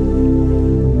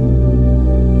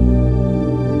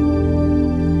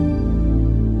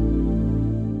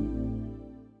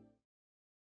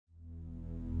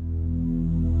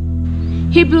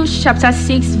 Hebrews chapter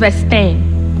 6 verse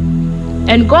 10.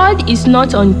 And God is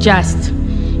not unjust.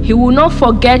 He will not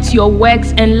forget your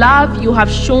works and love you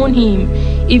have shown him,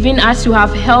 even as you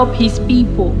have helped his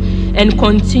people and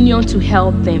continue to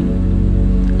help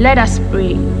them. Let us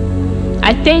pray.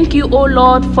 I thank you, O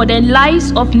Lord, for the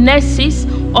lives of nurses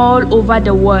all over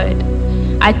the world.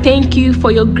 I thank you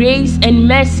for your grace and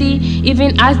mercy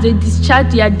even as they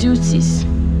discharge their duties.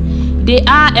 They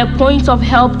are a point of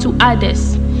help to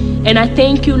others. And I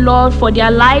thank you, Lord, for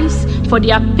their lives, for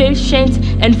their patience,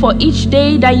 and for each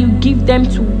day that you give them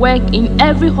to work in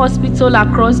every hospital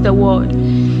across the world.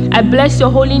 I bless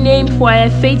your holy name for a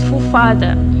faithful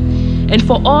Father. And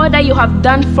for all that you have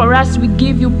done for us, we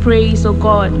give you praise, O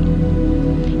God.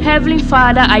 Heavenly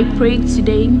Father, I pray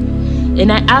today,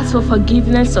 and I ask for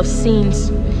forgiveness of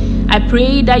sins. I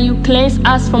pray that you cleanse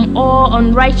us from all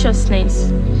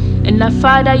unrighteousness, and that,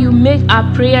 Father, you make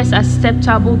our prayers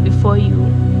acceptable before you.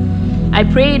 I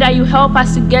pray that you help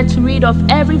us to get rid of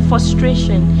every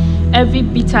frustration, every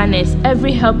bitterness,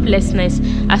 every helplessness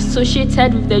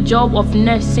associated with the job of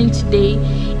nursing today,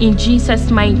 in Jesus'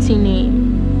 mighty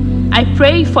name. I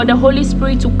pray for the Holy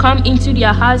Spirit to come into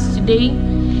their hearts today,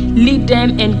 lead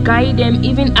them and guide them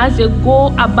even as they go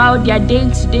about their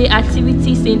day-to-day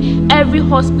activities in every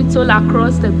hospital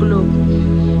across the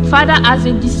globe. Father, as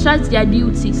they discharge their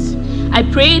duties, I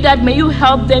pray that may you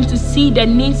help them to see the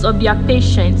needs of their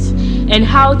patients and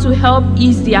how to help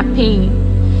ease their pain.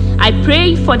 I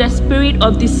pray for the spirit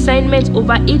of discernment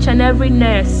over each and every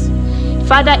nurse.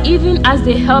 Father, even as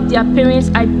they help their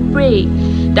parents, I pray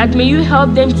that may you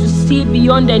help them to see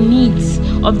beyond the needs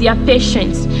of their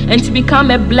patients and to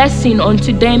become a blessing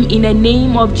unto them in the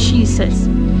name of Jesus.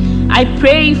 I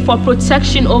pray for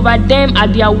protection over them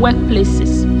at their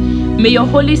workplaces. May your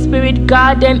Holy Spirit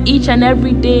guard them each and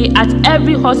every day at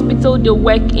every hospital they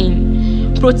work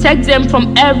in. Protect them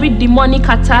from every demonic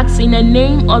attacks in the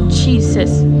name of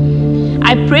Jesus.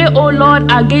 I pray, O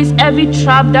Lord, against every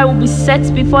trap that will be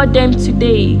set before them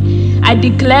today. I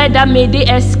declare that may they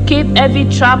escape every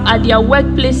trap at their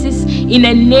workplaces in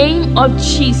the name of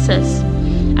Jesus.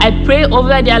 I pray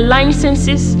over their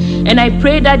licenses, and I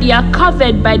pray that they are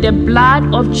covered by the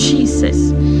blood of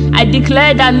Jesus. I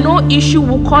declare that no issue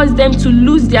will cause them to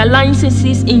lose their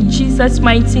licenses in Jesus'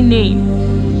 mighty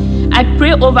name. I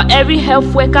pray over every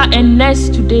health worker and nurse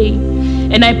today,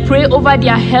 and I pray over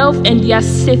their health and their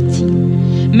safety.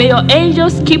 May your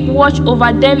angels keep watch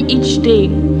over them each day.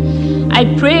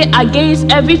 I pray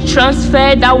against every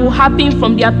transfer that will happen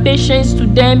from their patients to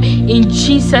them in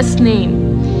Jesus'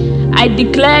 name. I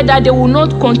declare that they will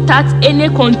not contact any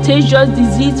contagious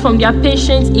disease from their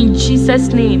patients in Jesus'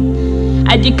 name.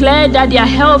 I declare that their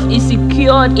health is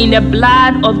secured in the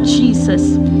blood of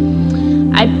Jesus.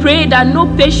 I pray that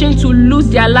no patient will lose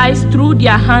their lives through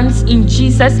their hands in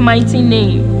Jesus' mighty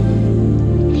name.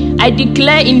 I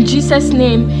declare in Jesus'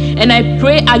 name, and I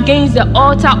pray against the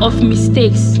altar of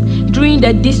mistakes during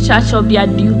the discharge of their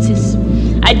duties.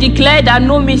 I declare that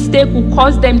no mistake will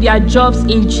cost them their jobs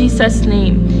in Jesus'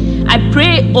 name. I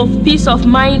pray of peace of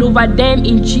mind over them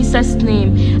in Jesus'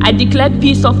 name. I declare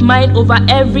peace of mind over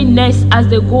every nurse as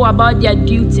they go about their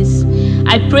duties.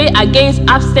 I pray against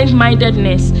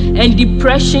absent-mindedness and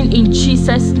depression in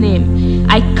Jesus' name.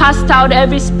 I cast out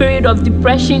every spirit of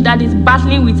depression that is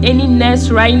battling with any nurse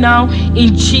right now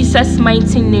in Jesus'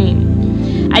 mighty name.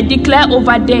 I declare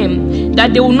over them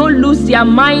that they will not lose their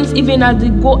minds even as they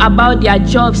go about their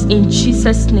jobs in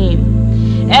Jesus' name.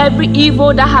 Every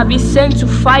evil that have been sent to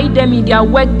fight them in their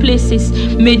workplaces,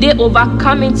 may they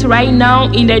overcome it right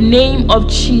now in the name of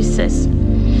Jesus.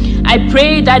 I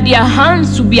pray that their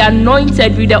hands will be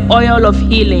anointed with the oil of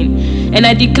healing. And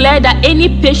I declare that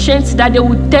any patients that they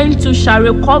will tend to shall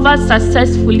recover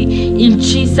successfully in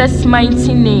Jesus'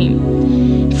 mighty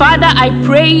name. Father, I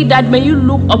pray that may you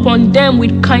look upon them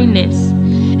with kindness.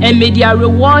 And may their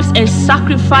rewards and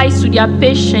sacrifice to their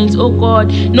patients, oh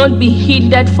God, not be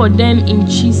hindered for them in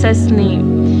Jesus'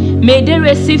 name. May they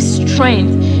receive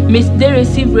strength. May they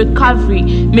receive recovery.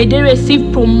 May they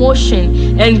receive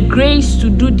promotion and grace to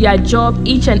do their job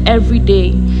each and every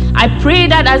day. I pray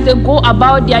that as they go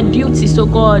about their duties, oh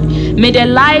God, may the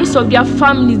lives of their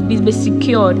families be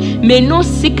secured. May no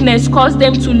sickness cause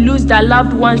them to lose their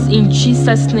loved ones in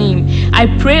Jesus' name. I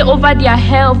pray over their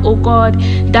health, oh God,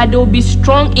 that they will be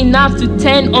strong enough to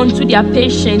tend unto their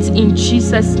patients in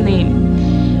Jesus'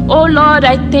 name. Oh Lord,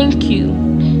 I thank you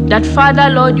that, Father,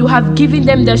 Lord, you have given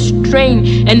them the strength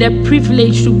and the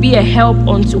privilege to be a help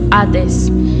unto others.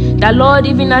 That, Lord,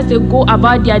 even as they go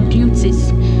about their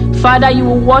duties, Father, you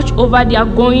will watch over their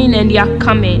going and their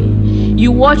coming.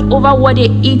 You watch over what they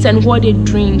eat and what they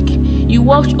drink. You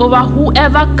watch over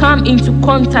whoever come into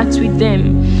contact with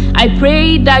them. I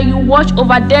pray that you watch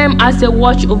over them as they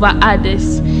watch over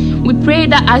others. We pray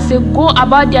that as they go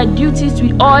about their duties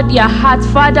with all their heart,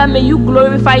 Father, may you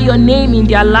glorify your name in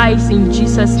their lives in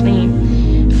Jesus'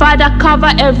 name. Father,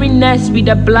 cover every nurse with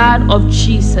the blood of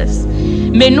Jesus.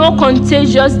 May no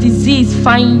contagious disease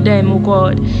find them, oh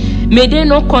God. May they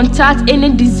not contact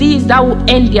any disease that will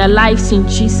end their lives in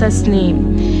Jesus'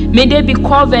 name. May they be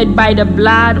covered by the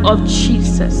blood of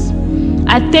Jesus.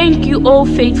 I thank you, oh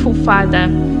faithful Father,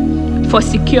 for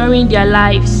securing their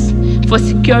lives, for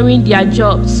securing their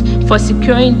jobs, for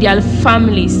securing their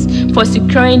families, for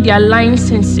securing their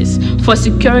licenses, for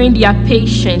securing their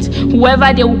patients.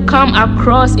 Whoever they will come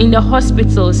across in the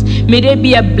hospitals, may they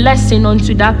be a blessing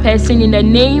unto that person in the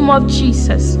name of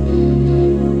Jesus.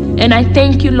 And I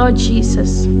thank you, Lord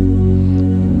Jesus,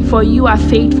 for you are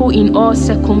faithful in all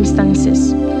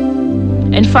circumstances.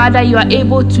 And Father, you are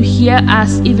able to hear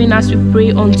us even as we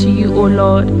pray unto you, O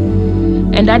Lord.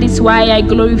 And that is why I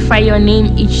glorify your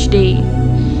name each day.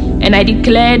 And I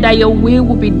declare that your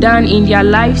will be done in their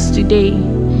lives today.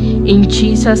 In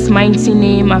Jesus' mighty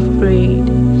name I've prayed.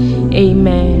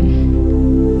 Amen.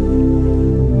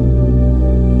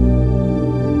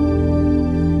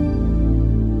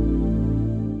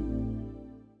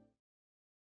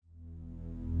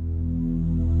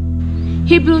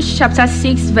 Hebrews chapter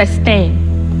 6 verse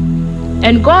 10.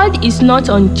 And God is not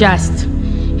unjust.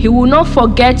 He will not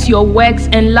forget your works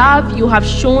and love you have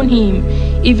shown him,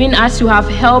 even as you have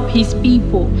helped his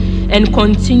people and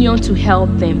continue to help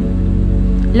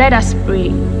them. Let us pray.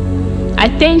 I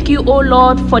thank you, O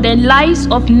Lord, for the lives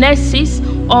of nurses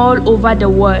all over the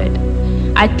world.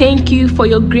 I thank you for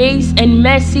your grace and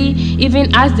mercy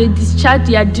even as they discharge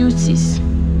their duties.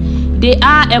 They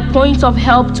are a point of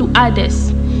help to others.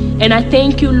 And I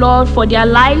thank you, Lord, for their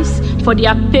lives, for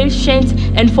their patience,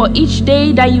 and for each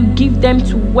day that you give them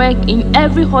to work in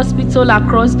every hospital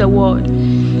across the world.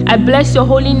 I bless your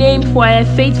holy name for a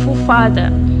faithful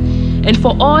Father. And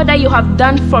for all that you have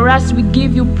done for us, we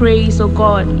give you praise, O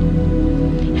God.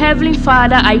 Heavenly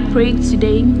Father, I pray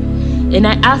today, and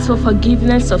I ask for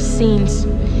forgiveness of sins.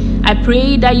 I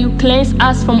pray that you cleanse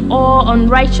us from all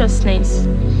unrighteousness,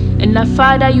 and that,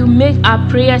 Father, you make our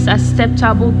prayers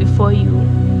acceptable before you.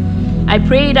 I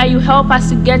pray that you help us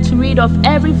to get rid of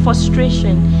every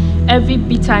frustration, every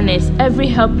bitterness, every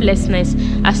helplessness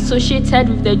associated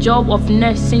with the job of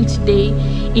nursing today,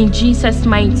 in Jesus'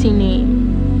 mighty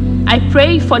name. I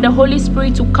pray for the Holy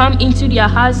Spirit to come into their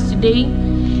hearts today,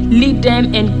 lead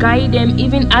them and guide them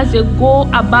even as they go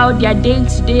about their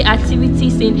day-to-day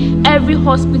activities in every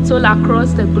hospital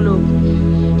across the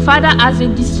globe. Father, as they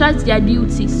discharge their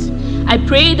duties, I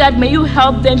pray that may you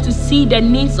help them to see the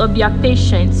needs of their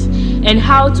patients and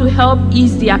how to help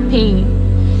ease their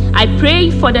pain. I pray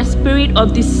for the spirit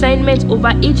of discernment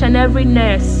over each and every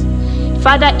nurse.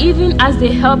 Father, even as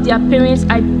they help their parents,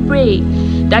 I pray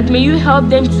that may you help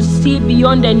them to see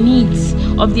beyond the needs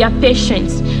of their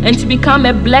patients and to become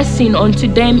a blessing unto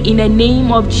them in the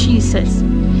name of Jesus.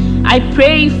 I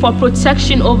pray for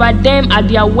protection over them at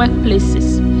their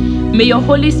workplaces. May your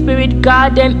Holy Spirit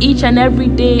guard them each and every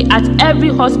day at every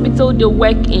hospital they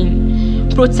work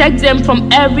in. Protect them from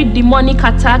every demonic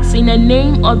attacks in the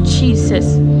name of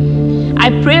Jesus. I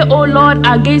pray, O Lord,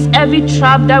 against every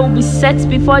trap that will be set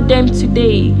before them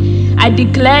today. I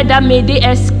declare that may they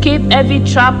escape every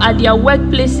trap at their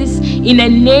workplaces in the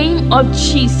name of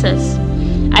Jesus.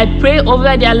 I pray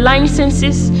over their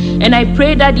licenses, and I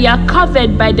pray that they are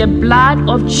covered by the blood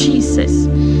of Jesus.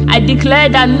 I declare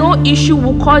that no issue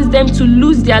will cause them to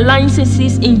lose their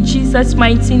licenses in Jesus'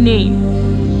 mighty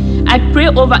name. I pray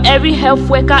over every health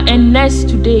worker and nurse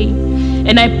today,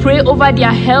 and I pray over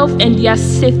their health and their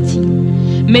safety.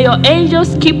 May your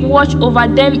angels keep watch over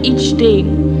them each day.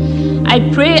 I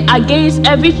pray against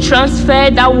every transfer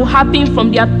that will happen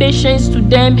from their patients to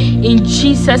them in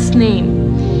Jesus' name.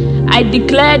 I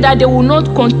declare that they will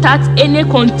not contact any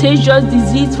contagious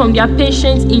disease from their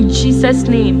patients in Jesus'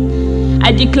 name.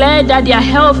 I declare that their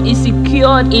health is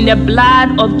secured in the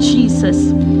blood of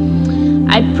Jesus.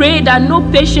 I pray that no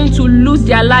patient will lose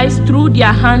their lives through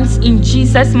their hands in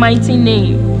Jesus' mighty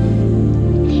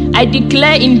name. I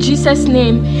declare in Jesus'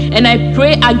 name, and I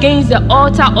pray against the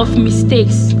altar of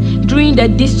mistakes during the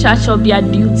discharge of their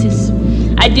duties.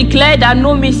 I declare that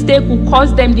no mistake will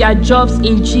cost them their jobs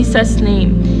in Jesus'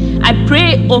 name. I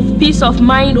pray of peace of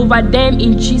mind over them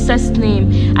in Jesus'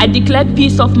 name. I declare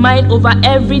peace of mind over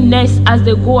every nurse as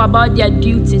they go about their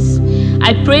duties.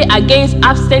 I pray against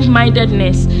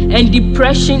absent-mindedness and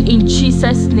depression in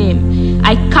Jesus' name.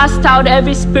 I cast out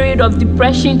every spirit of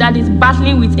depression that is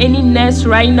battling with any nurse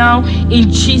right now in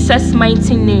Jesus'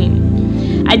 mighty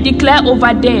name. I declare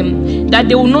over them that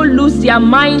they will not lose their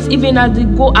minds even as they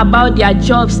go about their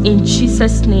jobs in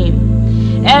Jesus' name.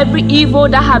 Every evil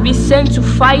that have been sent to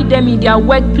fight them in their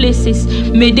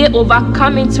workplaces, may they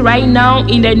overcome it right now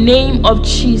in the name of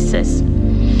Jesus.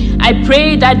 I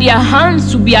pray that their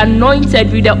hands will be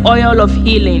anointed with the oil of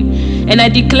healing, and I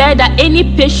declare that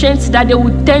any patients that they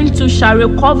will tend to shall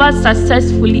recover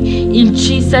successfully in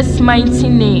Jesus' mighty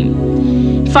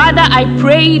name. Father, I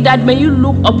pray that may you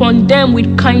look upon them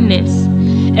with kindness,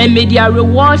 and may their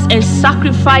rewards and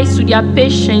sacrifice to their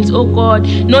patients, oh God,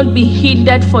 not be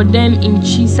hindered for them in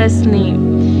Jesus'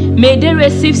 name. May they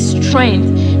receive strength,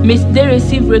 may they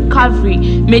receive recovery,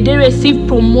 may they receive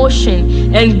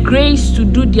promotion and grace to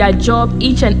do their job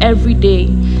each and every day.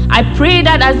 I pray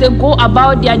that as they go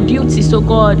about their duties, oh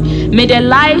God, may the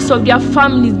lives of their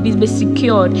families be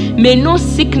secured. May no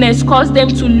sickness cause them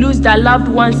to lose their loved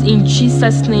ones in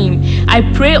Jesus' name. I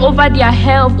pray over their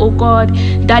health, oh God,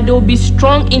 that they will be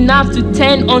strong enough to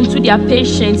tend unto their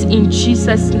patients in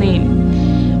Jesus'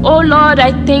 name. Oh Lord,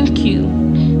 I thank you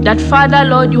that, Father,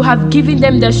 Lord, you have given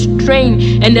them the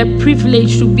strength and the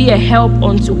privilege to be a help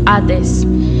unto others.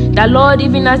 That, Lord,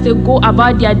 even as they go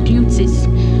about their duties,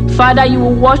 Father, you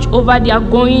will watch over their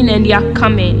going and their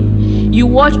coming. You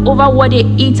watch over what they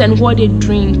eat and what they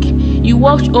drink. You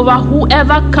watch over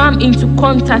whoever come into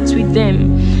contact with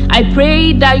them. I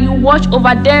pray that you watch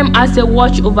over them as they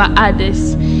watch over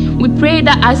others. We pray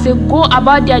that as they go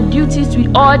about their duties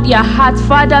with all their heart,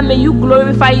 Father, may you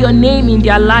glorify your name in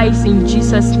their lives in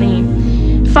Jesus'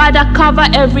 name. Father, cover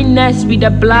every nurse with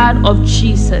the blood of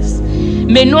Jesus.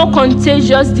 May no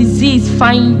contagious disease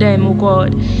find them, oh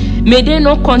God. May they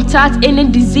not contact any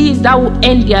disease that will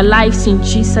end their lives in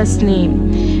Jesus'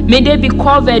 name. May they be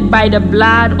covered by the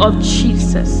blood of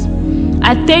Jesus.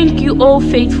 I thank you, oh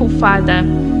faithful Father,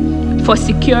 for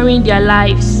securing their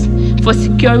lives, for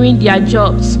securing their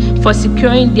jobs, for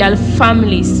securing their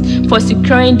families, for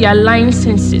securing their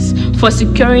licenses, for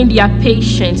securing their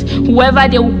patients. Whoever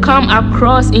they will come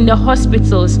across in the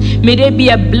hospitals, may they be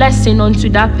a blessing unto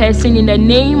that person in the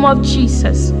name of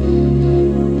Jesus.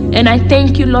 And I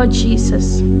thank you, Lord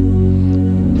Jesus,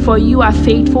 for you are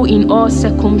faithful in all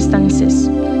circumstances.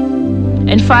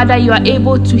 And Father, you are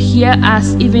able to hear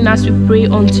us even as we pray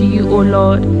unto you, O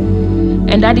Lord.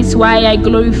 And that is why I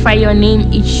glorify your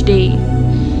name each day.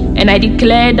 And I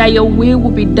declare that your will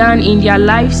be done in their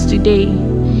lives today.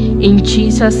 In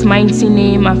Jesus' mighty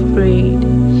name I've prayed.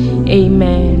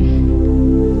 Amen.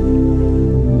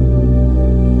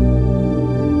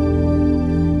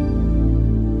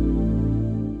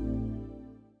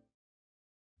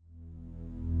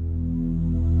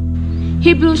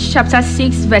 Hebrews chapter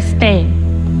 6 verse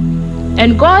 10.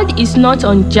 And God is not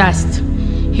unjust.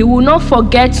 He will not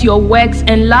forget your works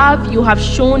and love you have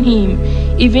shown him,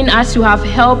 even as you have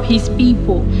helped his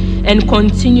people and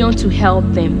continue to help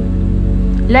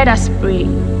them. Let us pray.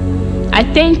 I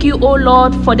thank you, O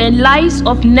Lord, for the lives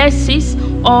of nurses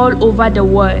all over the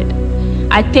world.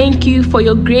 I thank you for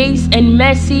your grace and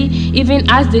mercy even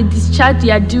as they discharge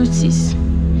their duties.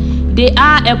 They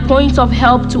are a point of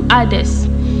help to others.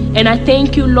 And I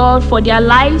thank you, Lord, for their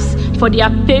lives, for their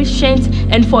patience,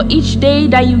 and for each day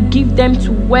that you give them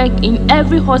to work in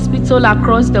every hospital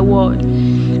across the world.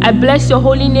 I bless your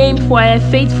holy name for a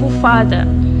faithful Father.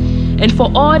 And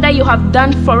for all that you have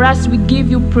done for us, we give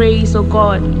you praise, O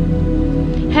God.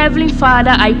 Heavenly Father,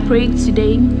 I pray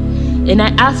today and I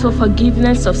ask for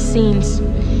forgiveness of sins.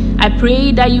 I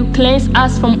pray that you cleanse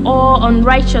us from all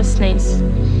unrighteousness,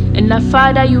 and that,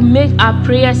 Father, you make our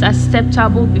prayers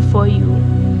acceptable before you.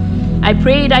 I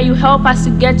pray that you help us to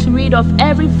get rid of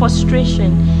every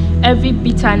frustration, every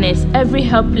bitterness, every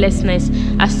helplessness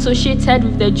associated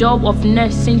with the job of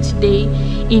nursing today,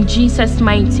 in Jesus'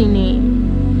 mighty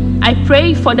name. I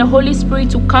pray for the Holy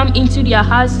Spirit to come into their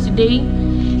hearts today,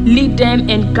 lead them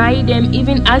and guide them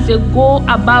even as they go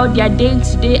about their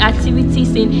day-to-day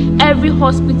activities in every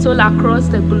hospital across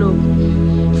the globe.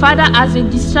 Father, as they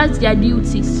discharge their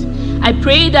duties, I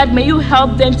pray that may you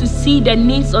help them to see the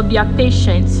needs of their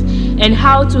patients and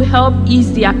how to help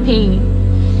ease their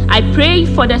pain. I pray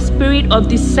for the spirit of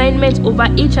discernment over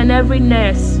each and every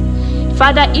nurse.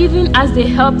 Father, even as they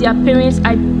help their parents,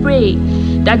 I pray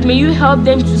that may you help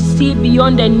them to see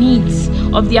beyond the needs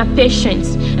of their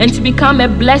patients and to become a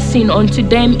blessing unto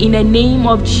them in the name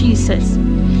of Jesus.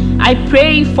 I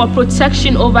pray for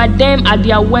protection over them at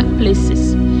their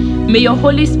workplaces. May your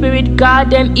Holy Spirit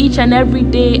guard them each and every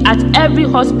day at every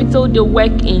hospital they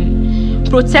work in.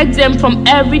 Protect them from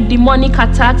every demonic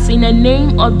attacks in the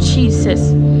name of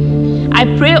Jesus.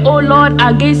 I pray, O Lord,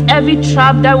 against every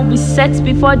trap that will be set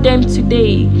before them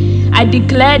today. I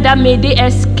declare that may they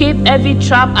escape every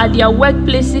trap at their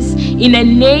workplaces in the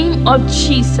name of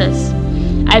Jesus.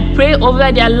 I pray over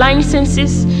their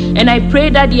licenses, and I pray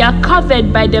that they are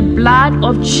covered by the blood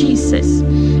of Jesus.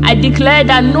 I declare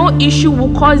that no issue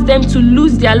will cause them to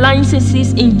lose their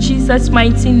licenses in Jesus'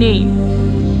 mighty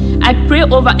name. I pray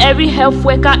over every health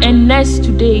worker and nurse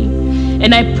today,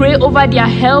 and I pray over their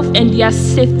health and their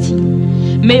safety.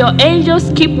 May your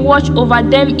angels keep watch over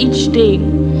them each day.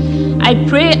 I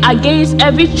pray against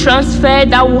every transfer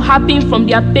that will happen from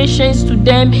their patients to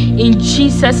them in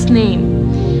Jesus'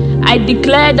 name. I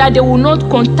declare that they will not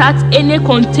contact any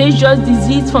contagious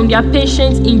disease from their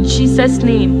patients in Jesus'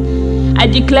 name. I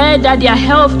declare that their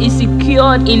health is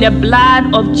secured in the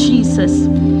blood of Jesus.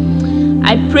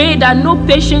 I pray that no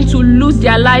patient will lose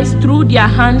their lives through their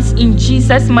hands in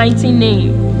Jesus' mighty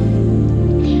name.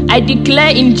 I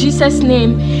declare in Jesus'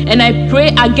 name, and I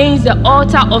pray against the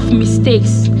altar of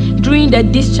mistakes during the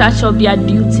discharge of their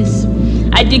duties.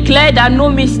 I declare that no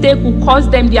mistake will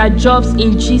cost them their jobs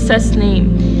in Jesus'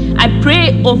 name. I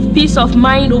pray of peace of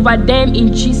mind over them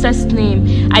in Jesus'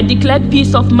 name. I declare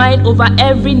peace of mind over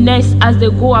every nurse as they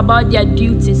go about their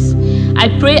duties.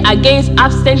 I pray against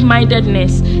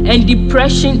absent-mindedness and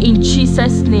depression in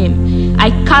Jesus' name. I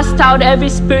cast out every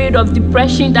spirit of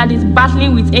depression that is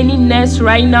battling with any nurse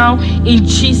right now in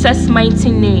Jesus'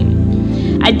 mighty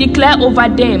name. I declare over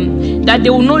them that they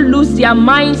will not lose their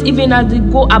minds even as they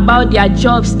go about their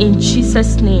jobs in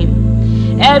Jesus' name.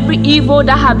 Every evil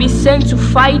that have been sent to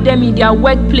fight them in their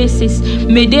workplaces,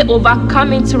 may they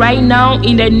overcome it right now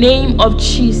in the name of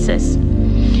Jesus.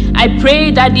 I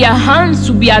pray that their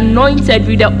hands will be anointed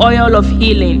with the oil of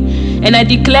healing. And I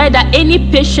declare that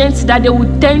any patients that they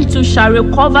will tend to shall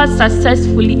recover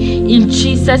successfully in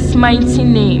Jesus' mighty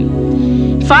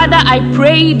name. Father, I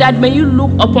pray that may you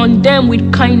look upon them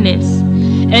with kindness,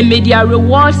 and may their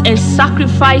rewards and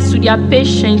sacrifice to their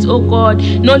patients, O God,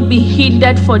 not be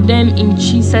hindered for them in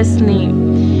Jesus' name.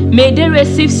 May they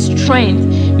receive strength,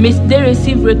 may they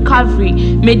receive recovery,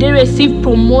 may they receive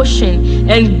promotion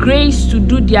and grace to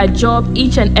do their job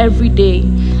each and every day.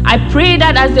 I pray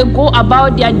that as they go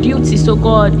about their duties, O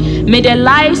God, may the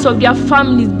lives of their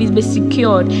families be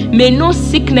secured. May no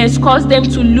sickness cause them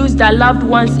to lose their loved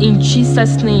ones in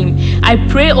Jesus' name. I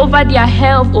pray over their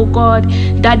health, O God,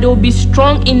 that they will be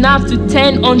strong enough to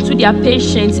tend unto their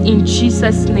patients in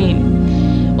Jesus'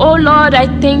 name. Oh Lord, I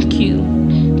thank you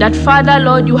that, Father,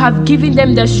 Lord, you have given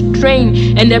them the strength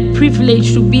and the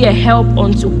privilege to be a help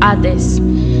unto others.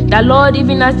 That, Lord,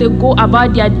 even as they go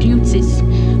about their duties,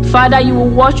 Father, you will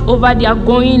watch over their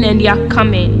going and their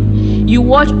coming. You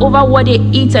watch over what they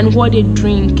eat and what they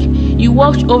drink. You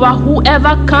watch over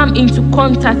whoever come into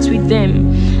contact with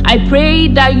them. I pray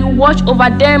that you watch over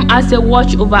them as they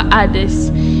watch over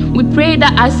others. We pray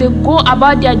that as they go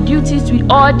about their duties with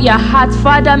all their heart,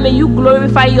 Father, may you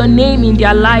glorify your name in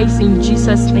their lives in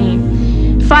Jesus'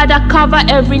 name. Father, cover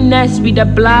every nurse with the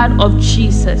blood of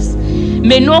Jesus.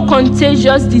 May no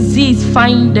contagious disease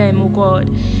find them, O God.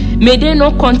 May they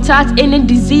not contact any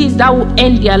disease that will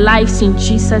end their lives in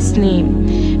Jesus'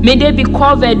 name. May they be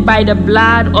covered by the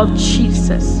blood of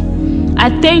Jesus. I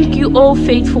thank you, O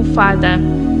faithful Father,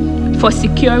 for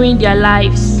securing their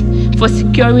lives, for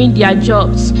securing their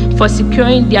jobs, for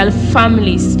securing their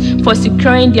families, for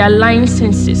securing their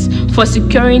licenses, for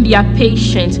securing their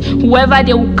patients. Whoever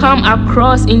they will come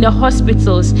across in the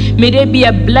hospitals, may they be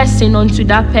a blessing unto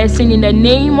that person in the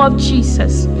name of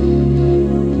Jesus.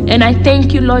 And I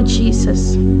thank you, Lord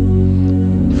Jesus,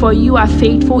 for you are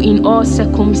faithful in all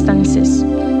circumstances.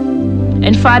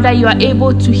 And Father, you are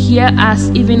able to hear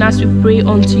us even as we pray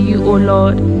unto you, O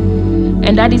Lord.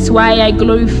 And that is why I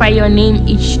glorify your name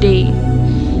each day.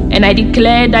 And I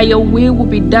declare that your will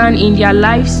be done in their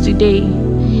lives today.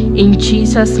 In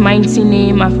Jesus' mighty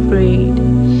name I've prayed.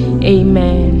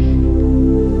 Amen.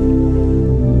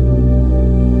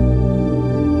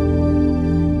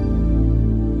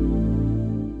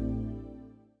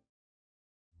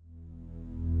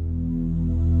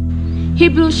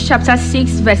 Hebrews chapter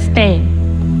 6 verse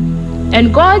 10.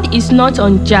 And God is not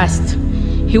unjust.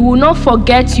 He will not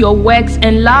forget your works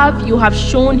and love you have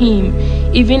shown him,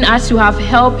 even as you have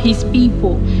helped his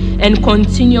people and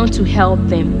continue to help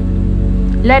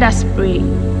them. Let us pray.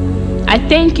 I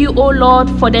thank you, O Lord,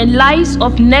 for the lives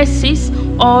of nurses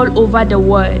all over the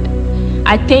world.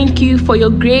 I thank you for your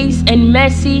grace and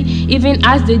mercy even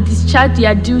as they discharge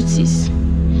their duties.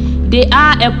 They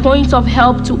are a point of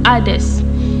help to others.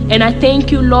 And I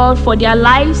thank you, Lord, for their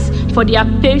lives, for their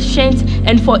patience,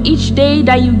 and for each day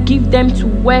that you give them to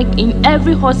work in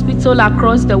every hospital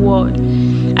across the world.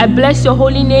 I bless your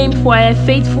holy name for a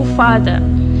faithful Father.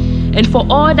 And for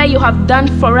all that you have done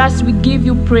for us, we give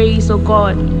you praise, O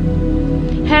God.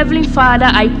 Heavenly Father,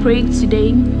 I pray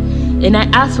today, and I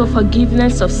ask for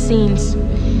forgiveness of sins.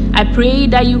 I pray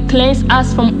that you cleanse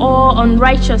us from all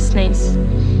unrighteousness,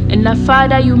 and that,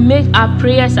 Father, you make our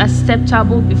prayers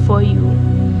acceptable before you.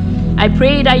 I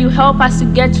pray that you help us to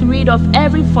get rid of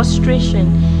every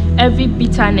frustration, every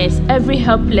bitterness, every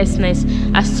helplessness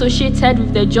associated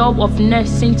with the job of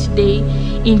nursing today,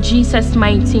 in Jesus'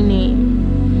 mighty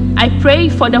name. I pray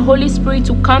for the Holy Spirit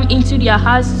to come into their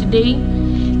hearts today,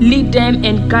 lead them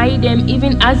and guide them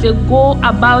even as they go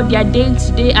about their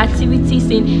day-to-day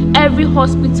activities in every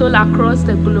hospital across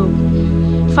the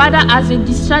globe. Father, as they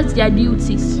discharge their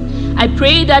duties, I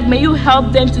pray that may you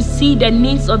help them to see the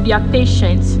needs of their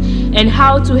patients and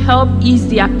how to help ease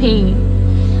their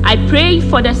pain. I pray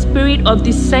for the spirit of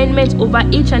discernment over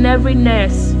each and every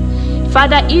nurse.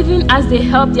 Father, even as they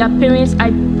help their parents,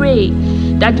 I pray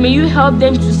that may you help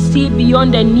them to see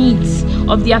beyond the needs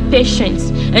of their patients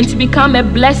and to become a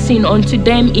blessing unto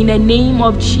them in the name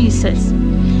of Jesus.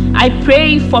 I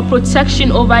pray for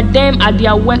protection over them at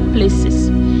their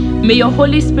workplaces. May your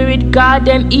Holy Spirit guard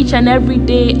them each and every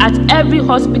day at every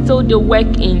hospital they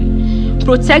work in.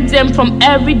 Protect them from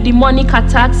every demonic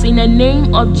attacks in the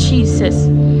name of Jesus.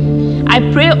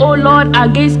 I pray, O Lord,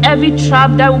 against every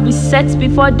trap that will be set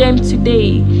before them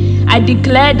today. I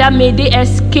declare that may they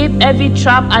escape every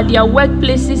trap at their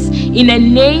workplaces in the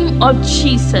name of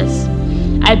Jesus.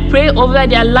 I pray over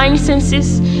their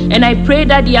licenses, and I pray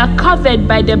that they are covered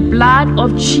by the blood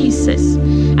of Jesus.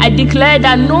 I declare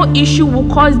that no issue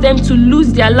will cause them to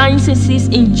lose their licenses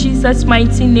in Jesus'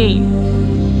 mighty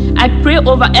name. I pray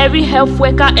over every health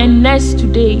worker and nurse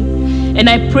today, and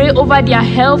I pray over their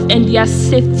health and their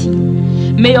safety.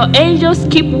 May your angels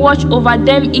keep watch over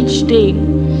them each day.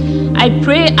 I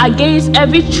pray against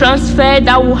every transfer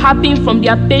that will happen from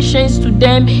their patients to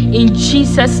them in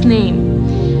Jesus'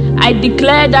 name. I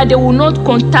declare that they will not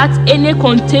contact any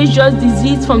contagious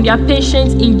disease from their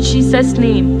patients in Jesus'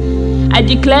 name. I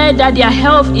declare that their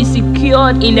health is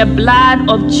secured in the blood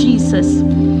of Jesus.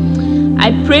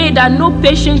 I pray that no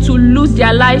patient will lose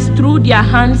their lives through their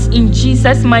hands in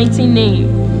Jesus' mighty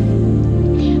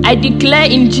name. I declare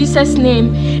in Jesus'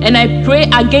 name, and I pray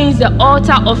against the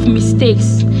altar of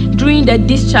mistakes during the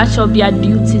discharge of their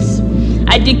duties.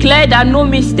 I declare that no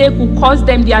mistake will cost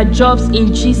them their jobs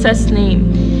in Jesus'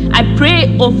 name. I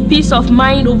pray of peace of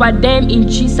mind over them in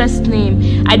Jesus'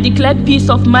 name. I declare peace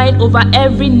of mind over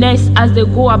every nurse as they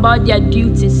go about their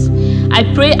duties.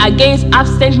 I pray against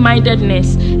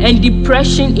absent-mindedness and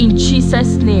depression in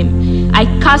Jesus' name. I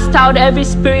cast out every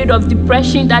spirit of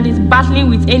depression that is battling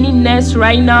with any nurse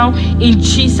right now in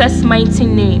Jesus' mighty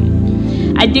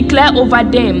name. I declare over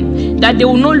them that they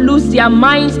will not lose their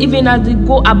minds even as they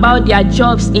go about their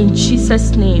jobs in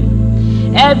Jesus' name.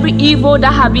 Every evil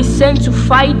that have been sent to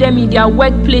fight them in their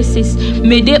workplaces,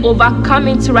 may they overcome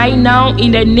it right now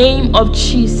in the name of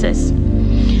Jesus.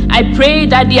 I pray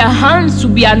that their hands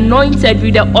will be anointed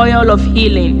with the oil of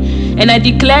healing. And I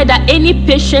declare that any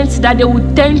patients that they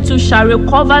will tend to shall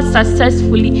recover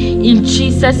successfully in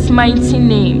Jesus' mighty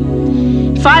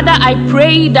name. Father, I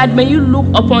pray that may you look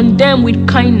upon them with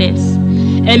kindness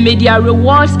and may their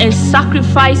rewards and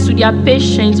sacrifice to their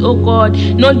patients, oh God,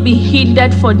 not be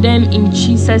hindered for them in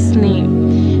Jesus'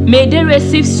 name. May they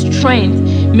receive strength,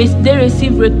 may they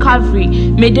receive recovery,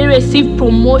 may they receive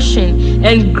promotion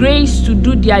and grace to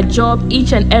do their job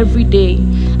each and every day.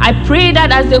 I pray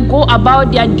that as they go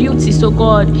about their duties, oh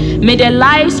God, may the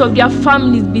lives of their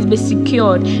families be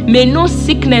secured. May no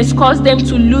sickness cause them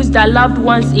to lose their loved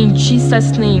ones in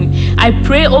Jesus' name. I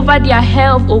pray over their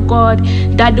health, oh God,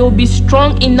 that they will be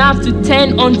strong enough to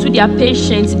tend unto their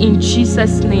patients in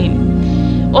Jesus'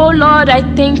 name. Oh Lord, I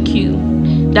thank you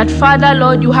that, Father,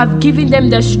 Lord, you have given them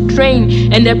the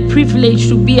strength and the privilege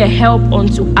to be a help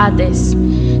unto others.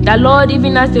 That, Lord,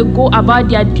 even as they go about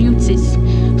their duties,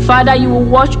 Father, you will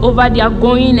watch over their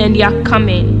going and their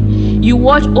coming. You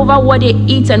watch over what they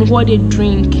eat and what they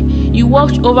drink. You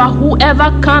watch over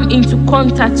whoever come into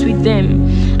contact with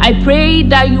them. I pray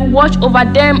that you watch over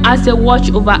them as they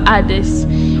watch over others.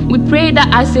 We pray that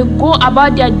as they go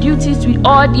about their duties with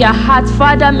all their heart,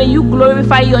 Father, may you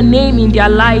glorify your name in their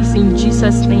lives in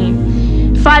Jesus'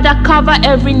 name. Father, cover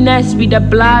every nurse with the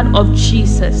blood of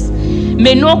Jesus.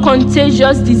 May no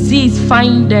contagious disease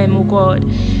find them, oh God.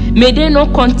 May they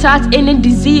not contact any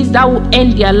disease that will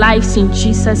end their lives in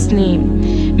Jesus'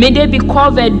 name. May they be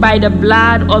covered by the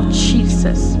blood of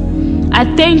Jesus. I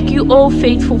thank you, oh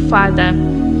faithful Father,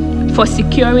 for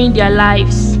securing their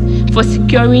lives, for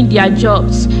securing their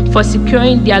jobs, for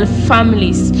securing their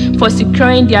families, for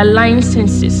securing their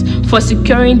licenses, for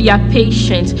securing their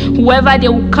patients. Whoever they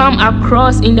will come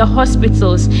across in the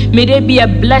hospitals, may they be a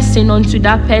blessing unto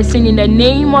that person in the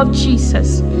name of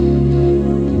Jesus.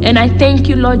 And I thank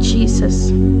you, Lord Jesus,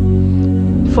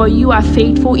 for you are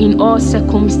faithful in all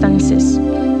circumstances.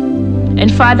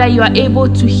 And Father, you are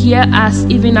able to hear us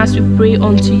even as we pray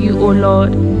unto you, O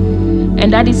Lord.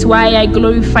 And that is why I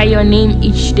glorify your name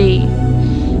each day.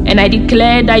 And I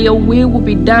declare that your will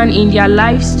be done in their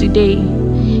lives today.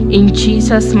 In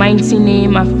Jesus' mighty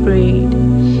name I've prayed.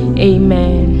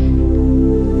 Amen.